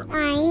car?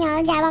 I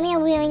know, Dad bought me a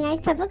really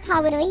nice purple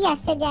car literally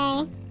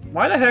yesterday.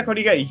 Why the heck would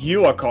he get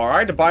you a car? I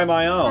had to buy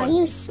my Oh, own.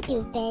 you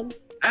stupid.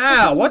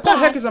 Ow! What the Dad-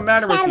 heck is the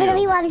matter with Dad you?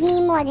 literally loves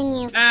me more than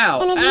you. Ow!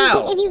 And if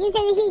Ow! you can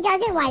say that he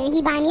doesn't, why did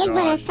he buy me a Gosh.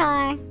 Gwyneth's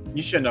car?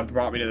 You shouldn't have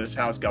brought me to this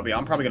house, Guppy.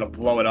 I'm probably gonna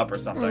blow it up or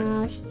something.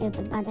 Oh,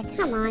 stupid brother.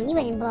 Come on, you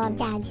wouldn't blow up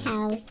Dad's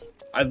house.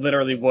 I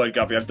literally would,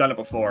 Guppy. I've done it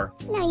before.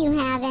 No, you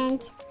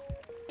haven't.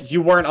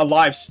 You weren't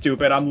alive,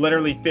 stupid. I'm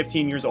literally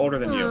 15 years older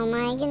than you. Oh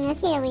my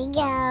goodness, here we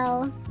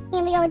go.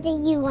 Here we go with the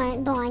you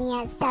weren't born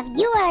yet stuff.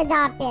 You were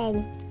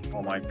adopted.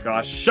 Oh my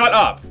gosh. Shut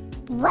up!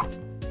 What?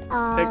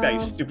 Oh. Take that, you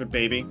stupid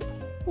baby.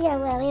 You're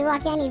really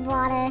lucky. I need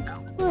water.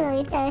 I'm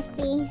really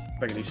thirsty.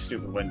 Look at these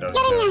stupid windows.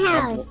 Get in too. the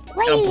house.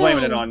 What are I'm you blaming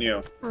doing? it on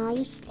you.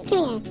 Oh,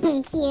 come here.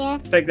 Come here.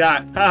 Take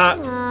that. Haha.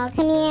 Oh,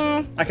 come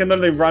here. I can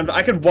literally run.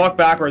 I can walk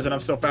backwards and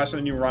I'm still faster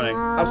than you running.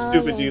 How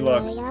stupid do you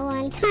look? Really got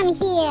one. Come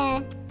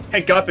here.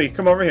 Hey, Guppy,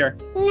 come over here.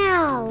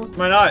 No.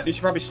 Why not? You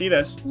should probably see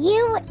this.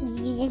 You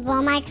just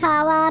blow my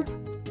car up.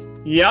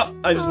 Yep,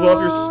 I just blew up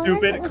your Oh,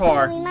 stupid that's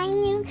car. literally my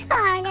new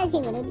car. Guys,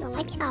 he would have blown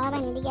my car up. I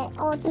need to get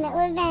ultimate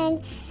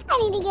revenge. I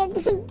need to get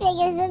the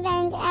biggest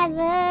revenge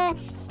ever.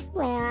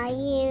 Where are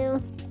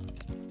you?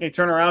 Hey,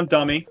 turn around,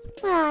 dummy.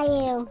 Where are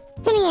you?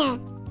 Come here.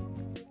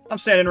 I'm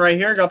standing right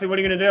here, Guppy. What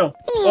are you gonna do?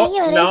 Come here.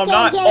 Oh, You no, I'm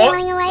not. You're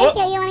running away. Oh.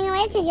 So you're running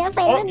away because you're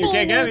afraid of a Oh, baby. you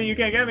can't get me. You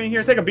can't get me.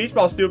 Here, take a beach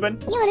ball,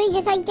 stupid. You would be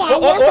just like Dad. Oh,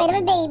 You're oh, afraid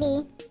of a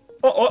baby.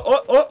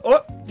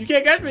 Oh. You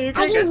can't get me. You I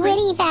can't can get me.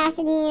 gritty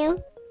faster than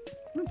you.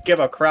 Give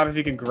a crap if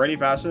you can gritty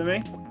faster than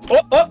me.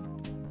 Oh.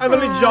 I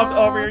literally jumped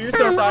over here. You're so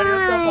come tiny.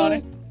 You're so on.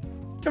 funny.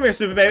 Come here,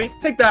 stupid baby.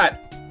 Take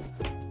that.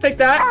 Take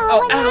that. Oh,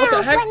 what ow, now? what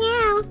the heck?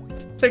 What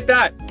now? Take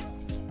that. What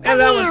And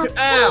that now? one too. What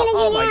are you Ow. gonna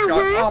Oh do my now,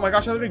 god. huh? Oh my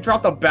gosh. I literally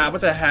dropped the bat.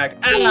 What the heck?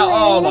 What are you Ow.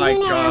 Oh gonna my do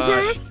now,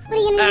 gosh. huh? What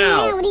are you gonna do now?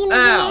 What are you gonna do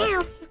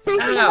now? Huh,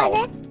 stupid Ow.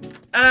 brother?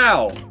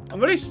 Ow. I'm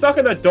literally stuck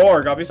in the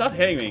door, Guppy. Stop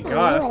hitting me.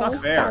 God, that's Oh, not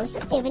fair. so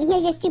stupid.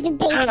 Here's your stupid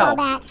baseball Ow.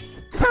 bat.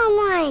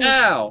 Home run.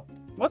 Ow.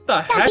 What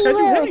the heck? Guppy How'd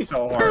you hit Wood. me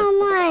so hard?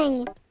 Home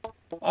run.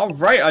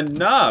 Alright,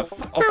 enough.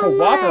 I'll Come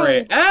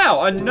cooperate.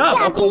 Ow, enough.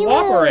 I'll Guppy Wood.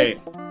 cooperate.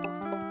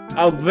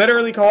 I'll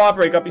literally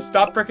cooperate, Guppy.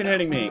 Stop freaking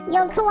hitting me.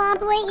 You'll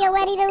cooperate? You're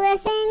ready to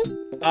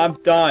listen? I'm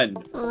done.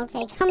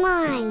 Okay, come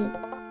on.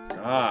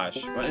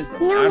 Gosh, what is the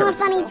No matter more with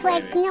funny you,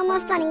 tricks. baby? No more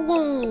funny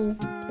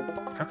games.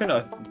 How can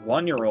a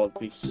 1-year-old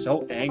be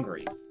so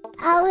angry?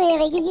 Oh,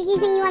 really? Because you keep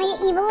saying you want to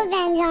get evil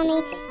revenge on me,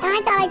 and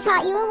I thought I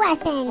taught you a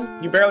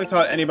lesson. You barely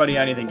taught anybody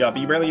anything,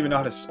 Guppy. You barely even know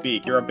how to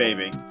speak. You're a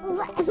baby.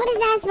 What is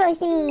that supposed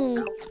to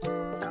mean?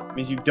 It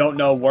means you don't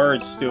know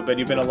words, stupid.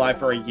 You've been alive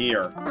for a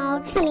year.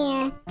 Oh, come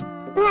here.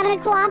 What happened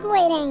to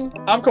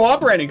cooperating? I'm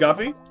cooperating,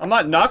 Guppy. I'm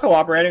not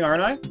cooperating,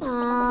 aren't I?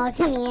 Oh,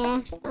 come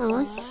here.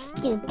 Oh,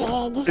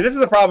 stupid. See, this is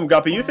the problem,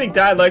 Guppy. You think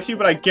Dad likes you,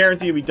 but I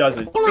guarantee you he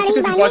doesn't. Then why Just did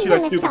he because buy he bought me you that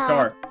Gwyneth's stupid car?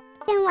 car.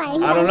 Then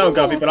why? I don't know,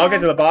 Guppy, but I'll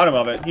get to the bottom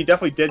of it. He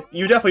definitely did.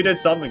 You definitely did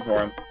something for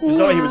him. There's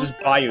no way he would just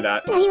buy you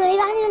that. No, he would have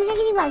got me because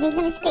he was me because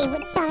I'm his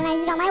favorite son, and I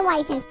just got my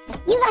license.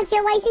 You got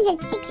your license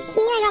at 16,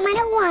 I got mine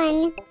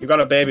at 1. You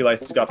got a baby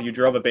license, Guppy. You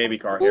drove a baby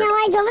car here. No,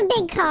 I drove a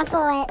big car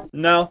for it.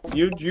 No,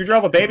 you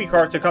drove a baby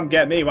car to come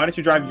get me. Why didn't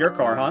you drive your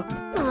car, huh?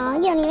 Oh,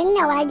 you don't even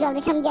know what I drove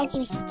to come get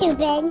you,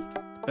 stupid.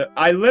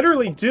 I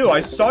literally do.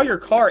 I saw your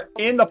car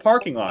in the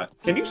parking lot.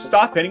 Can you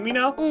stop hitting me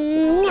now?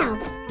 No.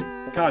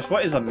 Gosh,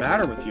 what is the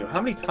matter with you? How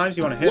many times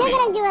do you want to hit You're me?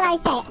 gonna do what I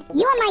say.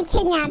 You are my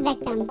kidnapped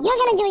victim. You're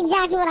gonna do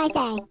exactly what I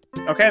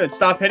say. Okay, then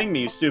stop hitting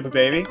me, you stupid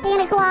baby. You're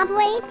gonna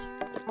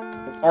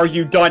cooperate? Are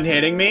you done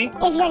hitting me?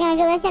 If you're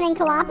gonna listen and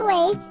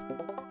cooperate.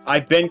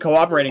 I've been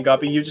cooperating,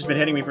 Guppy. You've just been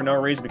hitting me for no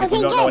reason because Okay,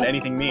 you don't know good. what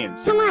anything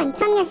means. Come on,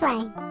 come this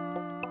way.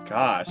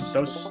 Gosh,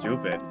 so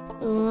stupid.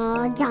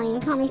 Oh, don't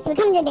even call me stupid.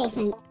 Come to the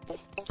basement.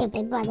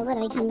 Stupid brother, what do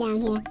we come down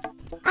here?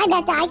 I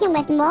bet that I can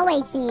lift more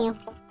weights than you.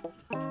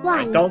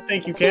 1, Don't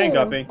think you can, 2,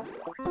 Guppy.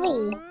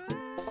 3,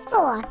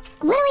 4.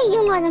 When do we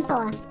do more than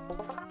 4?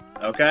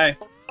 Okay.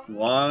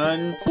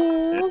 1,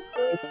 2,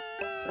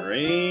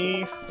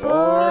 3, 4,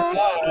 4,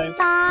 5.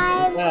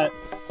 5, That.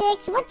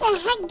 6. What the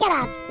heck? Get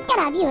up. Get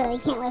up. You literally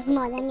can't lift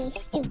more than me,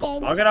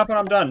 stupid. I'll get up when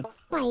I'm done.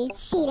 Why are you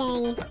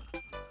cheating?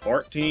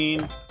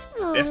 14.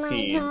 Oh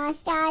 15, my gosh,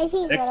 guys.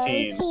 He's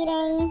literally 16.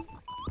 cheating.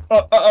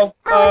 Uh-oh.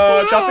 Oh,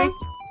 what's the matter?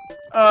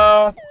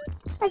 Guppy?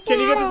 What's the Can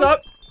you get matter? this up?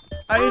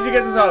 I need to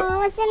get this up. Oh,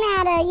 what's the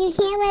matter? You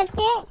can't lift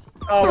it?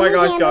 Oh So my we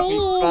gosh, can't Guppy.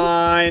 breathe.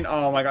 Fine.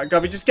 Oh my god,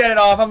 Guppy, just get it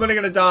off. I'm literally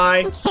gonna die.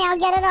 Okay, I'll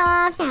get it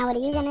off. Now what are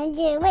you gonna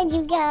do? Where'd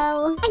you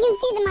go? I can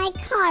see that my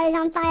car is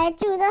on fire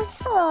through the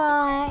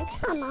floor.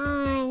 Come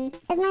on.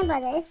 Because my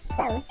brother is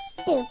so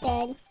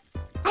stupid.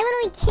 I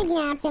literally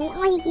kidnapped him.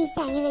 All he keeps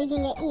saying is that he's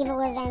gonna get evil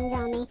revenge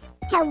on me.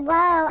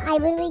 Hello, I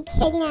literally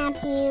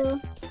kidnapped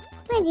you.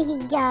 Where did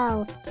he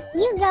go?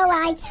 You go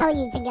where I tell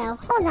you to go.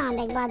 Hold on,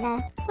 big brother.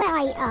 Where are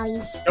you? Oh,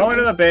 you stupid. Go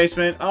into the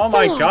basement. Oh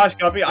my Come here. gosh,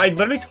 Guppy. I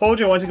literally told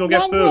you I went to go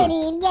get food.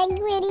 Gritty, get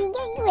gritty,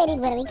 get gritty.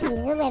 Literally come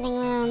to the living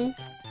room.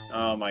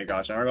 Oh my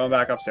gosh, now we're going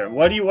back upstairs.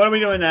 What are we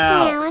doing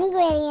now? Now I'm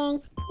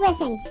grittying.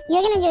 Listen,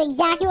 you're gonna do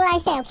exactly what I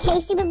say, okay,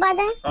 stupid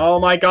brother? Oh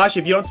my gosh,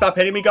 if you don't stop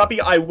hitting me, Guppy,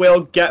 I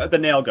will get the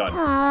nail gun.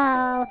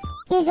 Oh,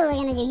 here's what we're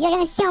gonna do. You're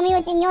gonna show me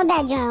what's in your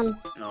bedroom.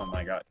 Oh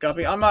my god.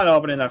 Guppy, I'm not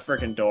opening that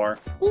freaking door.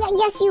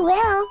 Yes, you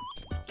will.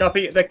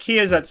 Guppy, the key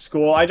is at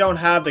school. I don't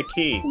have the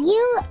key.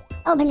 You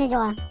open the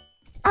door.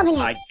 Open it.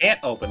 I can't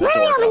open the Let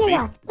me door, open the Guppy.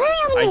 door. Let me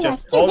open the door,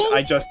 stupid.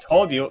 I just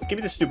told you. Give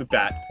me the stupid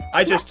bat.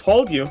 I just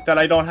told you that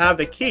I don't have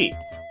the key.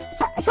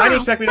 Try. How do you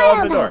expect me to Try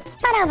open the door?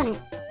 Try to open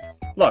it.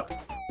 Look.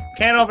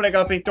 Can't open it,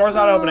 Guppy. Door's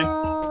not opening.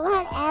 Oh,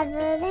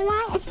 whatever. Then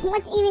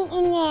what's even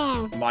in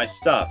there? My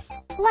stuff.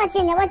 What's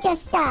in there? What's your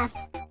stuff?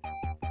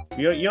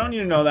 You don't need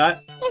to know that.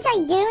 Yes, I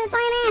do. That's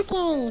why I'm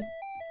asking.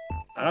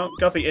 I don't,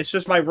 Guppy. It's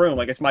just my room.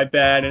 Like, it's my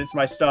bed, and it's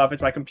my stuff.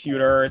 It's my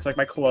computer. It's like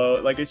my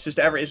clothes. Like, it's just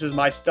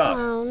my stuff.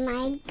 Oh,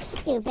 my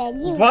stupid.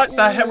 You. What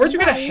the heck? Where'd you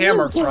get a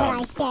hammer you do from?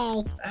 what I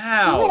say.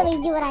 Ow.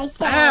 Literally do what I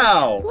say.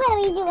 Ow.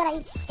 Literally do what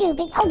I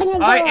stupid. Open the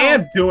door. I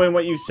am doing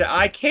what you said.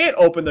 I can't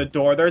open the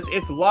door.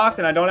 It's locked,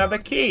 and I don't have the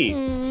key.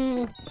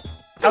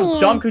 How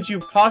Come dumb here. could you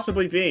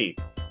possibly be?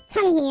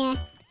 Come here.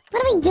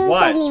 Literally Goose What?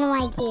 doesn't even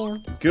like you.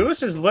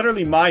 Goose is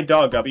literally my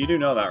dog, Guppy. You do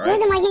know that, Well, right?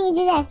 then why can't you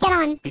do this? Get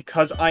on.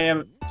 Because I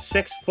am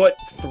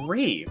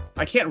 6'3".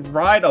 I can't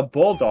ride a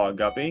bulldog,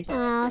 Guppy.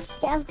 Oh,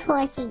 of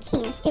course you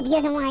can't. Stupid. He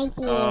doesn't like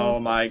you.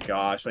 Oh my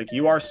gosh. Like,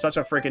 you are such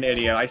a freaking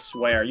idiot. I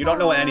swear. You don't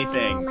know Oh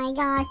anything. my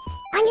gosh.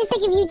 I'm just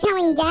sick of you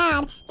telling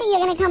Dad that you're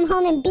gonna come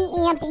home and beat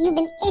me up, that you've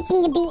been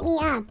itching to beat me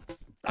up.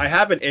 I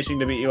have been itching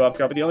to beat you up,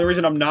 Guppy. The only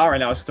reason I'm not right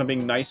now is because I'm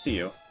being nice to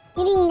you.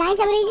 You're being nice,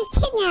 everybody just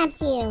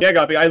kidnapped you. Yeah,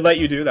 Guppy, I let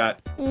you do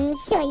that.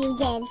 Sure you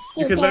did, You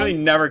stupid. could literally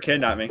never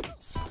kidnap me.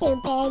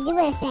 Stupid.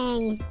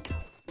 Listen.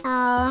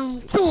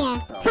 Oh, come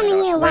here. Oh Come my in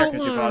gosh, here where right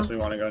could you now. possibly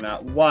want to go now?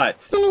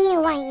 What? Come in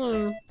here right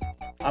now.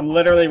 I'm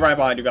literally right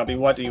behind you, Guppy.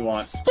 What do you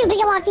want? Stupid,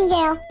 you're locked in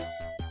jail.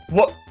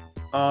 What?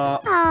 Oh,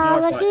 you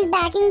know look what? who's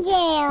back in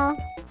jail.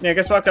 Yeah,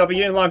 guess what, Guppy?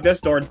 You didn't lock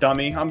this door,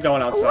 dummy. I'm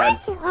going outside.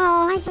 What?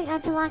 Oh, I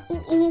forgot to lock the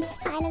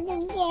inside of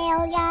the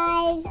jail,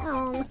 guys.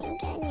 Oh my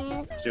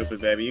goodness. Stupid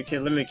baby. You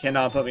literally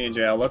cannot put me in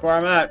jail. Look where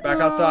I'm at. Back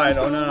outside.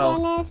 Oh my no.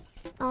 Goodness.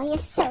 Oh, you're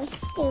so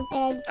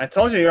stupid. I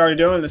told you you're already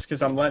doing this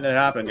because I'm letting it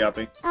happen,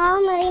 Guppy. Oh,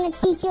 I'm really gonna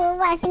teach you a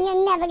lesson.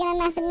 You're never gonna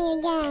mess with me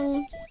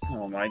again.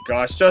 Oh my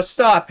gosh. Just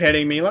stop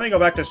hitting me. Let me go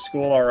back to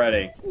school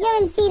already.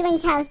 You're in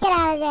Seedwing's house. Get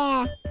out of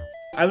there.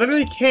 I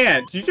literally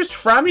can't. Did you just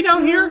trap me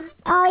down here?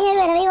 Oh,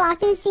 you're literally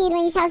locked in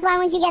Seedwing's house. Why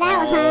won't you get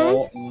out,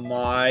 huh? Oh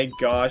my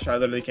gosh. I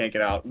literally can't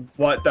get out.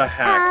 What the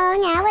heck? Oh,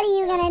 now what are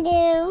you gonna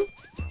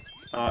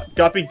do?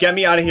 Guppy, get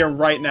me out of here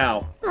right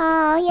now.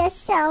 Oh, you're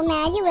so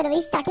mad. You're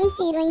literally stuck in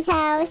Seedwing's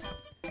house.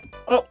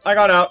 Oh, I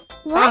got out.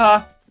 What?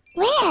 Haha.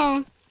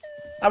 Where?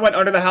 I went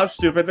under the house,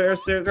 stupid.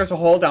 There's a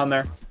hole down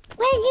there.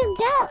 Where'd you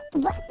go?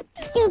 What?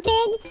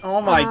 Stupid?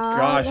 Oh my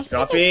gosh, you're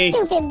such Guppy. a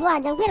stupid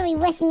brother. Literally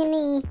listen to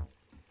me.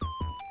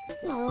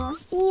 Oh,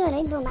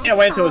 stupid. Blew my Yeah,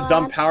 wait until this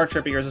dumb car. power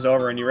trip of yours is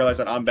over and you realize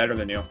that I'm better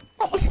than you.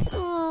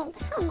 Oh,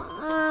 come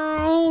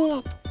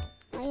on. Oh,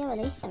 you're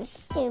literally so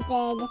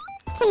stupid.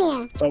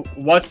 Come here. So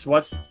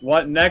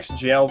what next,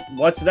 jail?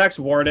 What's next,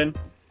 warden?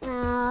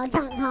 Oh,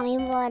 don't call me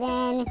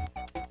warden.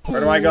 Where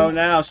do I go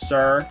now,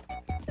 sir?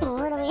 Oh,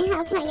 literally,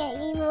 how can I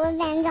get evil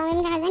revenge on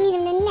him, guys? I need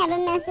him to never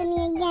mess with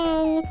me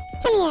again.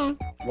 Come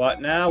here.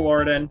 What now,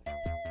 warden?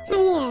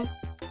 Come here.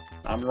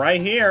 I'm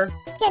right here.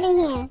 Get in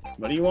here.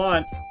 What do you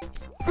want?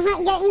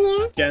 Get in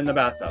here. Get in the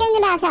bathtub. Get in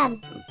the bathtub.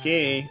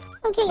 Okay.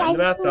 Okay, In guys, the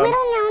bathtub. little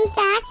known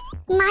fact,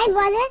 my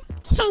brother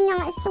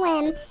cannot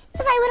swim.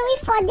 So if I literally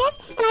flood this,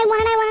 and I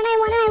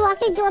walk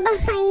the door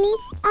behind me,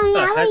 oh,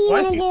 now what are you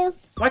Why gonna is do?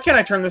 Why can't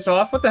I turn this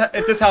off? What the heck?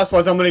 If this house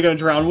floods, I'm literally gonna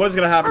drown. What is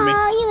gonna happen to me?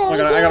 Oh, you Oh my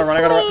literally god, I gotta run,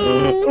 I gotta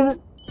can't swim.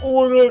 run.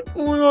 Oh my god,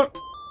 oh my god.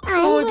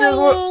 I'm Oh, guess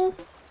what? waiting.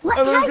 What? I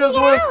How'd literally you can't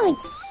get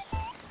out?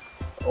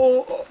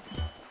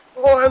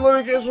 I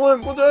literally can't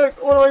swim. What the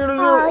heck? What am I gonna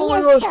do? Oh, my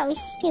you're gosh. so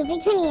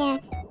stupid. Come here.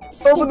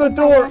 Open the Stupid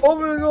door! brother.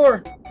 Open the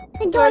door!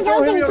 The door's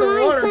Don't hit open. me Come on,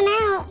 underwater. swim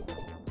out.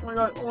 Oh my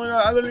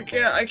god, I literally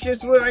can't. I can't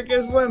swim, I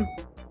can't swim.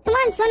 Come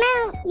on, swim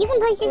out. You can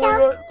push Oh my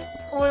yourself. god.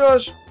 Oh my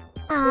gosh.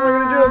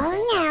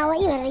 Oh, now what?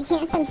 You literally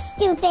can't swim,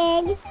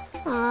 stupid.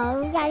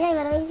 Oh, guys, I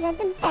literally just got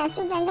the best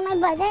revenge on my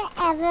brother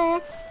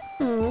ever.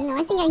 Oh, no,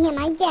 I think I hear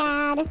my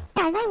dad.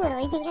 Guys, I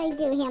literally think I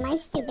do hear my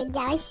stupid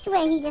dad. I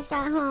swear he just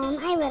got home.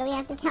 I literally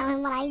have to tell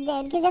him what I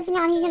did, because if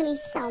not, he's going to be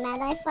so mad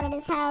that I flooded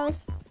his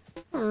house.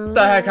 Oh, What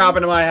the heck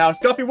happened to my house?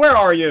 Guppy, where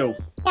are you?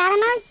 Dad,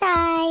 I'm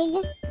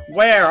outside.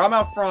 Where? I'm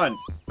out front.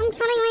 I'm coming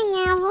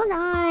right now. Hold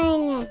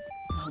on.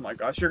 Oh my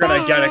gosh, you're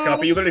gonna get it,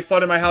 Guppy. You literally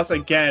flooded my house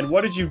again.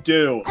 What did you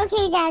do?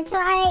 Okay, Dad, so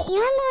you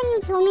remember when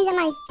you told me that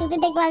my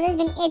stupid big brother's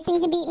been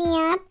itching to beat me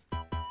up?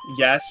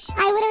 Yes.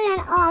 I literally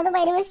ran all the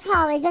way to his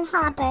college with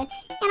Hopper, and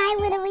I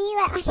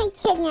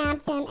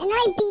kidnapped him, and then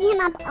I beat him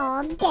up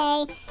all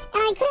day, and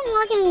I couldn't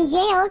lock him in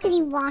jail because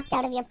he walked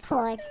out of your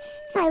porch.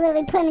 So I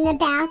literally put him in the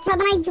bathtub,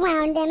 and I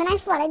drowned him, and I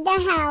flooded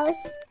the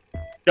house.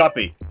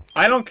 Guppy,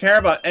 I don't care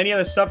about any of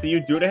the stuff that you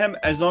do to him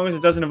as long as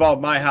it doesn't involve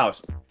my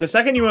house. The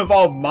second you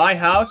involve my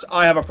house,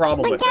 I have a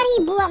problem with But Daddy, it.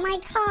 he blew up my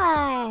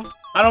car.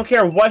 I don't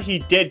care what he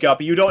did,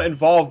 Guppy. You don't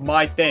involve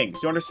my things.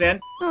 You understand?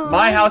 Oh,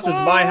 My house is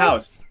my yes.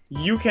 house.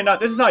 You cannot.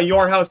 This is not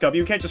your house, Guppy.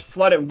 You can't just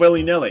flood it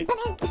willy-nilly. But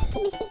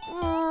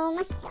oh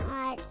my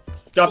gosh.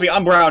 Guppy,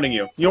 I'm grounding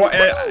you. You are. Put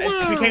me If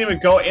you down. can't even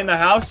go in the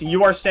house,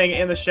 you are staying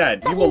in the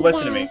shed. You will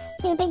listen to me.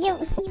 Stupid, you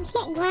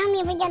can't ground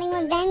me for getting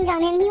revenge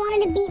on him. He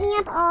wanted to beat me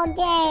up all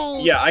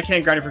day. Yeah, I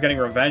can't ground you for getting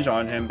revenge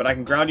on him, but I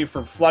can ground you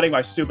for flooding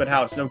my stupid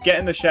house. No, get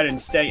in the shed and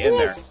stay in the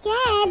there.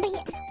 shed,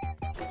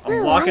 but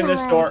I'm locking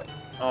this door.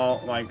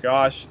 Oh my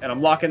gosh. And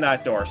I'm locking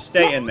that door.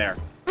 Stay in there.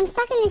 I'm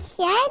stuck in the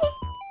shed?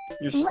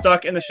 You're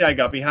stuck in the shed,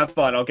 Guppy. Have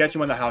fun. I'll get you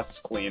when the house is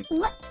clean.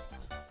 What?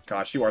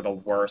 Gosh, you are the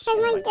worst. Because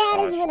Oh my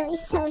dad is gosh. literally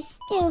so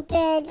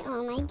stupid.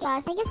 Oh my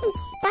gosh, I guess I'm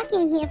stuck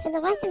in here for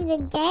the rest of the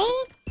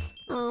day?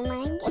 Oh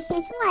my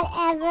goodness,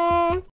 whatever.